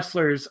only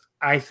wrestlers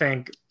I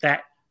think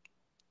that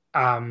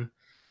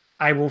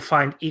I will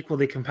find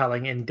equally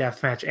compelling in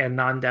deathmatch and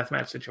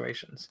non-deathmatch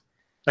situations.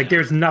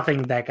 There's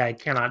nothing that guy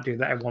cannot do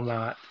that I will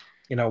not,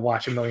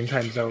 watch a million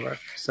times over.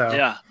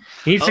 So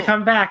he needs to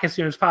come back as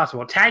soon as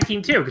possible. Tag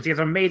team too, because he has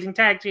an amazing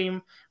tag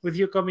team with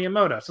Yuko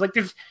Miyamoto. So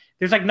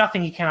there's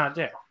nothing he cannot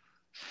do.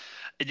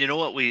 And you know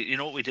what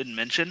we didn't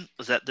mention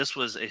was that this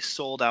was a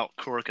sold out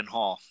Korakuen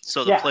Hall,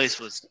 so the place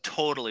was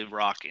totally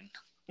rocking.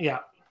 Yeah.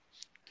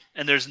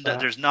 And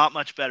there's not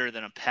much better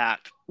than a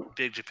packed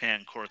Big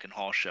Japan Korakuen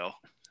Hall show.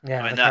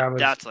 Yeah,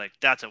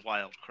 that's a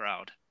wild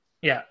crowd.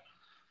 Yeah.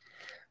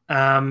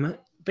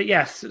 But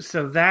yes,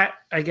 so that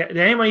did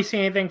anybody see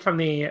anything from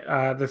the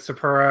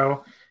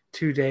Sapporo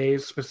 2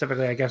 days,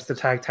 specifically, I guess, the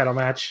tag title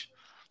match?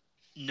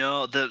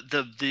 No,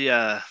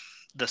 the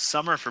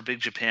summer for Big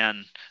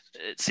Japan,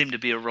 it seemed to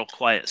be a real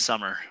quiet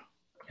summer.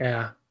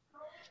 Yeah.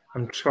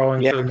 I'm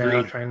scrolling through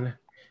now trying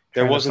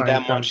there wasn't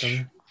that much.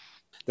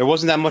 There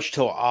wasn't that much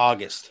till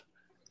August.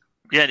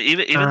 Yeah, and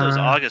even those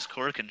August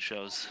Korakuen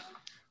shows.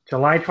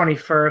 July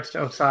 21st,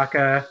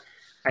 Osaka.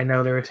 I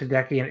know there were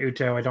Tadeki and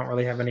Uto. I don't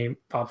really have any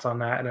thoughts on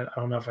that, and I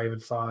don't know if I even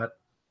saw it.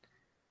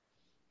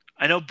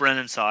 I know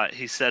Brennan saw it.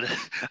 He said,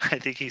 I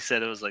think he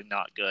said it was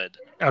not good.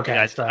 Okay,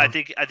 yeah, so I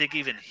think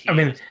even he.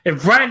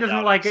 If Brennan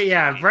doesn't like it,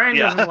 if Brennan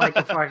doesn't like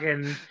a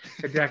fucking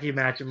Tadeki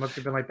match, it must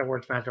have been the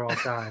worst match of all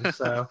time.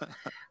 So,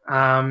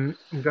 I'm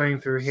going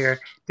through here.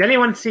 Did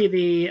anyone see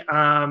the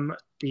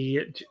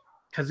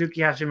Kazuki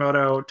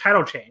Hashimoto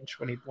title change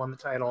when he won the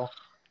title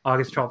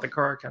August 12th at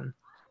Korakuen?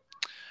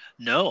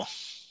 No.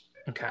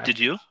 Okay. Did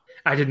you?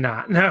 I did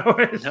not. No.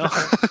 No.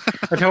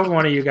 I told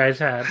one of you guys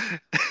had.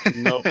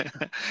 No.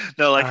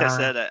 No, like I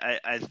said,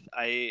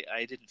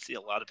 I didn't see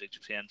a lot of Big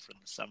Japan from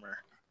the summer.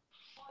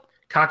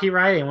 Cocky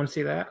Ride, anyone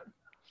see that?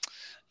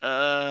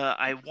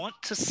 I want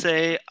to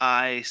say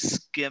I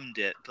skimmed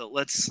it, but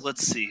let's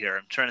see here.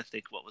 I'm trying to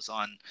think what was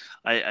on.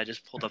 I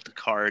just pulled up the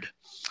card.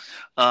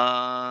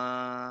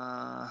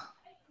 No.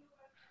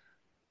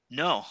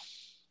 No,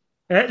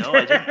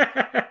 I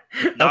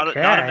didn't. Not a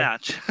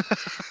match.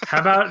 How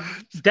about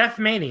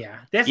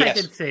Deathmania? This yes. I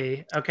did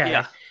see. Okay.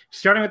 Yeah.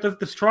 Starting with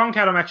the strong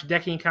title match,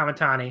 Hideki and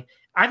Kamitani.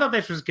 I thought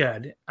this was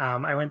good.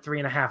 I went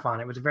 3.5 on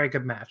it. It was a very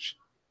good match.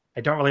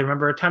 I don't really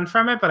remember a ton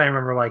from it, but I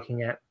remember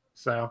liking it.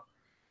 So,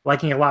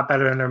 liking it a lot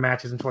better than their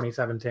matches in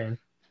 2017.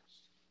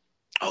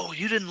 Oh,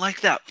 you didn't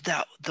like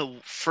the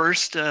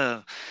first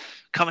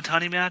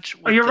Kamitani match?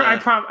 Oh, you're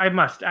right. I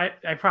must. I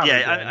probably.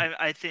 Yeah,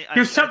 I think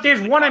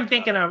there's one I'm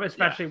thinking of,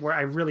 especially where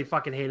I really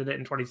fucking hated it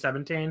in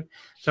 2017.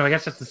 So I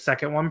guess that's the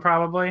second one,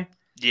 probably.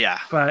 Yeah.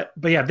 But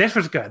yeah, this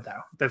was good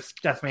though. This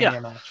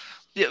Deathmania match.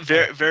 Yeah,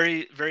 very,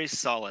 very, very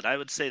solid. I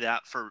would say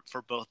that for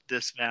both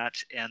this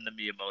match and the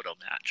Miyamoto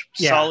match.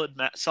 Yeah.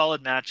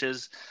 Solid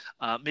matches.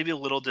 Maybe a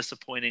little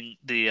disappointing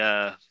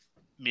the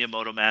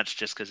Miyamoto match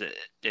just because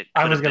it.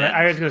 I was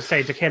gonna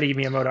say Takeda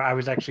Miyamoto. I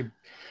was actually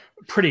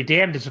pretty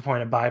damn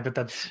disappointed by, but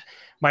that's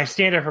my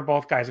standard for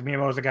both guys.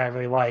 Miyamoto's a guy I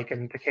really like,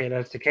 and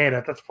Takeda's Takeda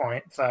at this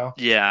point. So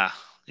yeah.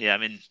 I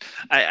mean,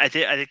 I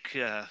think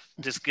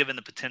just given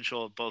the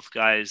potential of both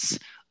guys,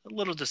 a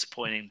little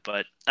disappointing,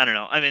 but I don't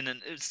know. I mean,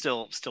 it's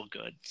still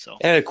good. So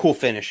and a cool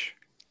finish.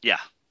 Yeah.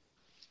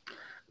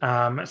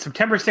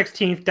 September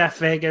 16th, Death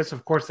Vegas.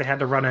 Of course, they had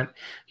to run it.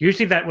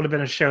 Usually that would have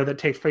been a show that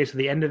takes place at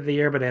the end of the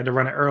year, but they had to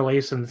run it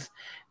early since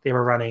they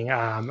were running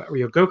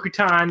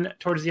Ryogokutan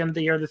towards the end of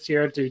the year this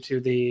year due to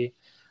the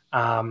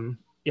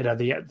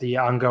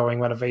ongoing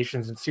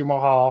renovations in Sumo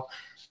Hall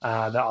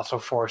that also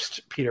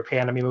forced Peter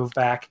Pan to be moved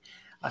back.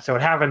 So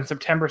it happened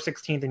September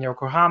 16th in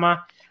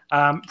Yokohama.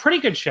 Pretty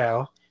good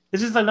show.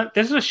 This is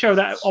a show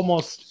that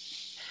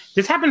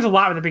this happens a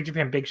lot with the Big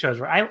Japan big shows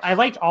where I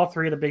liked all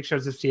three of the big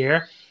shows this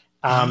year.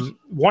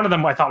 One of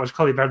them I thought was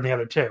clearly better than the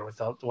other two, which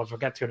we'll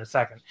get to in a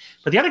second.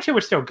 But the other two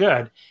were still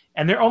good,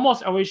 and they're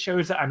almost always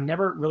shows that I'm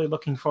never really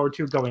looking forward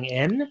to going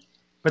in.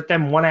 But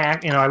then when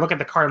I look at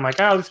the card, I'm like,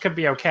 oh, this could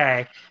be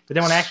okay. But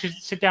then when I actually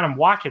sit down and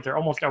watch it, they're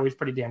almost always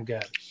pretty damn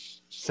good.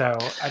 So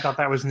I thought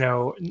that was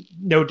no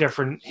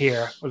different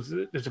here.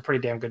 It was a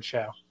pretty damn good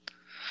show.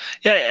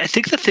 Yeah, I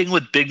think the thing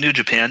with Big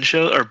Japan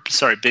shows,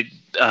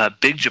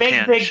 big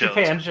Japan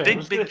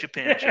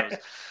shows,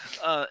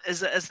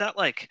 is that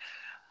like,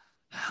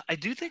 I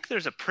do think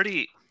there's a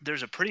pretty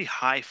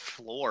high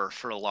floor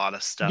for a lot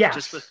of stuff. Yes.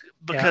 Just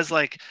because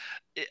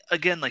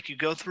again, like you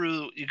go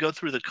through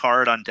the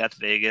card on Death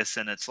Vegas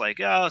and it's like,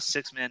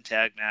 6-man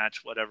tag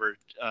match, whatever,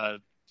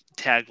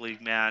 tag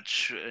league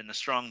match in a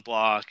strong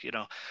block,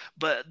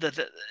 but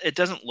it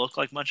doesn't look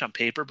like much on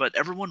paper, but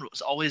everyone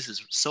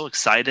is so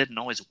excited and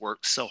always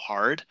works so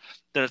hard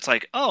that it's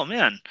like, oh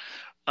man,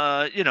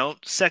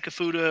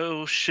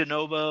 Sekafuto,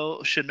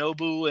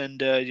 Shinobu and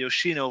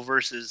Yoshino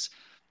versus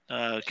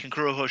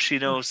Kankuro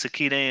Hoshino,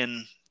 Sakine,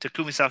 and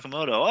Takumi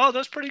Sakamoto. Oh,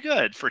 that's pretty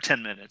good for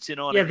 10 minutes. You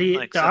know what I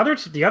mean?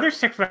 The other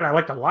 6 men I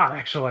liked a lot,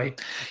 actually.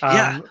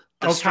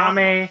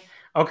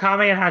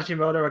 Okame and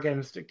Hashimoto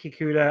against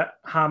Kikuta,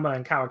 Hama,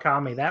 and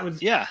Kawakami. That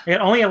was it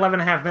had only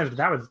 11.5 minutes,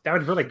 but that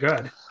was really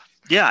good.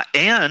 Yeah,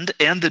 and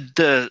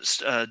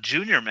the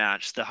junior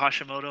match, the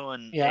Hashimoto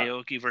and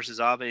Aoki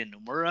versus Abe and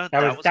Nomura.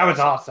 That was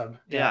awesome.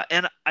 Yeah,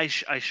 and I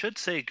should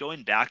say,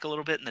 going back a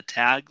little bit in the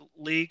tag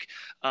league,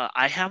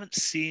 I haven't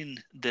seen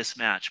this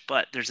match,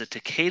 but there's a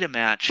Takeda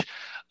match.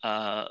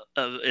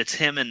 It's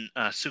him and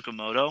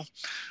Tsukamoto,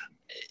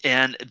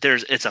 and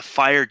it's a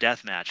fire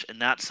death match,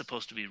 and that's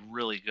supposed to be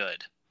really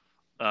good.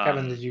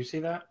 Kevin, did you see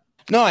that?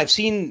 No, I've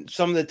seen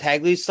some of the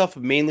tag lead stuff,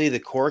 mainly the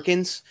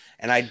Corkins,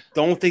 and I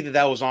don't think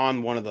that was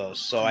on one of those.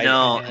 So I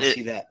didn't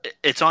see that.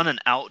 It's on an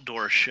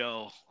outdoor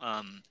show.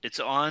 It's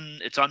on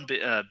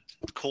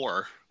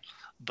Core,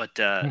 but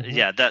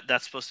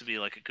that's supposed to be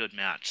like a good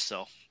match.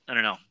 So I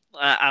don't know.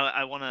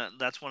 I want to.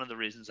 That's one of the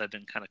reasons I've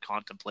been kind of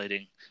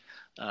contemplating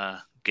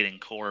getting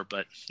Core,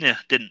 but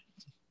didn't.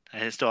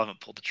 I still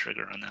haven't pulled the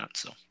trigger on that.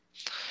 So.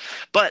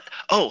 But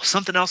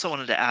something else I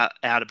wanted to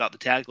add about the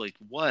tag league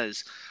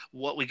was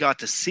what we got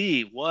to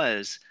see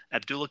was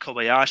Abdullah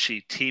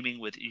Kobayashi teaming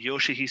with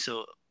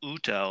Yoshihisa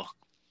Uto.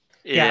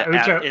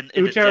 In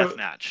the death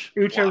match.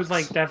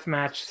 Ucho's death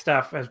match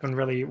stuff has been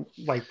really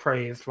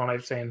praised from what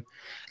I've seen.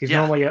 He's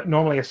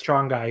normally a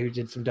strong guy who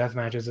did some death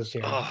matches this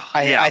year.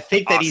 I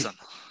think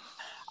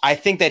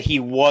that he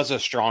was a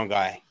strong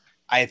guy.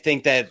 I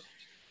think that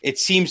it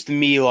seems to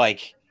me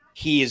like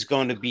he is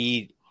going to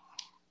be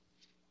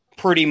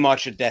pretty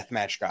much a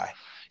deathmatch guy.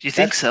 You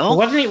think so?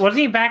 Wasn't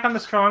he back on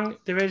the strong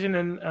division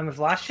on his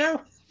last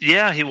show?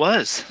 Yeah, he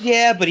was.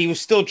 Yeah, but he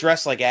was still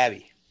dressed like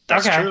Abby.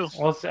 That's true.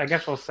 Well, I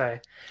guess we'll say.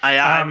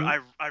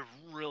 I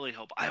really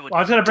hope I would. Well,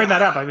 I was going to bring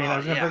that up. I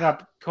was going to bring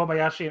up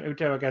Kobayashi and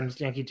Uto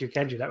against Yankee 2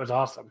 Kenji. That was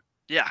awesome.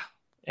 Yeah.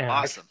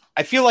 Awesome.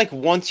 I feel like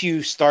once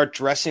you start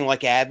dressing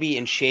like Abby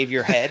and shave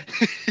your head,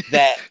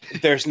 that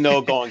there's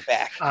no going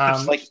back.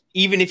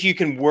 Even if you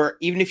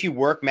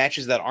work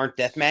matches that aren't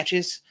death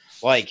matches,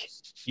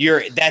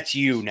 that's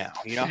you now.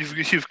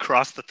 You've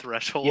crossed the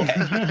threshold.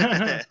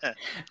 Yeah.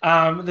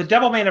 The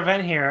double main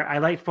event here, I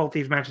liked both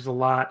these matches a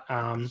lot.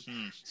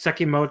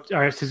 Suzuki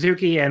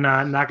and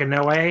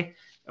Nakanoe,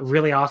 a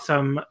really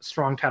awesome,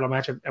 strong title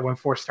match. I went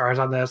 4 stars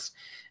on this.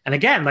 And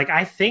again,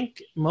 I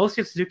think most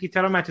of Suzuki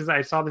title matches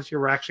I saw this year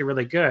were actually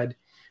really good,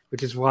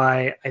 which is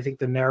why I think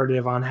the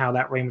narrative on how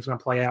that reign was going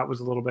to play out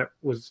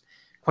was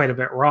quite a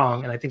bit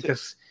wrong. And I think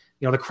this,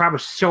 the crowd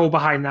was so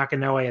behind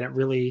Nakanoe, and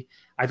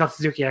I thought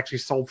Suzuki actually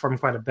sold for him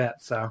quite a bit.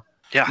 So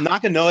yeah,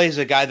 Nakanoe is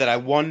a guy that I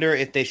wonder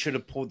if they should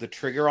have pulled the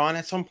trigger on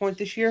at some point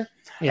this year.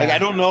 Yeah. I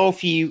don't know if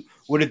he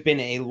would have been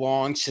a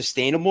long,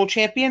 sustainable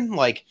champion.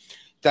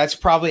 That's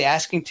probably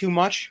asking too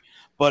much,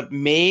 but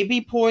maybe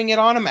pulling it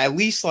on him at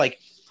least.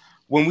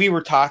 When we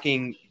were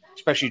talking,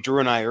 especially Drew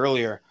and I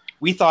earlier,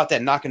 we thought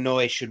that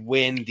Nakanoe should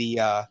win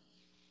the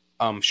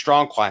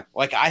Strong Climb.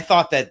 I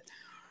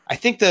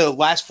think the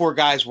last 4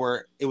 guys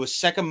it was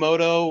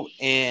Sakamoto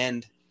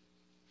and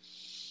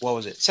what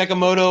was it?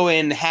 Sakamoto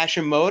and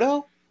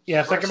Hashimoto?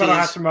 Yeah, Sakamoto,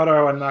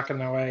 Hashimoto, and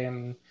Nakanoe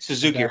and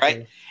Suzuki,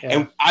 right? Yeah.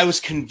 And I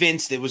was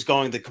convinced it was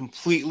going the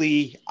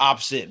completely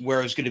opposite, where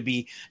it was going to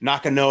be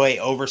Nakanoe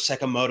over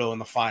Sakamoto in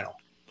the final.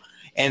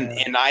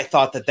 And I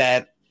thought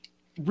that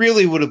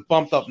really would have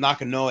bumped up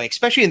Nakanoe,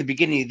 especially in the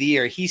beginning of the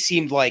year. He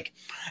seemed like,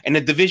 in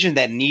a division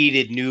that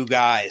needed new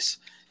guys,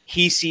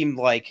 he seemed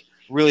like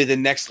really the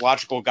next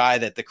logical guy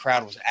that the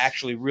crowd was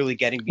actually really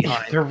getting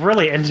behind. They're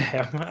really into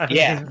him. And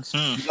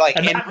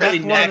really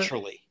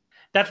naturally.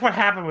 That's what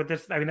happened with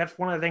this. I mean, that's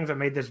one of the things that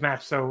made this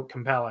match so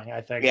compelling,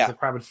 I think. Yeah. The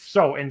crowd was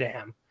so into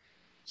him.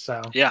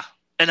 So yeah.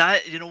 And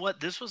you know what?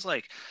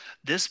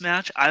 This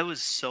match, I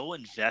was so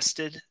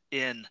invested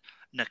in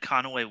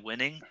Nakanoue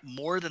winning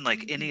more than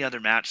like any other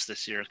match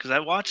this year, because I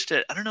watched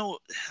it. I don't know,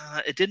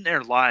 it didn't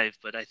air live,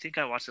 but I think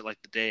I watched it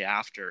like the day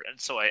after, and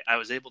so I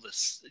was able to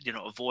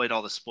avoid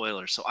all the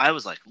spoilers. So I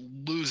was like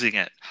losing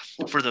it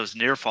for those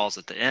near falls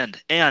at the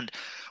end. And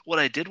what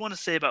I did want to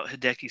say about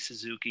Hideki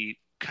Suzuki,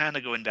 kind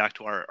of going back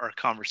to our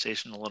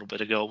conversation a little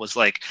bit ago, was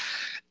like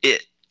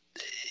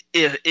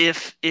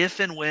if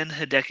and when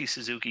Hideki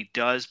Suzuki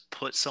does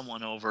put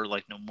someone over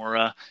like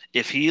Nomura,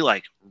 if he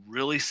like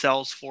really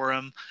sells for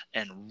him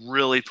and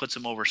really puts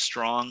him over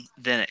strong,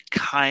 then it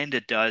kind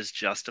of does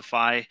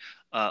justify,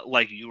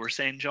 like you were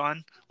saying,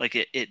 John, like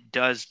it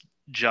does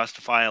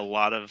justify a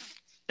lot of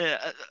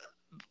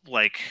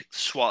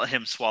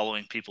him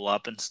swallowing people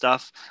up and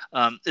stuff.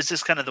 It's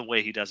just kind of the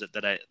way he does it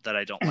that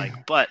I don't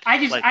like. But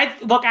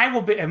I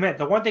will admit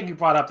the one thing you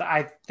brought up that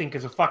I think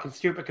is a fucking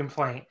stupid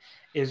complaint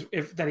is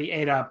that he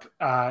ate up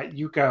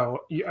Yukio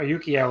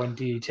and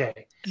DDT.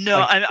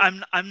 No,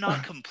 I'm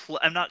not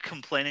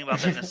complaining about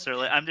that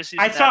necessarily. I'm just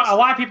using a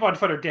lot of people on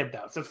Twitter did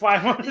though, so that's why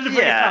I wanted to bring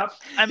it up.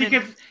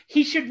 Because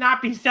he should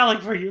not be selling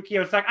for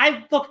Yukio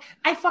Sakaguchi.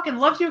 I fucking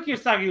love Yukio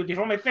Sakaguchi. He's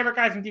one of my favorite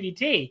guys in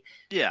DDT.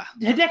 Yeah,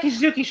 Hideki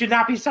Suzuki should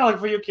not be selling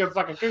for Yukio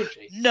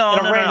Sakaguchi. No,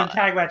 random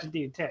tag match in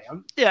DDT.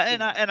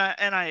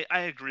 I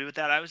agree with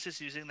that. I was just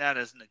using that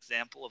as an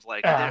example of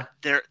like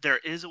there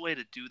is a way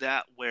to do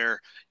that where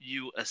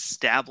you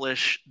establish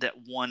that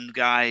one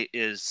guy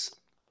is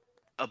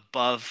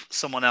above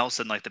someone else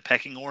in like the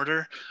pecking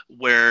order,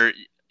 where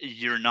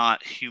you're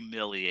not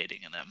humiliating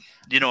them,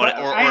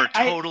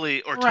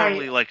 totally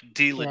like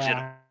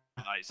delegitimizing.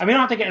 I mean, I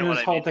don't think into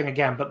this whole thing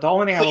again, but the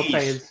only thing I will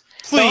say is,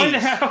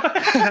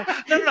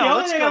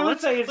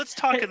 let's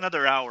talk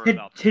another hour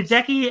about this.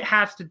 Hideki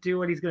has to do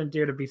what he's going to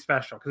do to be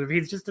special, because if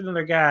he's just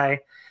another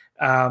guy,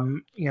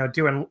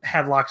 doing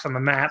headlocks on the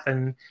mat,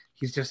 then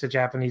he's just a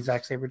Japanese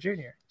Zack Sabre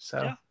Jr.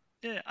 So.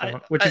 Yeah,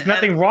 which is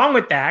nothing wrong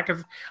with that,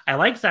 because I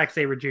like Zack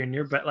Sabre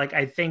Jr., but like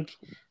I think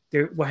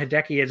what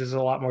Hideki is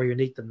a lot more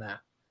unique than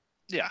that.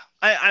 Yeah,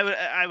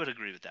 I would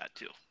agree with that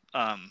too.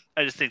 I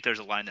just think there's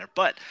a line there.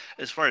 But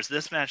as far as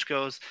this match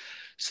goes,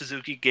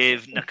 Suzuki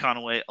gave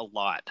Nakanoue a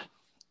lot.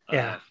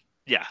 Yeah,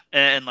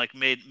 and like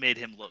made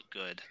him look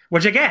good.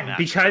 Which again,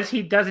 because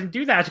he doesn't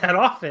do that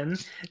often,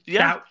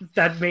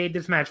 that made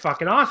this match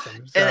fucking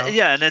awesome. So.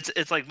 And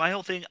it's like my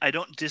whole thing. I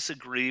don't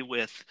disagree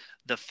with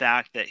the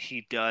fact that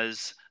he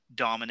does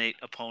dominate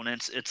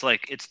opponents. It's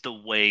like it's the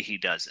way he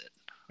does it.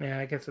 Yeah,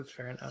 I guess that's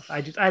fair enough.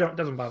 It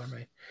doesn't bother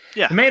me.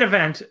 Yeah. The main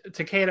event,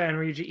 Takeda and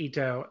Ryuji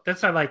Ito.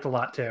 This I liked a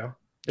lot too.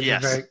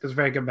 It was a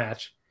very good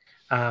match.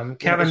 Kevin,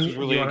 this was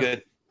really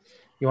good.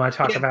 You want to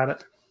talk about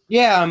it?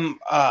 Yeah.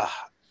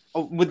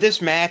 With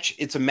this match,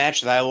 it's a match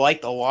that I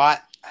liked a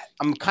lot.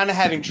 I'm kind of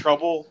having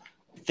trouble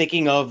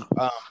thinking of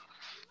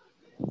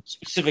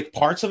specific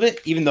parts of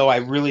it, even though I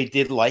really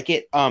did like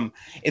it.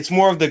 It's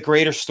more of the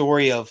greater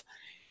story of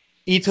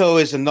Ito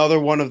is another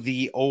one of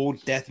the old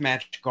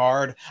deathmatch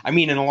guard. I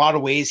mean, in a lot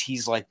of ways,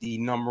 he's like the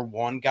number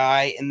one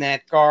guy in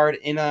that guard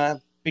in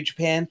Big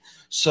Japan.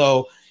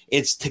 So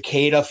it's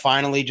Takeda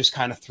finally just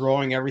kind of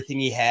throwing everything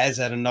he has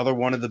at another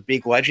one of the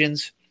big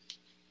legends.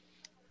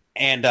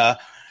 And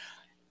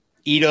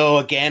Ito,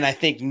 again, I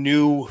think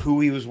knew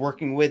who he was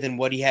working with and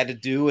what he had to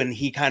do, and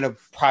he kind of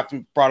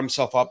brought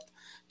himself up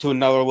to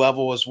another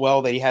level as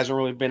well that he hasn't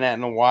really been at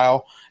in a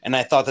while. And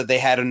I thought that they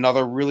had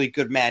another really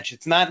good match.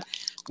 It's not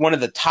one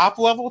of the top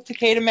level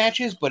Takeda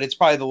matches, but it's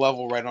probably the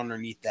level right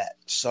underneath that.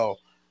 So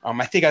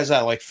I think I was at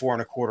like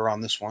 4.25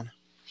 on this one.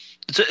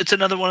 It's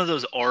another one of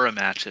those aura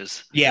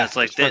matches. Yeah, it's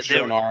like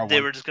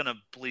they were just gonna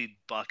bleed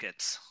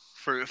buckets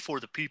for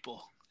the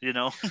people,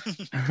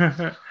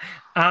 September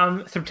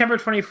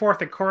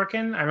 24th at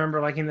Korakuen. I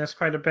remember liking this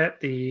quite a bit.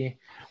 Wait,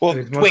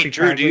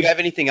 Drew, do you have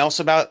anything else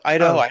about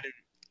Ito?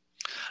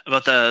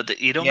 About the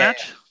Ito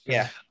match?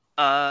 Yeah.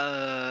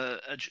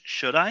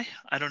 Should I?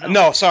 I don't know.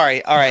 No,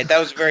 sorry. All right, that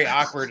was a very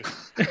awkward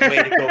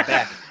way to go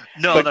back.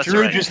 No, but that's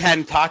Drew right. just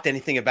hadn't talked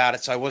anything about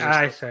it, so I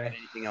wasn't sure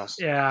anything else.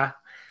 Yeah.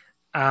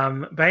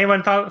 But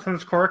anyone thought from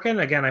this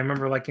Korakuen? Again, I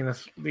remember liking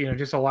this.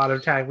 Just a lot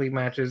of tag league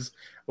matches,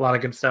 a lot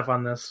of good stuff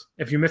on this.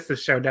 If you missed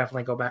this show,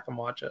 definitely go back and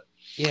watch it.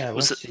 Yeah,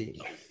 let's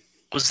see.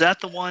 Was that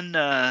the one?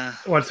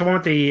 Well, it's the one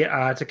with the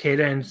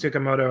Takeda and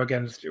Tsukamoto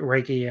against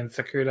Reiki and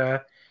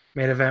Sakuda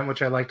main event,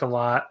 which I liked a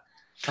lot.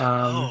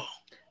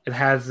 It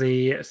has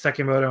the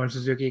Sekimoto and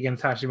Suzuki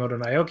against Hashimoto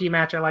Naoki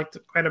match I liked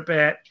quite a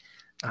bit.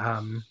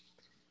 Trying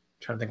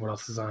to think what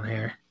else is on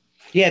here.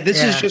 Yeah,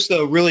 this is just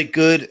a really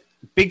good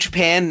Big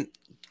Japan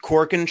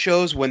Korakuen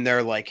shows when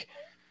they're like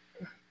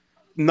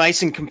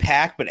nice and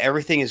compact, but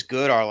everything is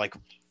good, are like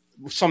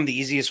some of the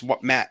easiest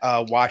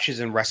watches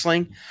in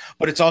wrestling.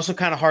 But it's also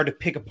kind of hard to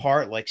pick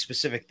apart like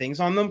specific things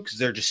on them because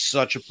they're just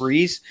such a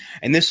breeze.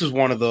 And this is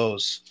one of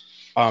those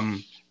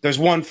There's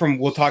one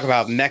we'll talk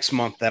about next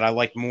month that I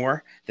liked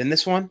more than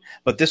this one,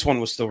 but this one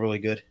was still really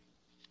good.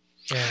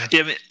 Yeah,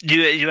 I mean,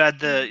 you had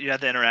the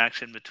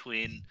interaction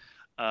between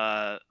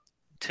Takeda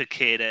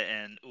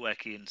and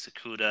Ueki and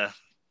Sakuda,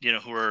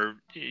 who are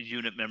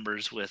unit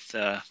members with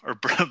or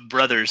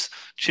brothers,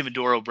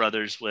 Chimidoro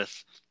brothers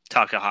with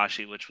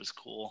Takahashi, which was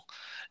cool,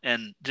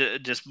 and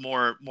just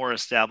more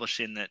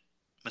establishing that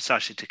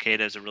Masashi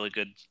Takeda is a really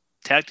good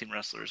tag team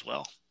wrestler as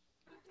well.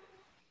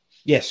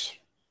 Yes,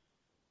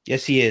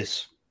 he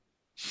is.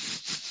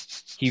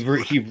 He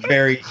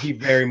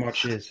very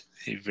much is.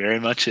 He very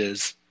much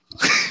is.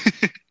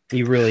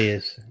 He really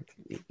is.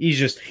 He's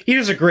just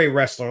a great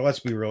wrestler. Let's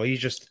be real. He's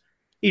just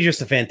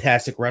a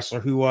fantastic wrestler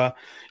who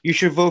you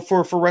should vote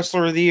for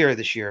Wrestler of the Year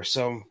this year.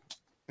 So,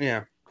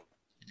 yeah.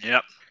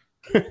 Yep.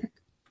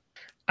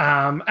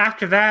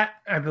 After that,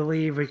 I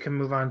believe we can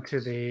move on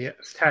to the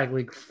Tag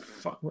League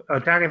Finals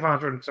in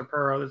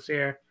Sapporo this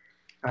year.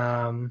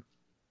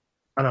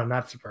 Oh no,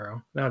 not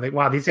Sapporo. No,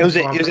 these things.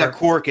 It was at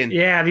Corkin.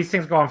 Yeah, these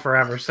things go on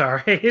forever.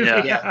 Sorry.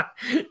 Yeah.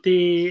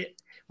 The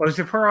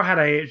Sapporo had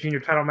a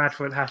junior title match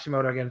with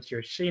Hashimoto against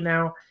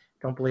Yoshino.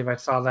 Don't believe I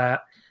saw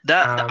that.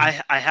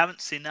 I haven't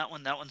seen that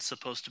one. That one's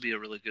supposed to be a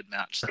really good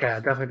match. So. Okay,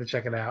 definitely to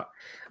check it out.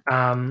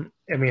 I mean,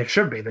 it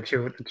should be the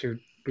two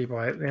people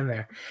in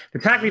there. The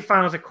Tag League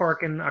Finals at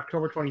Corkin,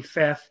 October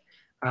 25th.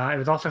 It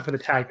was also for the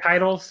tag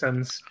titles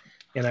since,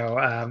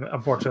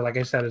 unfortunately, like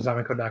I said,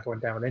 Izami Kodaka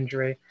went down with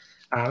injury.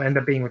 Ended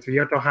up being with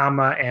Ryoto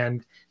Hama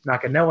and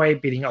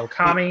Nakanoe beating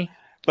Okami.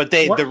 But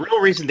the real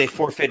reason they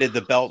forfeited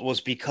the belt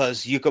was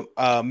because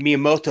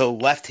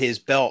Miyamoto left his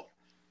belt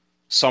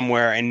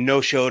somewhere and no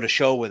show to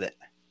show with it.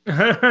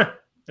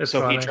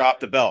 So funny. He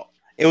dropped the belt.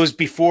 It was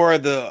before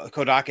the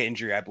Kodaka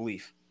injury, I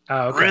believe.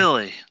 Oh, okay.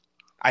 Really?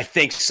 I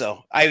think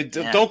so.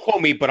 Don't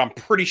quote me, but I'm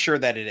pretty sure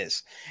that it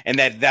is. And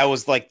that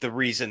was like the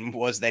reason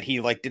was that he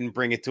didn't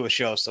bring it to a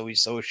show, so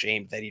he's so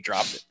ashamed that he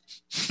dropped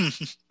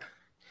it.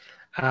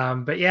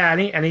 But yeah,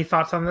 any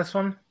thoughts on this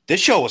one? This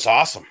show was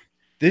awesome.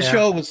 This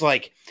show was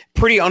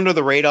pretty under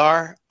the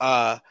radar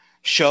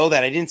show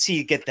that I didn't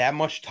see get that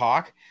much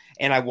talk,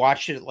 and I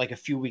watched it a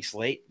few weeks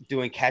late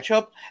doing catch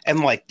up,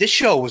 and this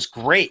show was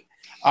great.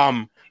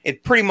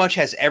 It pretty much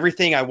has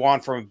everything I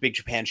want from a Big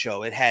Japan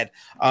show. It had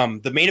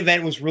the main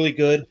event was really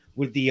good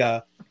with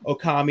the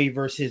Okami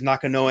versus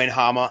Nakanoe and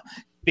Hama.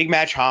 Big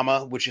match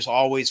Hama, which is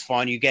always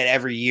fun. You get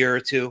every year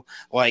or two.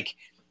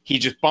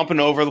 He's just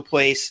bumping over the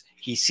place.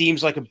 He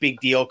seems like a big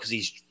deal because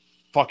he's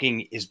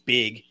fucking is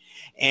big.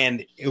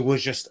 And it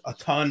was just a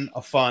ton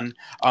of fun.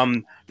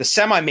 The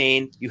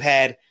semi-main, you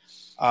had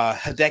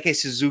Hideki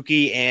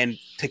Suzuki and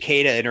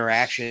Takeda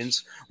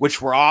interactions,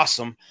 which were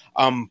awesome.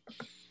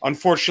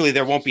 Unfortunately,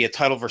 there won't be a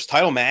title versus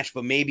title match,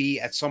 but maybe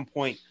at some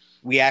point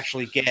we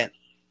actually get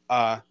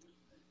a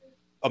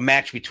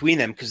match between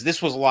them because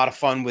this was a lot of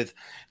fun with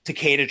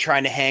Takeda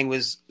trying to hang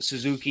with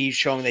Suzuki,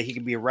 showing that he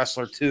can be a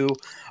wrestler too.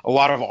 A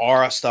lot of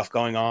aura stuff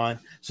going on.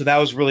 So that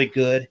was really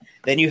good.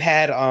 Then you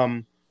had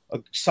a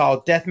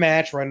solid death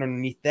match right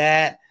underneath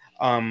that.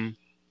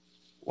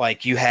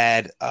 You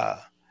had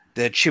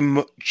the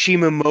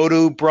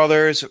Chimimoto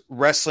brothers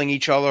wrestling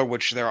each other,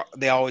 which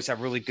they always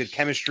have really good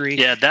chemistry.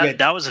 Yeah,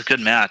 that was a good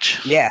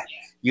match. Yeah.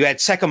 You had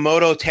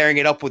Sekimoto tearing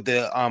it up with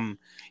the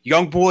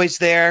young boys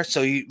there,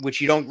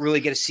 which you don't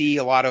really get to see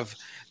a lot of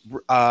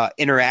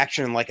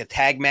interaction in a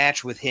tag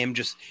match with him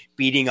just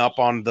beating up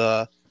on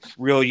the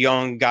real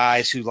young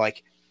guys who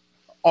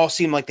all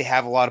seem like they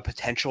have a lot of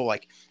potential.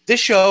 This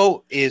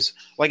show is,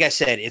 like I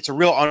said, it's a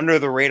real under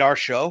the radar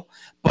show,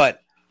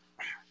 but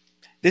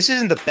this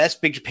isn't the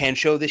best Big Japan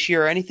show this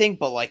year or anything,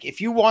 but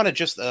if you want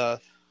just a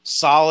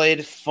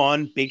solid,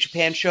 fun Big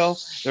Japan show,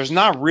 there's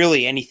not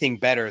really anything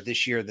better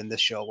this year than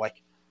this show.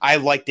 I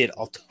liked it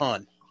a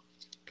ton.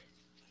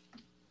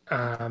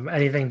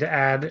 Anything to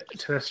add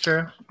to this,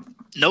 Drew?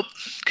 Nope.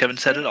 Kevin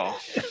said it all.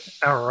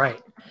 All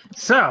right.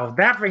 So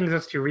that brings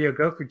us to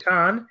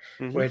Ryogokutan,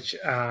 which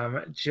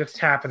just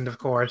happened, of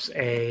course,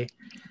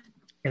 about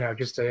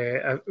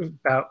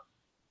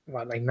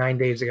 9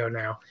 days ago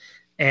now.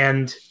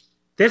 And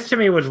this to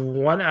me was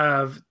one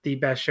of the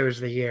best shows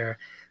of the year.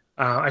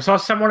 I saw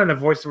someone in the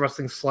Voice of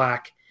Wrestling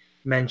Slack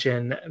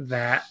mention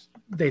that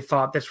they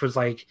thought this was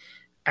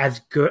as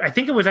good. I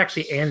think it was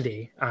actually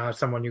Andy,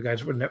 someone you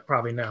guys would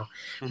probably know.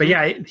 But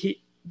yeah,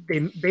 he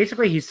said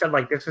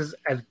this is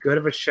as good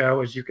of a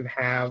show as you can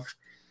have,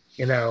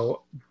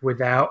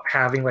 without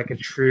having a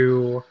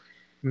true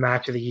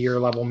match of the year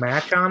level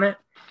match on it.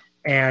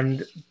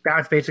 And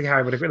that's basically how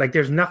I would agree.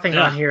 There's nothing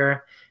on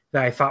here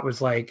that I thought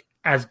was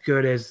as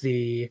good as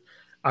the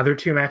other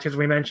two matches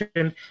we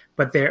mentioned,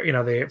 but they're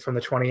from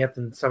the 20th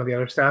and some of the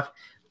other stuff.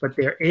 But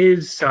there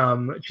is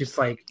some it's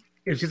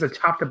just a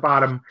top to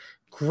bottom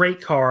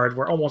great card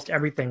where almost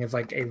everything is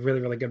a really,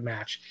 really good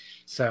match.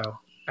 So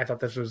I thought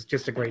this was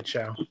just a great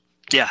show.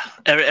 Yeah,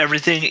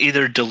 everything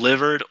either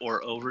delivered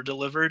or over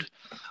delivered,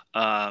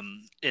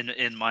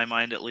 in my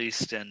mind at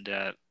least. And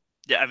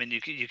I mean,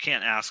 you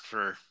can't ask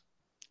for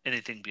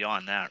anything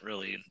beyond that,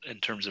 really, in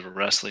terms of a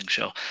wrestling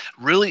show.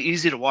 Really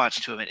easy to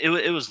watch too. I mean,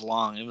 it was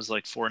long. It was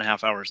like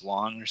 4.5 hours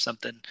long or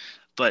something,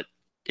 but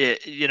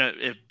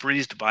it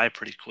breezed by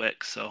pretty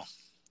quick. So,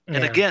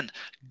 and again,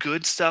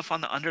 good stuff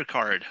on the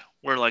undercard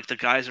where like the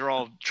guys are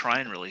all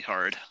trying really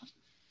hard.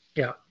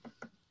 Yeah.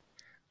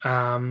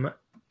 And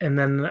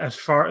then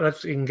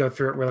we can go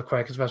through it real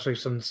quick, especially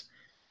since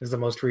this is the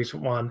most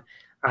recent one.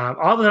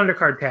 All the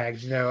undercard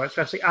tags,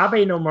 especially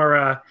Abe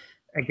Nomura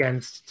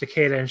against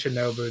Takeda and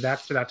Shinobu. That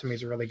stood out to me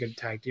as a really good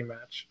tag team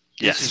match.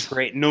 Yes. This is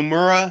great.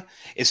 Nomura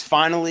is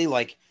finally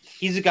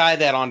he's a guy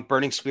that on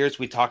Burning Spirits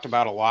we talked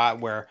about a lot,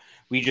 where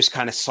we just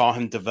kind of saw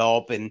him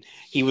develop, and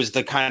he was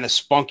the kind of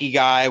spunky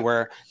guy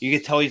where you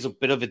could tell he's a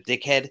bit of a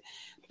dickhead,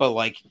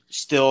 but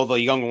still the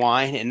young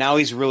lion. And now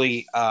he's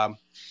really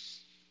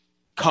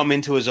come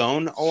into his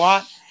own a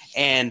lot.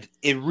 And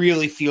it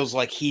really feels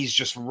like he's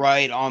just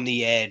right on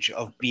the edge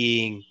of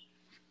being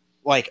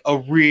a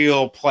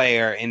real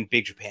player in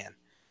Big Japan.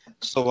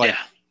 So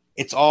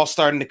it's all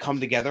starting to come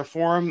together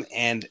for him.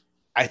 And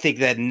I think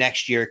that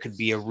next year could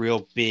be a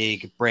real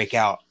big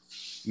breakout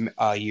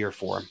year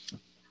for him.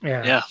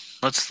 Yeah.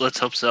 Let's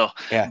hope so.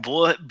 Yeah.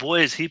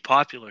 Boy, is he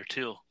popular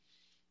too.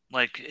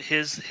 Like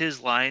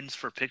his lines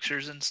for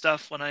pictures and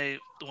stuff when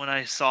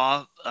I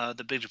saw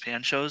the Big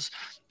Japan shows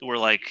were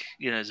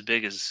as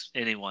big as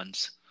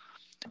anyone's.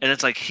 And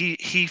it's like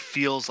he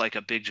feels like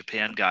a Big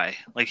Japan guy.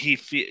 Like he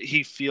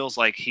feels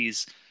like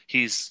he's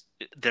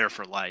there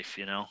for life,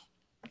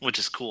 which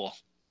is cool.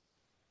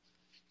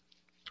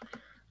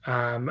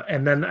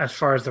 And then as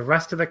far as the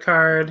rest of the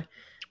card,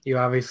 you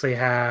obviously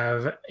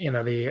have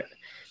the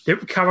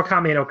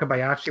Kawakami and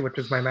Okabayashi, which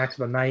was my match of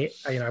the night.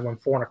 I won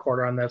 4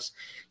 1/4 on this.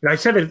 I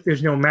said that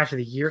there's no match of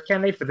the year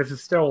candidate, but this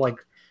is still one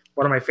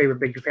of my favorite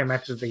Big Japan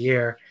matches of the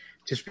year,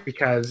 just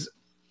because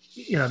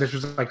this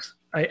was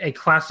a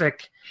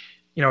classic,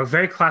 a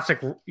very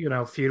classic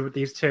feud with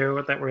these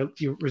two that we're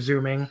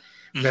resuming.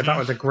 Mm-hmm. I thought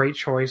was a great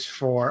choice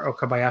for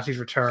Okabayashi's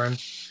return,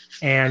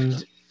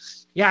 and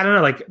I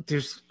don't know,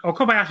 there's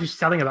Okabayashi's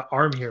selling of the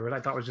arm here, which I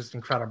thought was just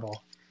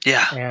incredible.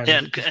 Yeah,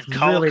 and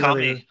Kawakami.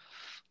 Really,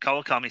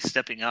 Kawakami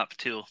stepping up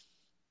too.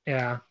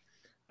 Yeah.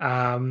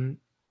 And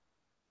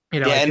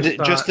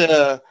just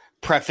to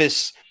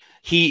preface,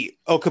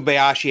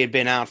 Okabayashi had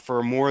been out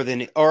for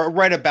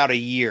right about a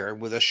year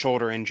with a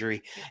shoulder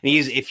injury. And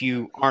if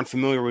you aren't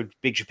familiar with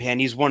Big Japan,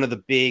 he's one of the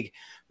big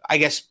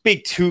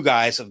two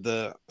guys of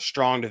the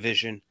strong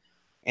division,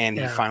 and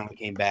he finally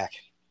came back.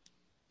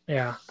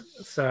 Yeah.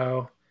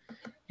 So,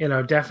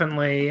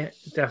 definitely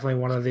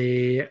one of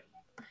the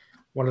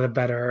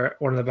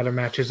better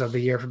matches of the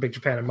year for Big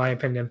Japan, in my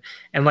opinion.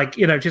 And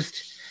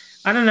just,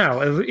 I don't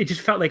know, it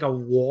just felt like a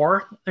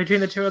war between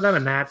the two of them,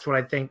 and that's what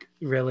I think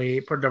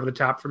really put it over the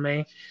top for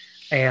me.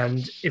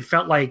 And it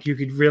felt like you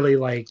could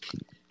really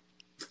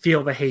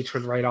feel the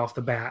hatred right off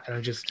the bat, and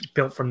it just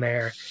built from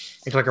there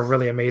into a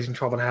really amazing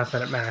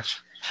 12.5-minute match.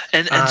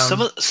 And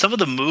some of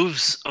the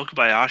moves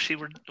Okabayashi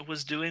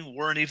was doing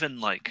weren't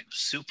even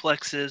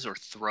suplexes or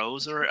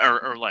throws or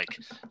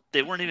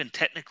they weren't even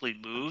technically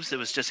moves. It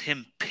was just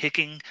him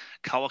picking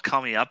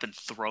Kawakami up and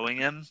throwing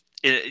him.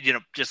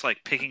 Just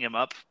picking him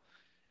up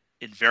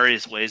in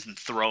various ways and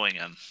throwing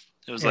him.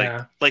 It was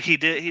he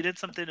did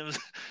something.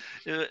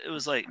 It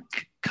was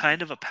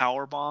kind of a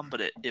power bomb,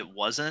 but it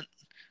wasn't,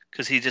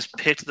 because he just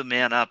picked the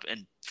man up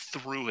and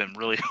threw him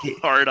really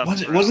hard.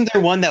 Wasn't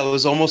there one that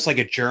was almost like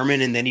a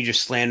German, and then he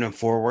just slammed him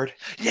forward?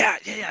 Yeah,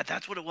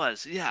 that's what it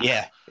was.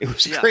 Yeah, it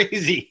was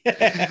crazy.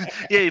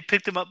 He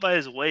picked him up by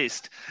his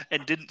waist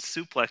and didn't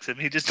suplex him.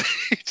 He just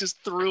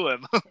threw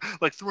him,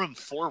 threw him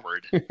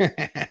forward.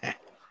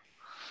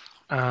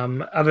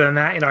 Other than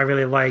that, I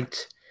really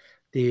liked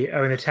the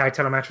tag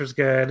title match was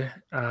good.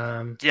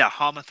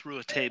 Hama threw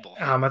a table.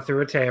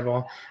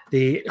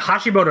 The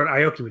Hashimoto and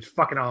Aoki was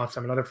fucking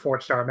awesome. Another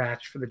 4-star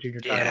match for the junior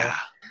title.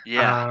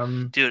 Yeah.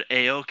 Dude,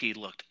 Aoki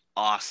looked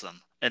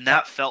awesome. And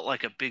that felt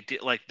like a big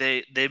deal.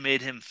 They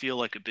made him feel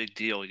like a big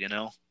deal,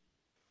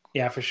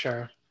 Yeah, for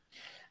sure.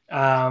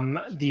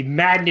 The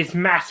Madness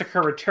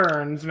Massacre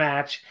Returns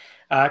match.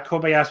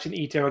 Kobayashi and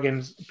Ito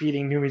against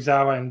beating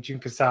Numizawa and Jun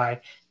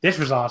Kasai. This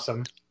was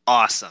awesome.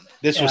 Awesome.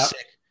 This was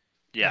sick.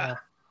 Yeah.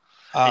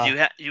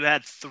 And you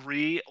had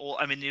 3.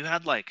 You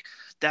had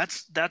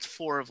that's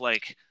 4 of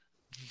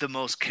the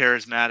most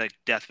charismatic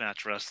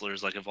deathmatch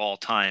wrestlers of all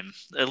time,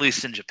 at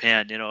least in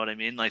Japan. You know what I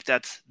mean?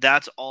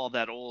 That's all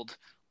that old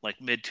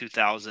mid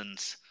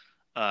 2000s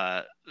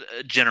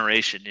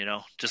generation.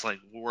 Just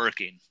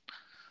working.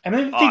 And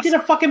then they did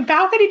a fucking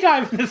balcony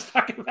dive in this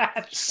fucking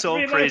match.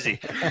 So crazy.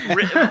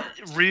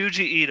 Ryuji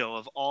Ito,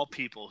 of all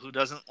people, who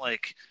doesn't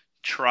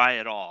try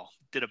at all,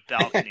 did a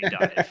balcony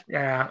dive.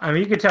 Yeah,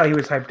 you could tell he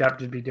was hyped up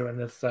to be doing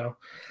this. So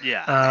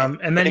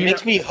and then it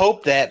makes me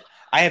hope that,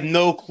 I have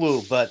no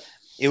clue, but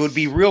it would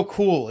be real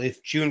cool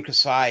if Jun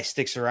Kasai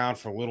sticks around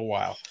for a little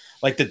while.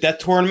 The Death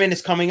Tournament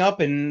is coming up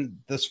in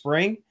the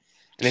spring,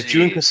 and if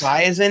Jun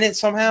Kasai is in it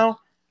somehow,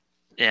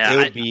 it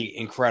would be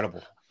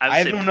incredible.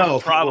 I don't know.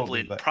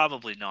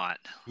 Probably not.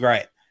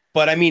 Right,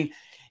 but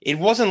it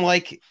wasn't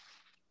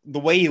the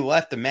way he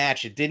left the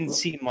match, it didn't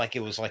seem like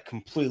it was like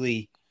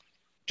completely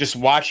just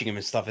watching him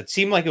and stuff. It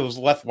seemed like it was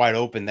left wide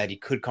open that he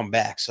could come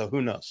back. So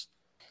who knows?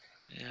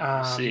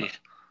 Yeah, we'll see.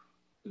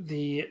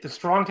 The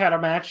strong title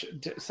match,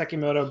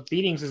 Sekimoto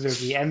beating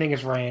Suzuki, ending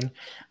his reign.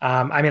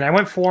 I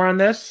went 4 on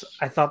this.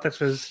 I thought this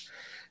was,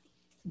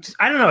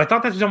 I don't know. I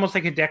thought this was almost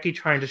like Hideki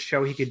trying to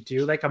show he could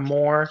do like a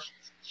more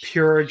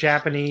pure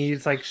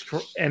Japanese like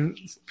and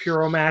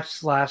puro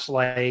match /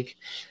 like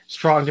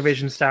strong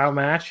division style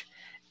match,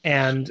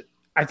 and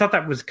I thought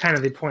that was kind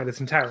of the point of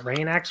this entire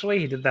reign. Actually,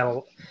 he did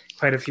that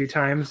quite a few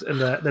times in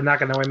the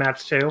Nakanoe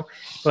match too.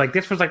 But like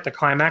this was like the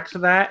climax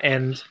of that,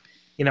 and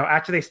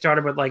after they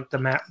started with like the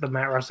mat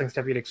wrestling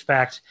stuff you'd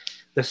expect,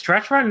 the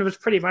stretch run was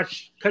pretty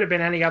much could have been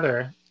any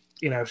other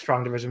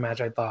strong division match.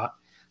 I thought.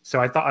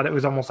 So I thought it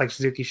was almost like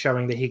Suzuki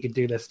showing that he could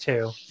do this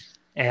too.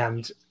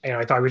 And,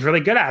 I thought he was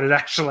really good at it,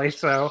 actually.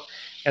 So,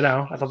 I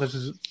thought this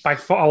was by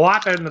far a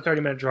lot better than the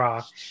 30-minute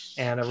draw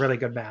and a really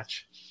good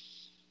match.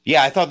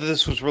 Yeah, I thought that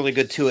this was really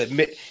good, too.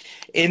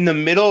 In the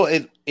middle,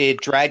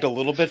 it dragged a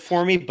little bit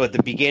for me, but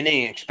the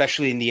beginning,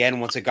 especially in the end,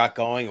 once it got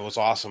going, it was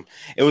awesome.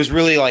 It was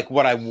really like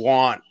what I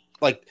want,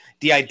 like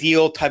the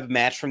ideal type of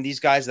match from these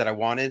guys that I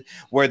wanted,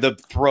 where the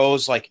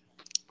throws, like,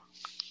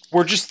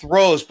 were just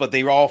throws, but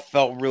they all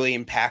felt really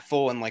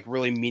impactful and like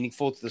really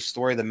meaningful to the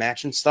story of the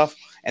match and stuff.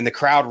 And the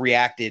crowd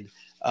reacted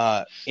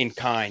in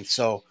kind.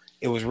 So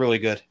it was really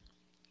good.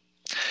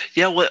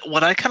 Yeah.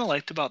 What I kind of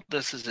liked about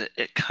this is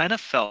it kind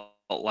of felt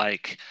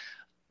like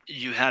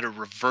you had a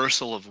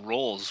reversal of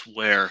roles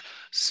where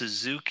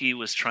Suzuki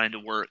was trying to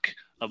work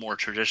a more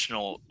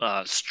traditional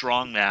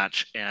strong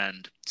match,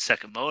 and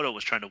Sekimoto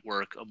was trying to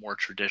work a more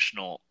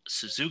traditional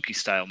Suzuki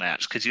style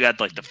match, because you had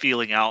like the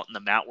feeling out and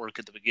the mat work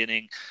at the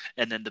beginning,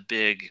 and then the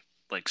big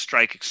like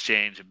strike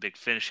exchange and big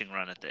finishing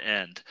run at the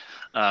end,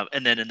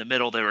 and then in the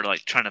middle they were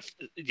like trying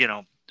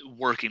to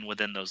working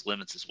within those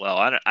limits as well.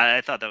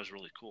 I thought that was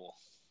really cool.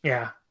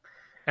 Yeah,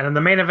 and in the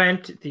main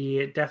event,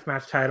 the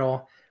deathmatch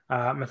title,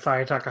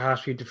 Masaya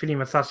Takahashi defeating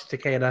Masashi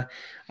Takeda.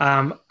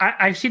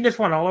 I've seen this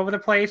one all over the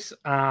place.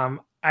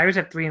 I was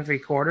at 3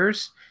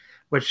 3/4,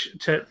 which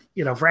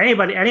for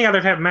anybody, any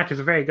other type of match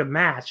is a very good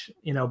match,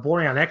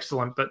 bordering on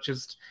excellent, but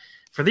just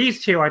for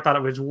these two, I thought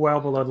it was well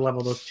below the level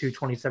of those two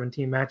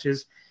 2017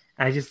 matches.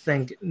 And I just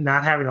think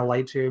not having the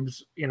light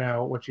tubes,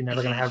 which you're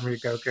never going to have from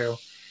Goku,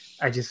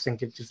 I just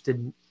think it just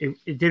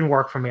didn't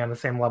work for me on the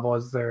same level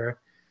as their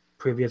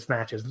previous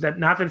matches.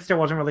 Not that it still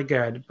wasn't really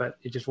good, but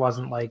it just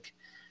wasn't like,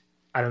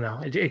 I don't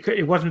know.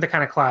 It wasn't the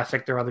kind of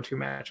classic their other two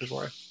matches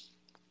were.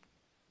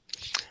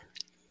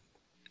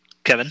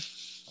 Kevin?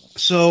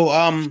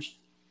 So,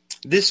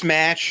 this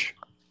match,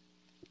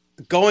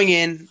 going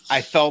in,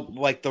 I felt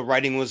like the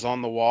writing was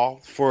on the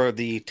wall for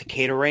the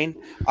Takeda reign.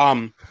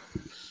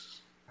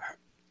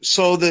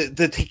 So the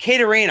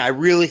Takeda reign, I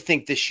really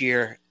think this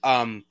year,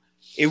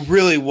 it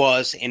really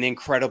was an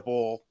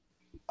incredible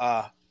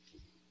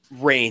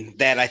reign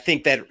that I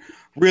think that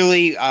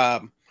really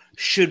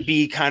should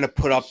be kind of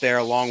put up there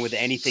along with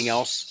anything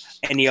else,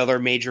 any other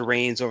major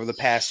reigns over the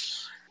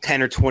past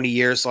 10 or 20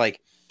 years. Like,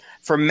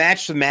 from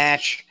match to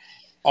match,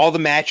 all the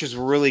matches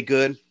were really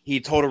good. He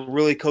told a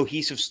really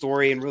cohesive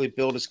story and really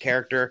built his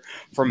character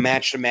from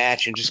match to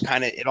match, and just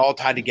kind of it all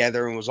tied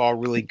together and was all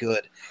really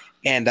good.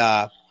 And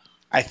I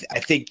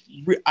think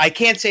I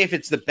can't say if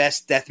it's the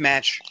best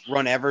deathmatch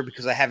run ever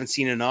because I haven't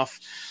seen enough.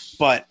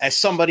 But as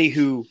somebody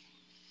who,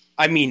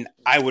 I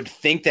would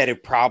think that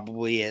it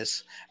probably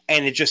is.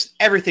 And it just,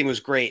 everything was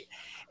great.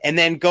 And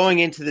then going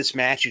into this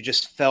match, it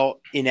just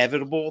felt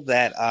inevitable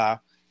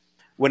that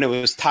when it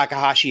was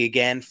Takahashi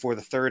again for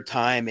the third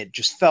time, it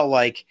just felt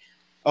like,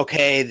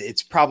 okay,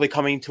 it's probably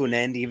coming to an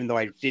end, even though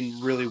I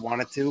didn't really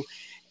want it to.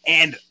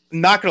 And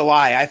not going to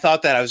lie, I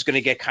thought that I was going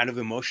to get kind of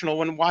emotional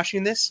when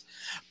watching this.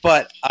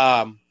 But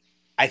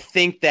I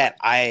think that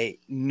I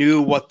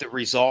knew what the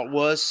result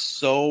was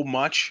so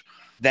much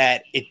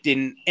that it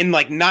didn't, and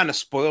like not in a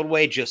spoiled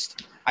way,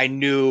 just I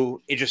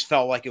knew it just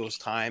felt like it was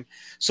time.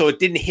 So it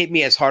didn't hit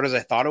me as hard as I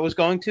thought it was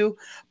going to,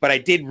 but I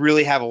did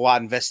really have a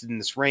lot invested in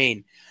this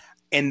reign.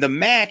 And the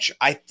match,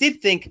 I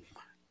did think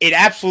it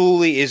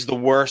absolutely is the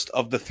worst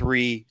of the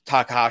three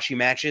Takahashi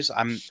matches.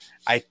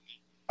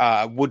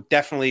 I would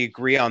definitely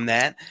agree on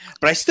that,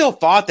 but I still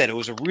thought that it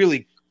was a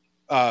really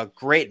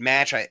great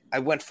match. I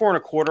went 4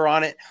 1/4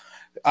 on it.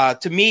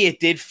 To me, it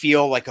did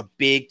feel like a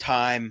big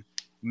time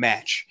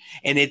match,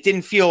 and it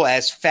didn't feel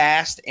as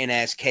fast and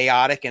as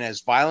chaotic and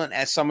as violent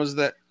as some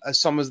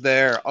of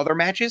their other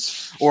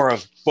matches, or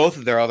of both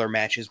of their other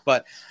matches.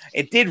 But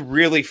it did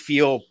really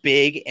feel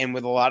big and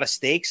with a lot of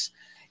stakes.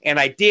 And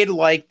I did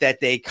like that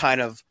they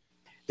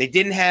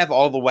didn't have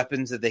all the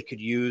weapons that they could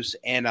use.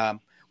 And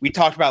we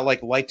talked about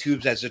like light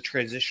tubes as a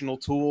transitional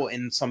tool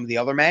in some of the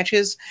other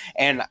matches,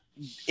 and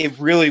it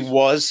really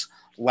was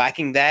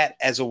lacking that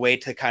as a way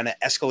to kind of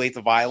escalate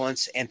the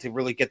violence and to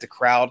really get the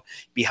crowd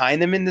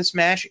behind them in this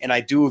match. And I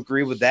do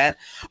agree with that,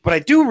 but I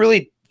do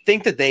really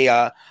think that they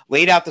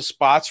laid out the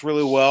spots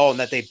really well, and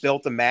that they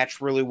built the match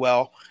really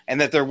well,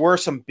 and that there were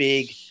some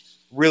big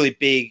really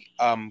big,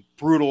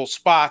 brutal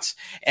spots.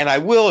 And I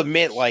will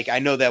admit, like, I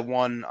know that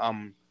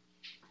one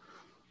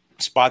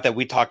spot that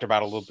we talked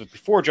about a little bit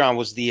before, John,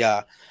 was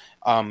the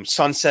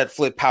sunset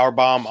flip power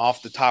bomb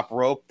off the top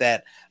rope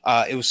that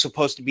it was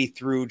supposed to be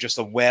through just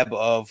a web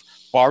of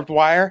barbed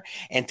wire,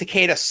 and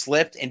Takeda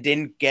slipped and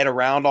didn't get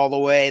around all the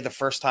way the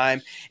first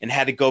time and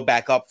had to go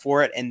back up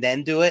for it and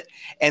then do it.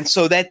 And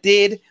so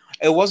it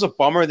was a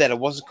bummer that it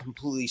wasn't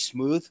completely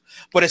smooth,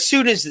 but as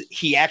soon as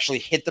he actually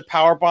hit the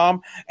power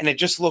bomb and it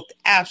just looked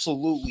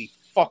absolutely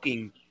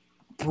fucking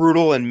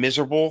brutal and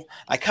miserable,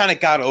 I kind of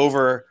got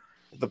over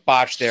the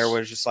botch there,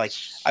 where it's just like,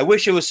 I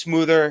wish it was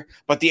smoother,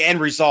 but the end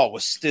result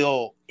was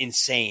still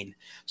insane.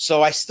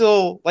 So I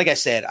still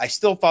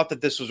thought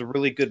that this was a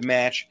really good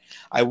match.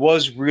 I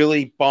was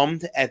really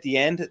bummed at the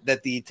end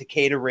that the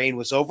Takeda reign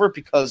was over,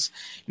 because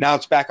now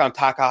it's back on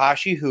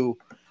Takahashi, who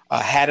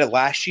had it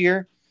last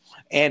year,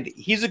 and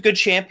he's a good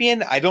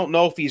champion. I don't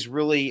know if he's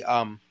really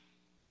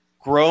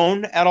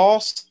grown at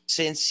all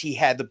since he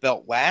had the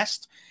belt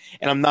last,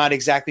 and I'm not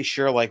exactly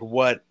sure like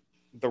what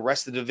the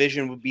rest of the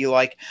division would be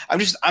like.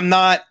 I'm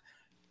not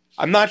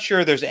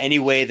sure there's any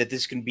way that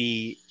this can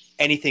be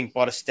anything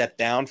but a step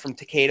down from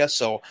Takeda,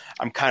 so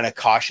I'm kind of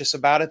cautious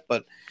about it,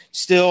 but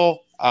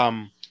still,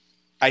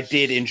 I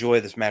did enjoy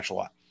this match a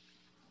lot.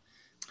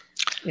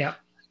 Yeah.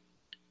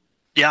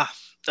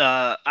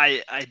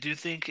 I do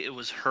think it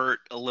was hurt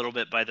a little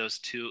bit by those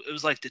two. It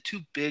was like the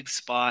two big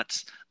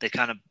spots they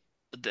kind of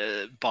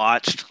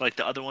botched. Like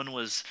the other one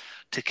was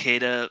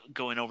Takeda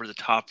going over the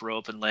top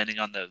rope and landing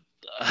on the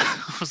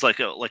it was like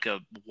a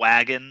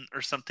wagon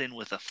or something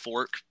with a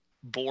fork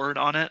board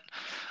on it.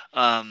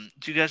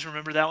 Do you guys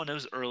remember that one? It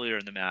was earlier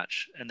in the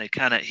match, and he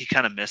kind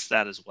of missed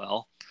that as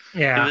well.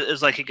 Yeah, it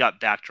was like he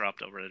got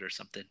backdropped over it or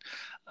something.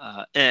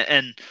 I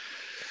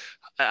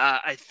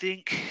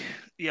think,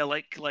 yeah,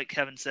 like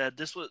Kevin said,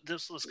 this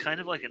was kind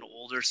of like an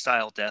older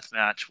style death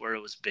match where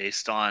it was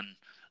based on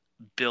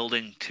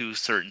building to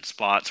certain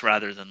spots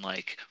rather than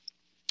like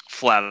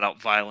flat out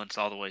violence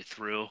all the way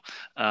through.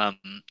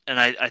 And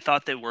I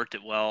thought they worked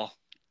it well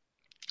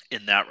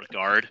in that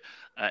regard.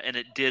 And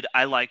it did.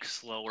 I like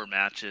slower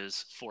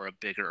matches for a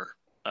bigger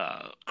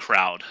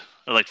crowd,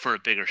 or like for a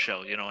bigger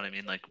show. You know what I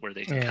mean? Like where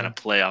they can kind of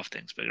play off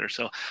things bigger.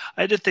 So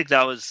I did think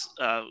that was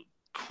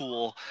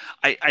cool.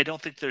 I don't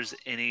think there's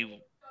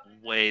any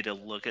way to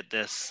look at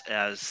this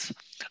as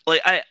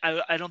like I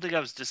don't think I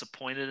was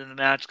disappointed in the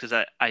match, because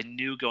I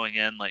knew going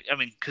in, like, I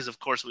mean, because of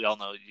course we all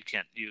know you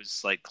can't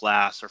use like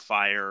glass or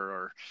fire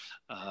or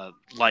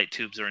light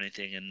tubes or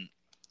anything in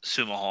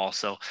Sumo Hall,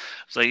 so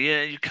it's like,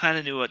 yeah, you kind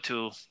of knew what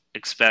to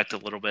expect a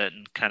little bit,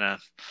 and kind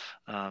of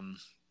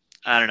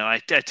I don't know, I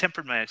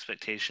tempered my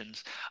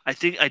expectations. I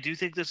do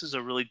think this is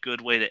a really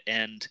good way to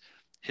end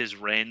his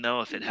reign,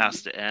 though, if it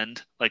has to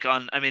end.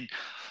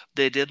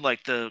 They did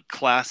like the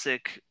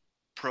classic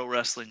pro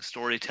wrestling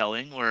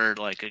storytelling where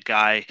like a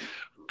guy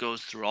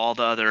goes through all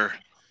the other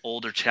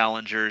older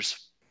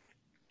challengers,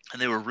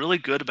 and they were really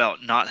good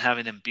about not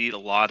having him beat a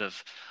lot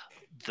of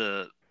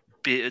the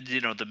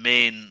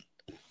main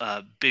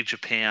Big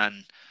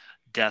Japan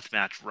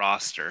deathmatch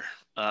roster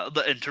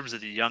in terms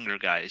of the younger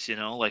guys.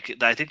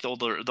 Like I think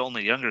the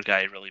only younger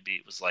guy he really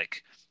beat was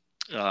like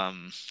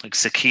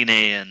Sakine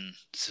and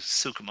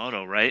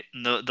Tsukamoto, right?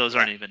 And those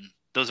aren't even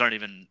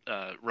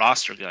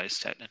roster guys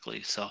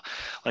technically. So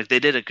like they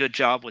did a good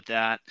job with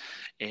that.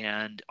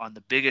 And on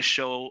the biggest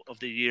show of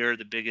the year,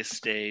 the biggest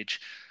stage,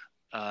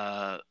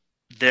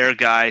 their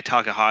guy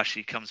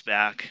Takahashi comes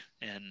back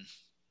and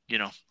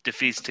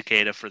defeats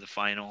Takeda for the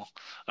final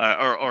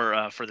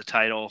or for the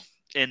title,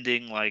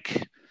 ending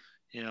like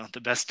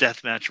the best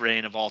deathmatch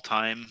reign of all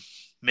time,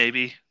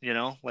 maybe,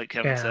 like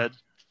Kevin said.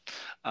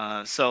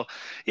 So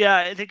yeah,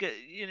 I think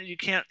you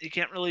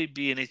can't really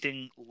be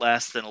anything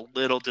less than a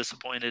little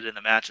disappointed in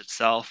the match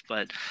itself,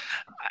 but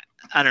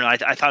I don't know.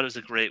 I thought it was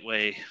a great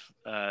way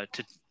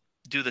to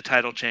do the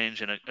title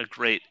change and a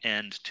great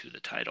end to the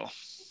title.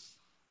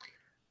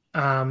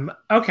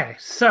 Okay,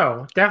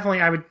 so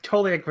definitely I would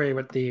totally agree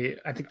with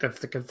I think that's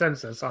the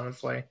consensus,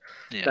 honestly.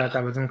 Yeah.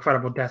 That was an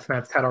incredible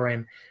deathmatch title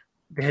reign.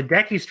 The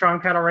Hideki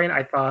Strong title reign,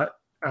 I thought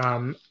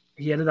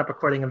he ended up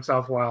acquitting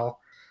himself well.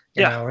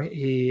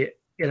 It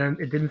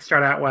didn't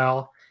start out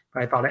well,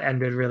 but I thought it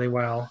ended really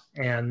well.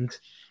 And,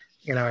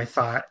 I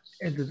thought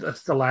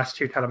the last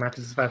two title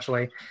matches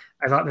especially,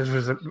 I thought this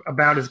was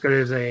about as good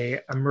as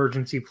a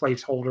emergency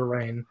placeholder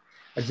reign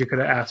as you could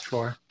have asked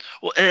for.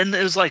 Well, and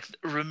it was like,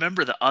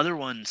 remember the other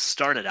one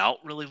started out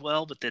really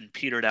well, but then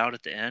petered out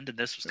at the end, and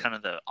this was kind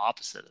of the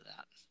opposite of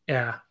that.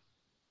 Yeah.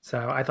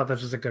 So I thought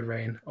this was a good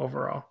reign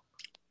overall.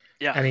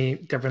 Yeah. Any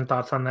different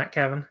thoughts on that,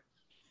 Kevin?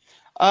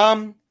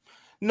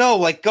 No,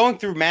 like going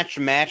through match to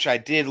match, I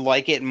did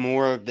like it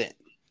more than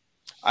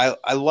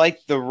I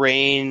liked the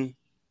reign,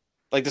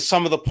 like the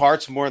sum of the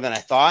parts more than I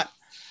thought.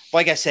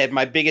 Like I said,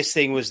 my biggest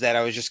thing was that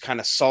I was just kind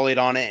of sullied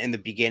on it in the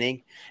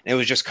beginning, and it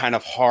was just kind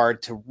of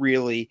hard to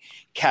really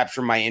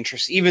capture my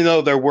interest, even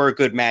though there were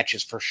good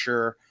matches for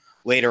sure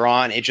later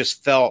on. It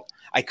just felt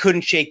I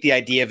couldn't shake the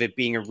idea of it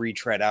being a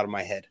retread out of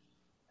my head.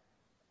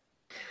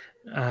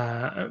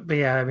 But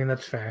yeah, I mean,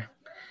 that's fair.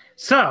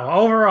 So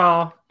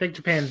overall, Big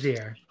Japan's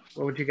year.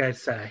 What would you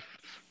guys say?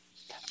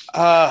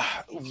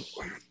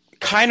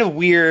 Kind of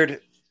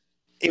weird.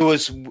 It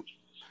was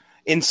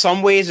in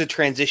some ways a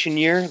transition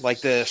year.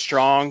 Like the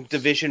strong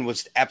division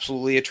was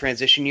absolutely a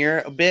transition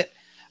year a bit.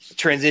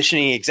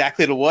 Transitioning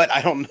exactly to what,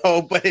 I don't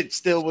know, but it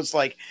still was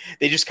like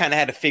they just kind of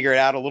had to figure it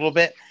out a little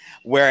bit.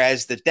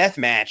 Whereas the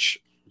deathmatch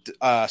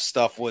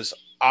stuff was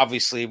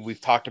obviously, we've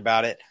talked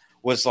about it,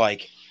 was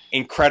like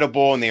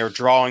incredible, and they were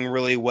drawing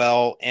really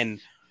well. And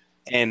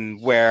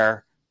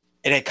where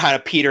it had kind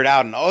of petered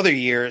out in other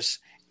years,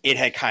 it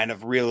had kind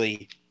of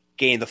really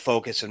gained the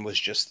focus and was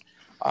just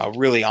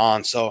really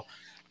on. So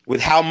with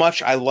how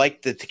much I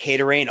liked the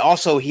Takeda reign,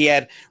 also he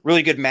had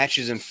really good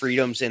matches and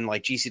freedoms in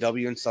like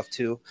GCW and stuff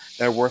too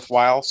that are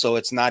worthwhile. So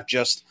it's not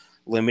just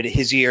limited.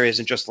 His year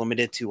isn't just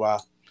limited to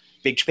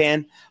Big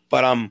Japan,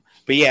 but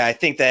yeah, I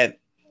think that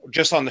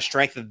just on the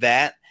strength of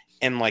that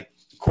and like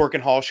Cork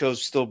and Hall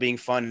shows still being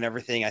fun and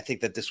everything, I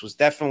think that this was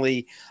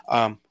definitely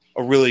a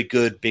really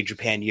good Big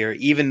Japan year,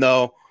 even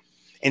though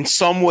in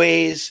some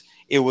ways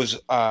it was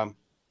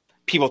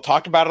people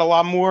talked about it a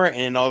lot more,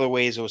 and in other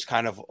ways it was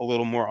kind of a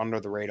little more under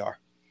the radar.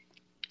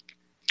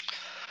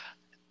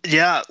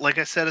 Yeah, like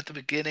I said at the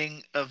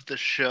beginning of the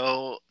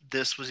show,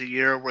 this was a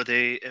year where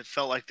it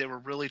felt like they were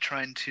really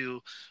trying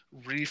to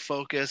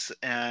refocus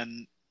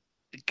and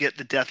get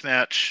the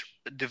deathmatch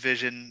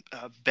division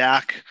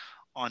back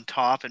on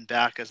top and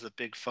back as a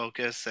big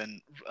focus.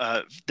 And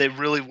they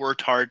really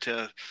worked hard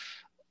to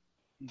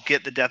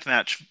get the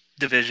deathmatch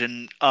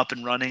division up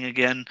and running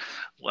again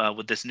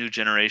with this new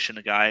generation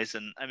of guys.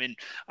 And I mean,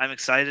 I'm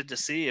excited to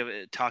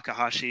see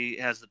Takahashi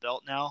has the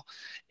belt now,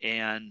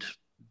 and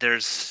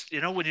there's,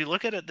 when you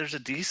look at it, there's a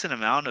decent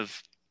amount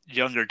of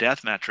younger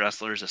deathmatch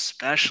wrestlers,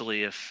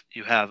 especially if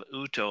you have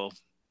Uto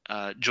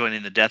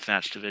joining the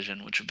deathmatch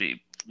division, which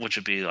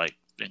would be like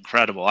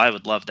incredible. I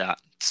would love that.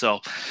 So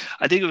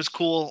I think it was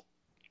cool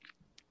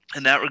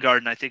in that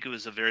regard, and I think it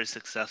was a very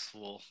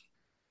successful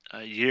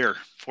year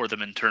for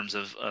them in terms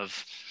of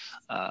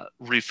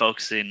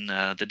refocusing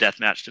the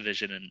deathmatch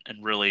division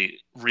and really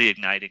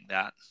reigniting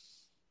that.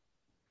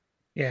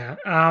 Yeah.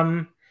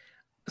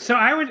 So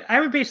I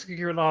would basically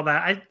agree with all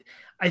that.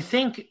 I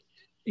think,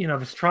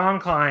 the strong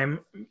climb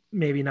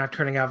maybe not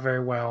turning out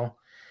very well,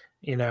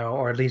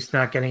 or at least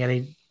not getting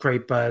any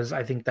great buzz.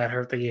 I think that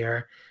hurt the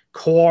year.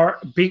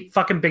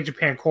 Big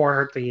Japan Core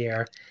hurt the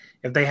year.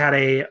 If they had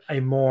a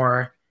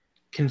more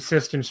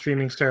consistent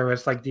streaming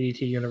service like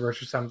DDT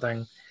Universe or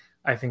something,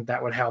 I think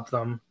that would help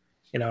them,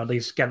 at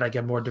least get like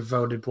a more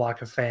devoted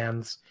block of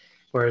fans.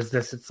 Whereas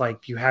this, it's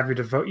like you have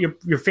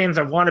your fans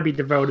that want to be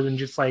devoted and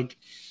just like,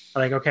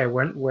 okay,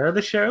 where are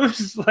the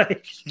shows?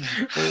 Like,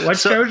 what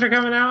shows are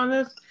coming out on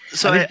this?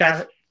 So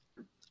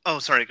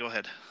sorry, go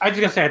ahead. I was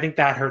just gonna say, I think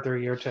that hurt their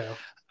year too.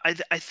 I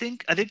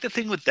think the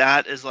thing with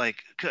that is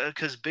like,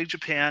 because Big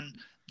Japan,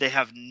 they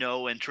have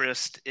no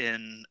interest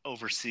in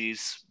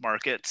overseas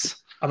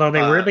markets. Although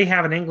they weirdly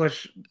have an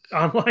English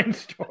online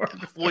store.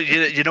 Well,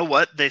 you know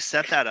what? They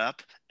set that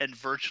up, and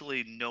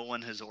virtually no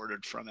one has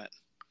ordered from it.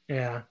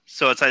 Yeah.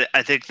 So it's I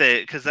think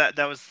because that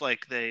was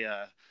like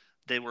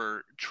they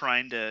were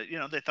trying to,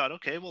 they thought,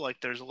 okay, well, like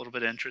there's a little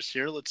bit of interest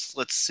here. Let's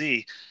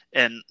see.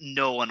 And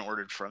no one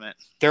ordered from it.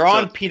 They're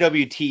on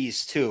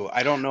PWTs too.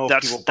 I don't know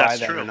if people buy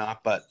them or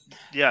not, but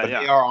they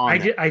are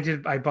on.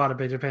 I bought a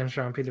Big Japan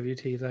show on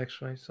PWTs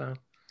actually. So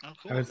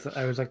cool.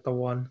 I was like the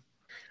one.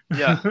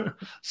 Yeah.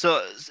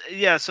 So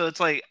it's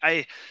like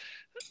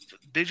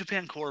Big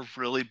Japan Core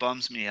really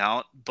bums me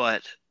out,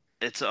 but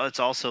it's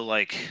also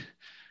like,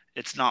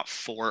 it's not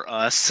for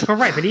us. Oh,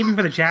 right, but even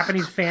for the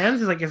Japanese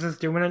fans, like, is this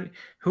doing it?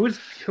 Who is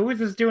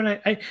this doing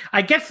it?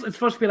 I guess it's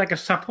supposed to be like a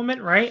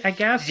supplement, right? I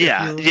guess.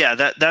 Yeah.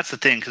 That's the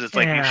thing, because it's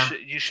like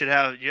you should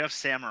have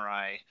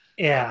Samurai.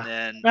 Yeah. And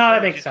then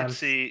that makes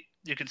sense. You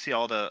can see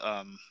all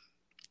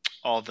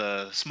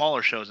the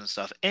smaller shows and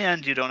stuff,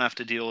 and you don't have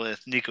to deal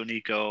with Nico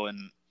Nico,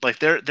 and like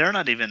they're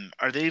not even,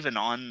 are they even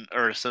on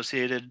or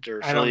associated or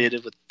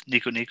affiliated with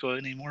Nico Nico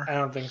anymore? I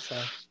don't think so.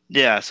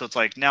 Yeah, so it's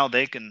like now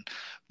they can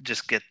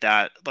just get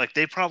that. Like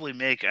they probably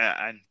make,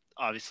 I'm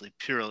obviously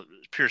pure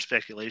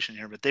speculation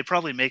here, but they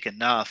probably make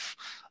enough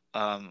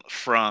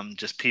from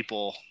just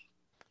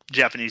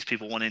Japanese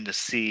people wanting to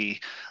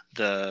see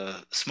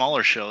the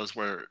smaller shows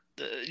where,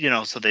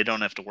 so they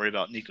don't have to worry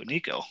about Nico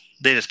Nico.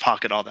 They just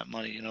pocket all that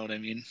money. You know what I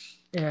mean?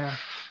 Yeah.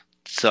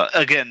 So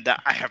again,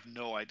 that I have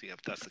no idea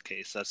if that's the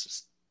case. That's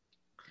just,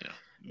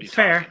 it's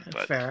fair.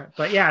 It's fair.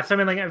 But yeah, so I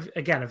mean, like,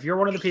 again, if you're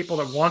one of the people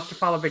that wants to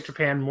follow Big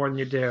Japan more than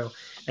you do,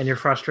 and you're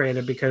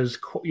frustrated because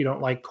you don't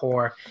like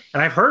Core,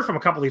 and I've heard from a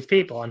couple of these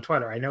people on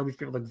Twitter. I know these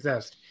people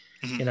exist.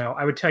 Mm-hmm.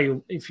 I would tell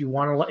you, if you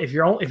want to, if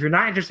you're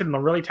not interested in the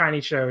really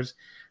tiny shows,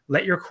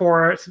 let your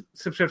Core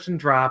subscription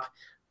drop.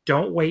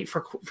 Don't wait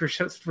for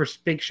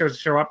big shows to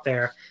show up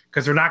there,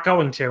 because they're not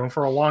going to, and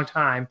for a long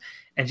time.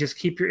 And just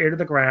keep your ear to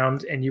the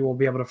ground, and you will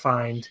be able to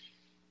find,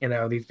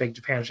 these Big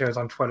Japan shows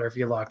on Twitter if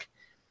you look.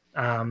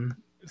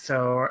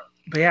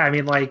 But yeah, I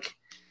mean, like,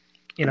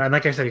 and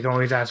like I said, you can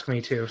always ask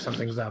me too if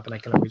something's up, and I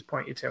can always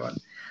point you to it.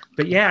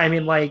 But yeah, I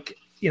mean, like,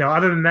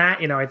 other than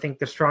that, I think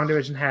the Strong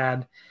division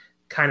had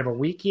kind of a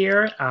weak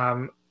year.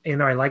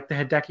 I like the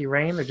Hideki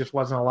reign. There just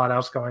wasn't a lot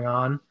else going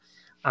on.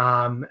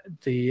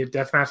 The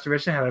Deathmatch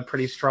division had a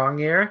pretty strong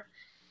year,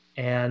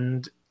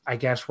 and I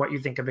guess what you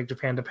think of Big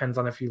Japan depends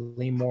on if you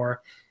lean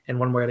more in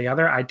one way or the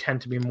other. I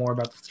tend to be more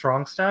about the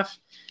strong stuff,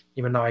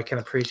 even though I can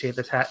appreciate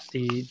the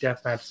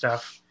Deathmatch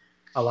stuff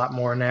a lot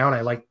more now, and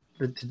I like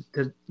the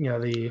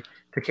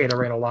Takeda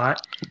reign a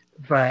lot.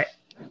 But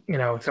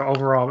so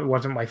overall, it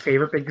wasn't my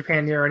favorite Big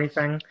Japan year or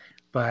anything.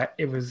 But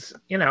it was,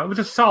 it was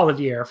a solid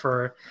year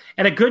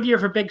and a good year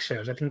for big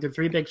shows. I think the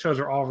 3 big shows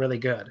are all really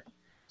good.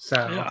 So,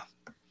 yeah.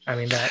 I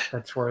mean,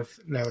 that's worth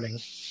noting.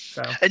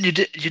 So, and you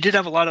did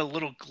have a lot of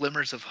little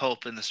glimmers of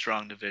hope in the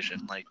Strong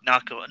division, like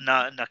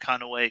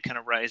Nakanoue kind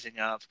of rising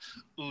up.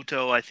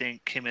 Uto, I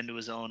think, came into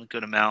his own a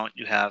good amount.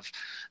 You have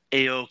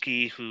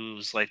Aoki,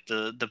 who's like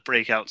the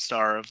breakout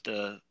star of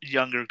the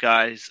younger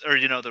guys, or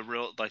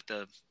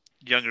the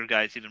younger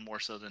guys even more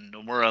so than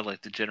Nomura,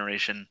 like the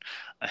generation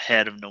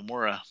ahead of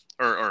Nomura,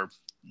 or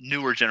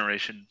newer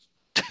generation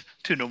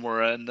to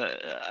Nomura, and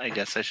I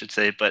guess I should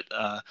say. But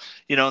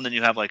and then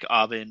you have like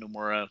Abe and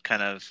Nomura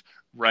kind of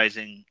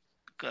rising,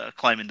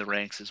 climbing the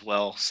ranks as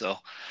well. So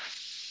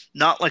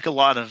not like a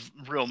lot of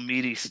real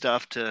meaty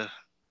stuff to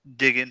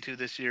dig into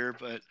this year,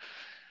 but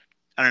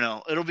I don't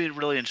know. It'll be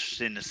really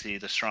interesting to see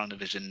the Strong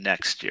division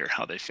next year,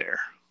 how they fare.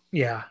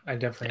 Yeah, I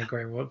definitely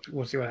agree.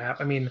 We'll see what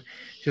happens. I mean,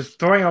 just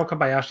throwing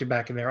Okabayashi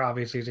back in there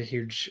obviously is a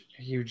huge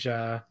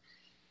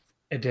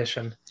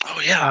addition.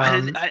 Oh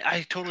yeah,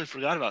 I totally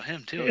forgot about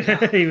him too.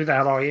 Yeah. He was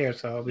out all year,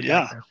 so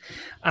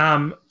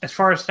as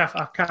far as stuff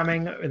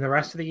upcoming in the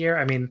rest of the year,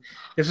 I mean,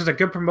 this is a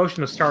good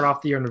promotion to start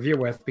off the year in review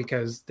with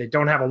because they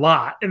don't have a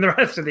lot in the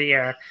rest of the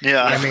year.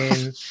 Yeah, I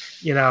mean,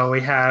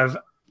 we have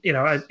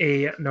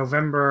a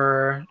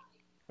November.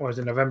 What was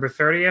it, November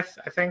 30th,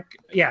 I think?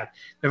 Yeah,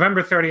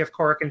 November 30th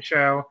Korakuen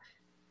show.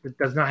 It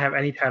does not have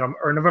any title,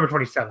 or November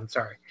 27th,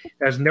 sorry.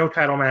 There's no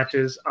title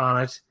matches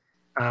on it.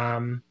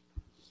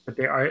 But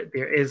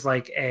there is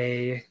like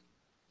a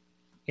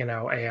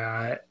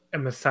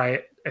Messiah,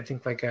 I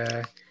think like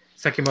a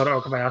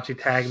Sekimoto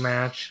Okabayashi tag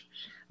match.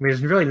 I mean,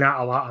 there's really not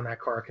a lot on that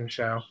Korakuen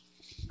show.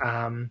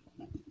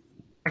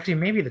 Actually,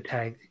 maybe the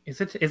tag, is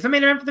the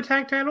main event for the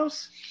tag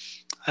titles?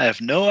 I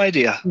have no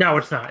idea. No,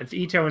 it's not. It's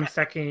Ito and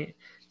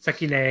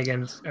Sekine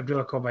against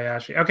Abdullah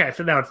Kobayashi. Okay,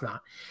 so no, it's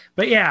not.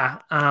 But yeah,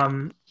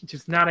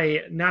 just not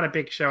a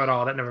big show at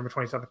all, that November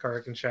 27th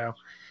Korakuen show.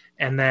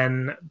 And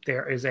then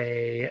there is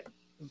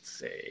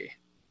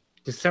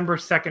December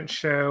 2nd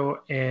show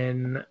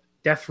in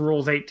Death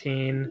Rules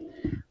 18,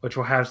 which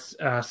will have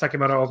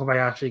Sekimoto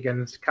Okabayashi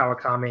against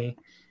Kawakami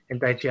and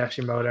Daichi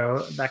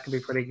Hashimoto. That could be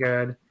pretty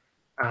good.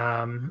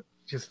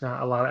 Just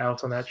not a lot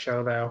else on that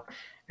show, though.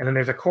 And then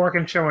there's a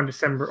Korakuen show in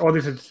December. Oh,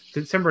 there's a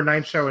December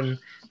 9th show in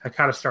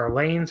Hakata Star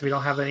Lanes we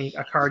don't have a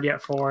card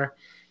yet for.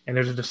 And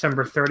there's a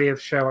December 30th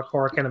show at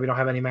Korakuen that we don't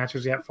have any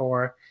matches yet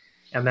for.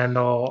 And then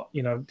they'll,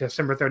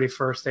 December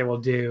 31st, they will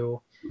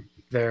do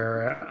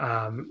the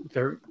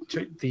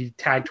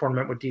tag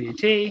tournament with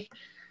DDT,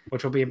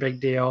 which will be a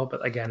big deal.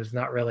 But again, it's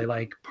not really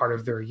like part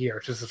of their year.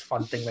 It's just this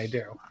fun thing they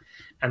do.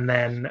 And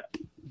then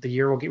the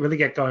year will really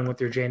get going with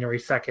their January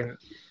 2nd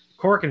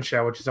Korakuen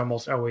show, which is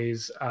almost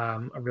always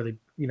a really,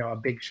 a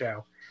big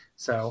show.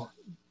 So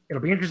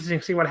it'll be interesting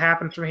to see what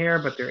happens from here,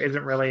 but there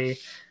isn't really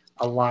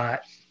a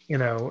lot,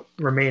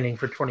 remaining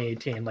for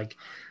 2018. Like,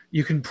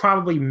 you can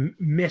probably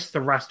miss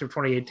the rest of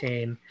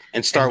 2018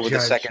 and start with the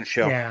second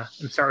show. Yeah,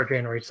 and start with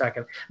January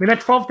 2nd. I mean,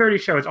 that 12:30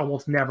 show is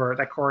almost never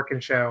that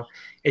Korakuen show.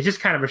 It's just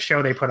kind of a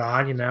show they put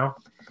on,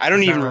 I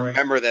don't even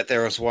remember that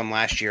there was one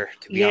last year,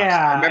 to be honest.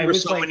 I remember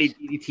so many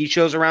DDT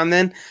shows around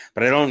then,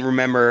 but I don't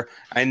remember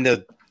in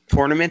the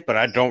tournament, but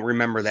I don't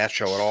remember that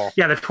show at all.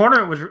 Yeah, the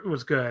tournament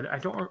was good.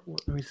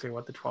 Let me see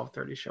what the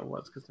 12:30 show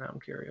was, because now I'm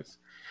curious.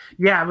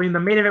 Yeah, I mean, the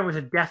main event was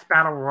a Death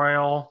Battle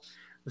Royal.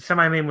 The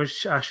semi-main was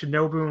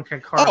Shinobu and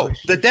Kankara. Oh,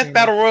 the Death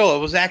Battle Royal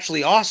was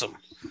actually awesome.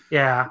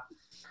 Yeah.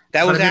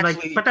 That was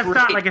actually but that's great,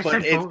 not like a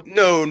simple...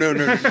 No.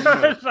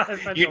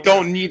 You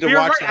don't need to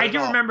watch that. I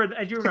do remember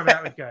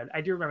that was good.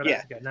 I do remember that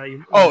was good. Now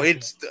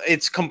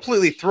it's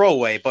completely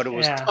throwaway, but it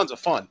was tons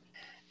of fun.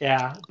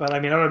 Yeah, but I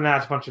mean, other than that,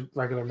 it's a bunch of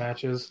regular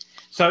matches.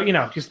 So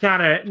just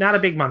not a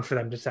big month for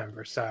them,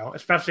 December. So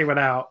especially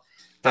without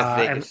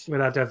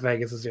Death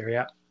Vegas this year,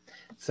 yeah.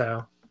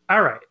 So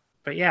all right,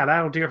 but yeah,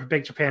 that'll do it for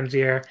Big Japan's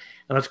year.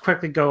 And let's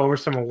quickly go over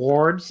some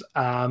awards.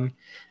 I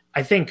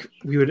think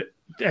we would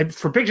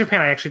for Big Japan.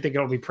 I actually think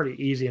it'll be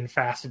pretty easy and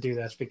fast to do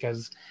this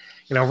because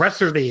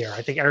Wrestler of the Year.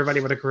 I think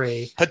everybody would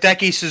agree.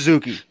 Hideki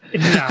Suzuki.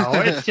 No,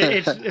 it's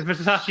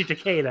Masashi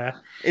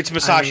Takeda. It's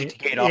Masashi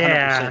Takeda. 100%.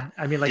 Yeah,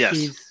 I mean,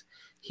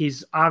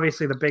 He's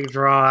obviously the big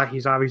draw.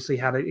 He's obviously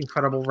had an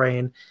incredible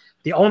reign.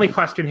 The only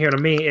question here to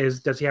me is,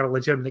 does he have a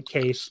legitimate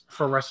case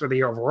for Wrestler of the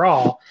Year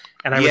overall?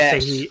 And I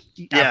would say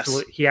he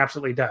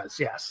absolutely does.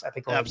 Yes, I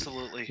think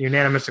absolutely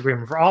unanimous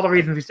agreement for all the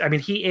reasons. I mean,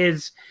 he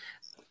is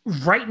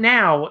right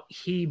now.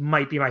 He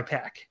might be my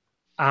pick.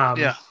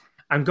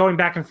 I I'm going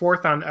back and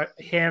forth on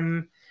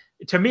him.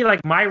 To me,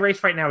 like, my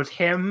race right now is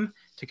him,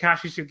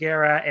 Takashi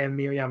Sugera, and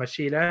Miyu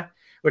Yamashita,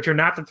 which are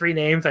not the three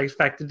names I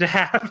expected to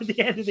have at the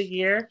end of the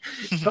year.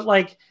 But,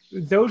 like,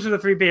 those are the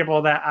three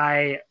people that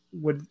I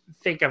would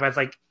think of as,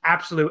 like,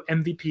 absolute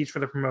MVPs for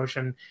the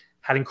promotion.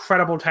 Had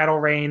incredible title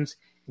reigns,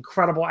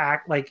 incredible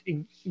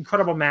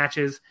incredible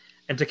matches,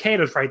 and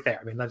Takeda's right there.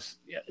 I mean,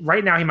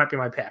 right now he might be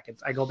my pick.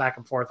 I go back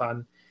and forth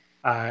on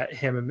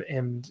him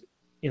and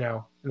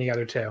and the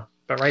other two,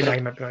 but right now he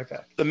might be my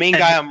pick. The main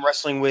guy I'm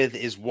wrestling with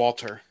is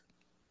Walter,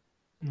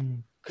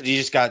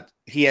 because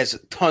he has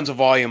tons of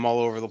volume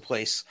all over the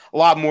place, a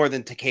lot more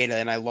than Takeda,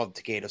 and I love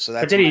Takeda. So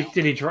that's. But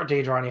did he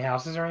draw any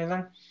houses or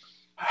anything?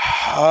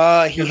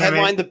 He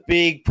headlined the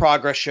big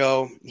Progress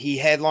show.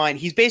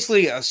 He's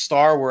basically a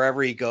star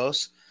wherever he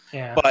goes.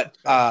 Yeah. But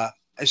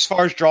as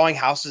far as drawing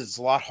houses, it's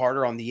a lot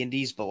harder on the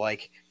indies. But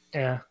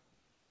to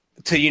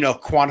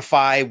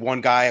quantify one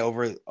guy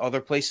over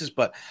other places.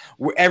 But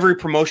every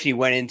promotion he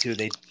went into,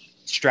 they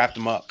strapped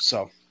him up.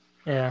 So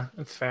yeah,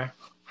 that's fair.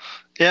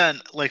 Yeah,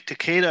 and like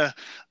Takeda,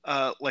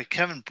 like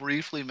Kevin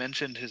briefly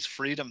mentioned his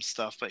Freedom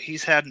stuff, but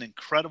he's had an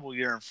incredible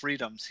year in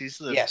Freedoms. He's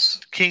the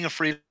king of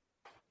Freedom.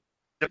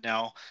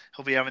 Now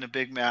he'll be having a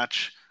big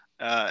match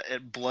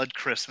at Blood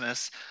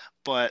Christmas,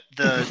 but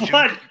the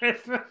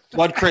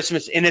Blood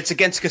Christmas, and it's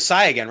against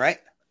Kasai again, right?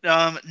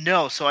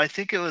 No, so I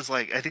think there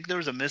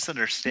was a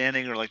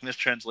misunderstanding or like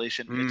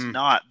mistranslation. It's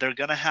not. They're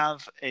gonna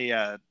have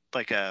a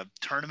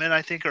tournament,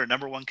 I think, or a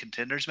number one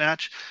contenders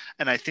match,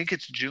 and I think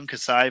it's Jun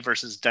Kasai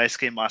versus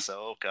Daisuke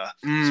Masaoka.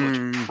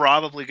 So it's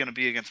probably going to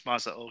be against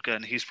Masaoka,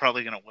 and he's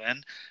probably going to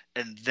win,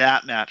 and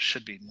that match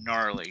should be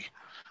gnarly.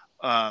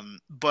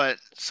 But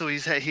so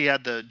he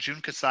had the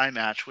Jun Kasai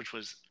match, which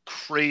was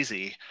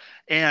crazy.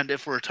 And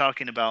if we're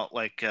talking about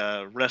like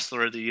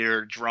wrestler of the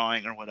year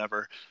drawing or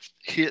whatever,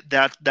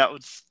 that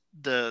was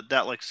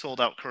that like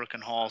sold out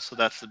Korakuen Hall. So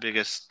that's the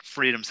biggest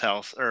Freedom's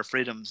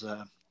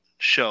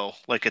show,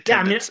 like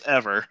attendance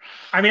ever.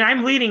 I mean,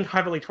 I'm leaning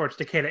heavily towards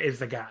Takeda is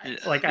the guy.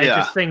 Like, I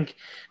just think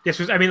this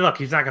was. I mean, look,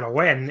 he's not going to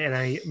win in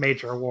any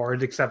major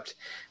award, except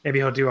maybe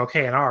he'll do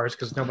okay in ours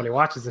because nobody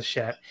watches this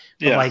shit.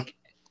 But like.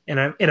 In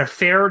a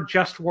fair,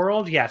 just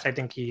world, yes, I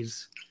think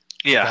he's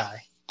the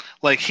guy.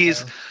 Like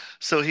he's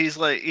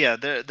like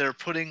they're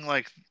putting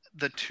like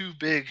the two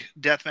big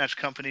deathmatch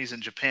companies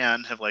in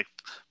Japan have like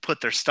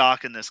put their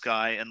stock in this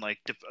guy and like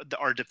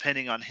are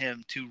depending on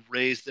him to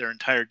raise their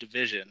entire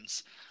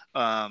divisions.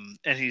 And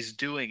he's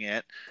doing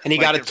it. And he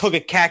took a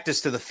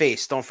cactus to the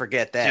face. Don't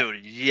forget that,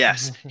 dude.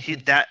 Yes,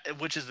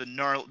 which is the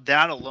gnarly.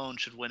 That alone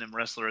should win him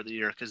Wrestler of the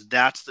Year because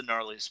that's the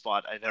gnarliest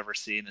spot I've ever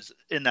seen is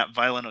in that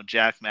Violento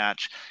Jack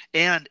match.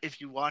 And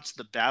if you watch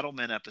the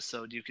Battleman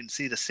episode, you can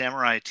see the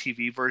Samurai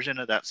TV version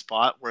of that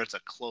spot where it's a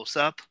close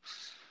up.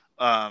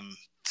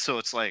 So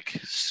it's like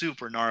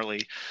super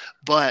gnarly,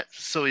 but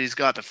so he's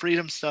got the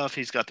Freedom stuff,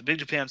 he's got the Big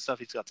Japan stuff,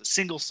 he's got the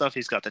single stuff,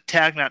 he's got the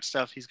tag match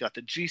stuff, he's got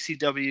the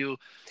GCW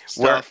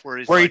stuff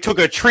where he took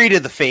a tree to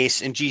the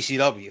face in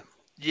GCW.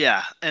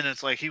 Yeah, and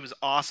it's like he was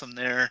awesome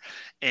there,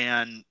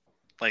 and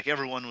like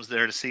everyone was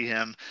there to see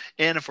him.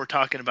 And if we're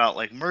talking about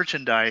like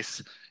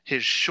merchandise,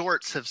 his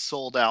shorts have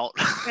sold out.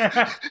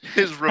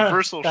 His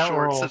reversal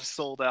shorts have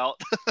sold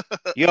out.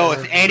 Yo,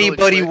 if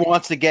anybody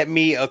wants to get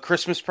me a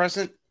Christmas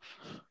present,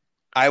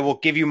 I will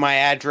give you my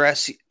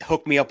address.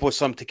 Hook me up with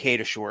some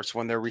Takeda shorts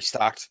when they're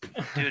restocked.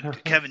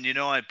 Dude, Kevin,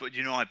 I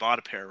bought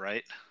a pair,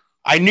 right?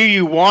 I knew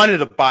you wanted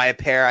to buy a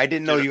pair. I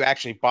didn't know you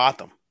actually bought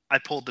them. I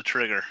pulled the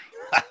trigger.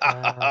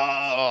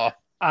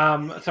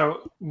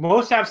 So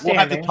most outstanding.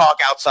 We'll have to talk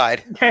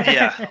outside.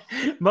 Yeah.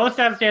 Most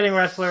outstanding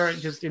wrestler,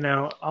 just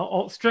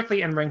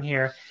strictly in ring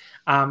here.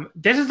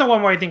 This is the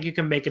one where I think you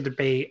can make a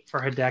debate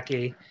for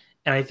Hideki,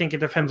 and I think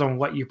it depends on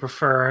what you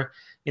prefer.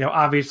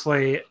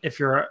 Obviously, if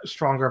you're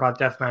stronger about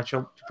deathmatch,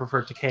 you'll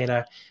prefer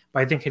Takeda.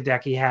 But I think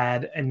Hideki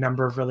had a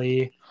number of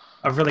really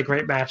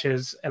great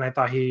matches, and I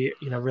thought he,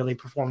 really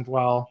performed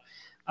well.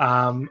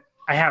 I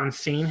haven't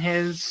seen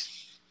his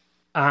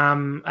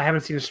strong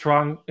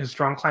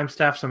climb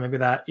stuff, so maybe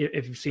that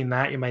if you've seen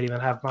that, you might even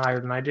have him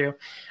higher than I do.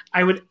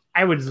 I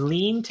would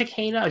lean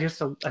Takeda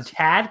just a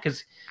tad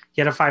because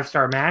he had a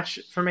 5-star match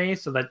for me,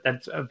 so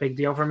that's a big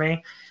deal for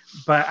me.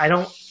 But I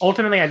don't think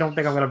I'm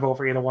going to vote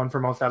for either one for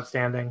most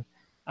outstanding.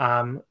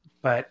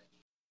 But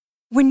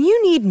when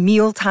you need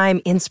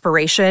mealtime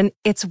inspiration,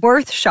 it's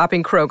worth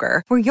shopping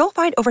Kroger, where you'll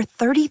find over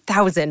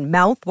 30,000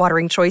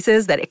 mouth-watering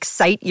choices that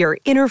excite your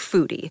inner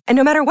foodie. And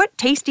no matter what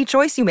tasty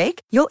choice you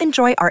make, you'll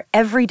enjoy our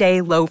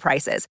everyday low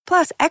prices,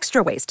 plus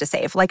extra ways to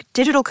save, like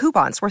digital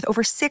coupons worth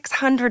over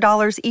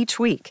 $600 each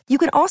week. You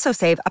can also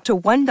save up to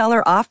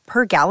 $1 off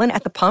per gallon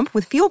at the pump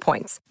with fuel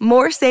points.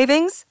 More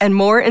savings and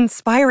more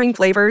inspiring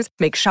flavors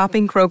make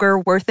shopping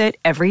Kroger worth it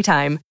every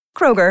time.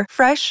 Kroger,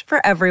 fresh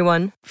for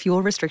everyone.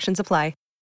 Fuel restrictions apply.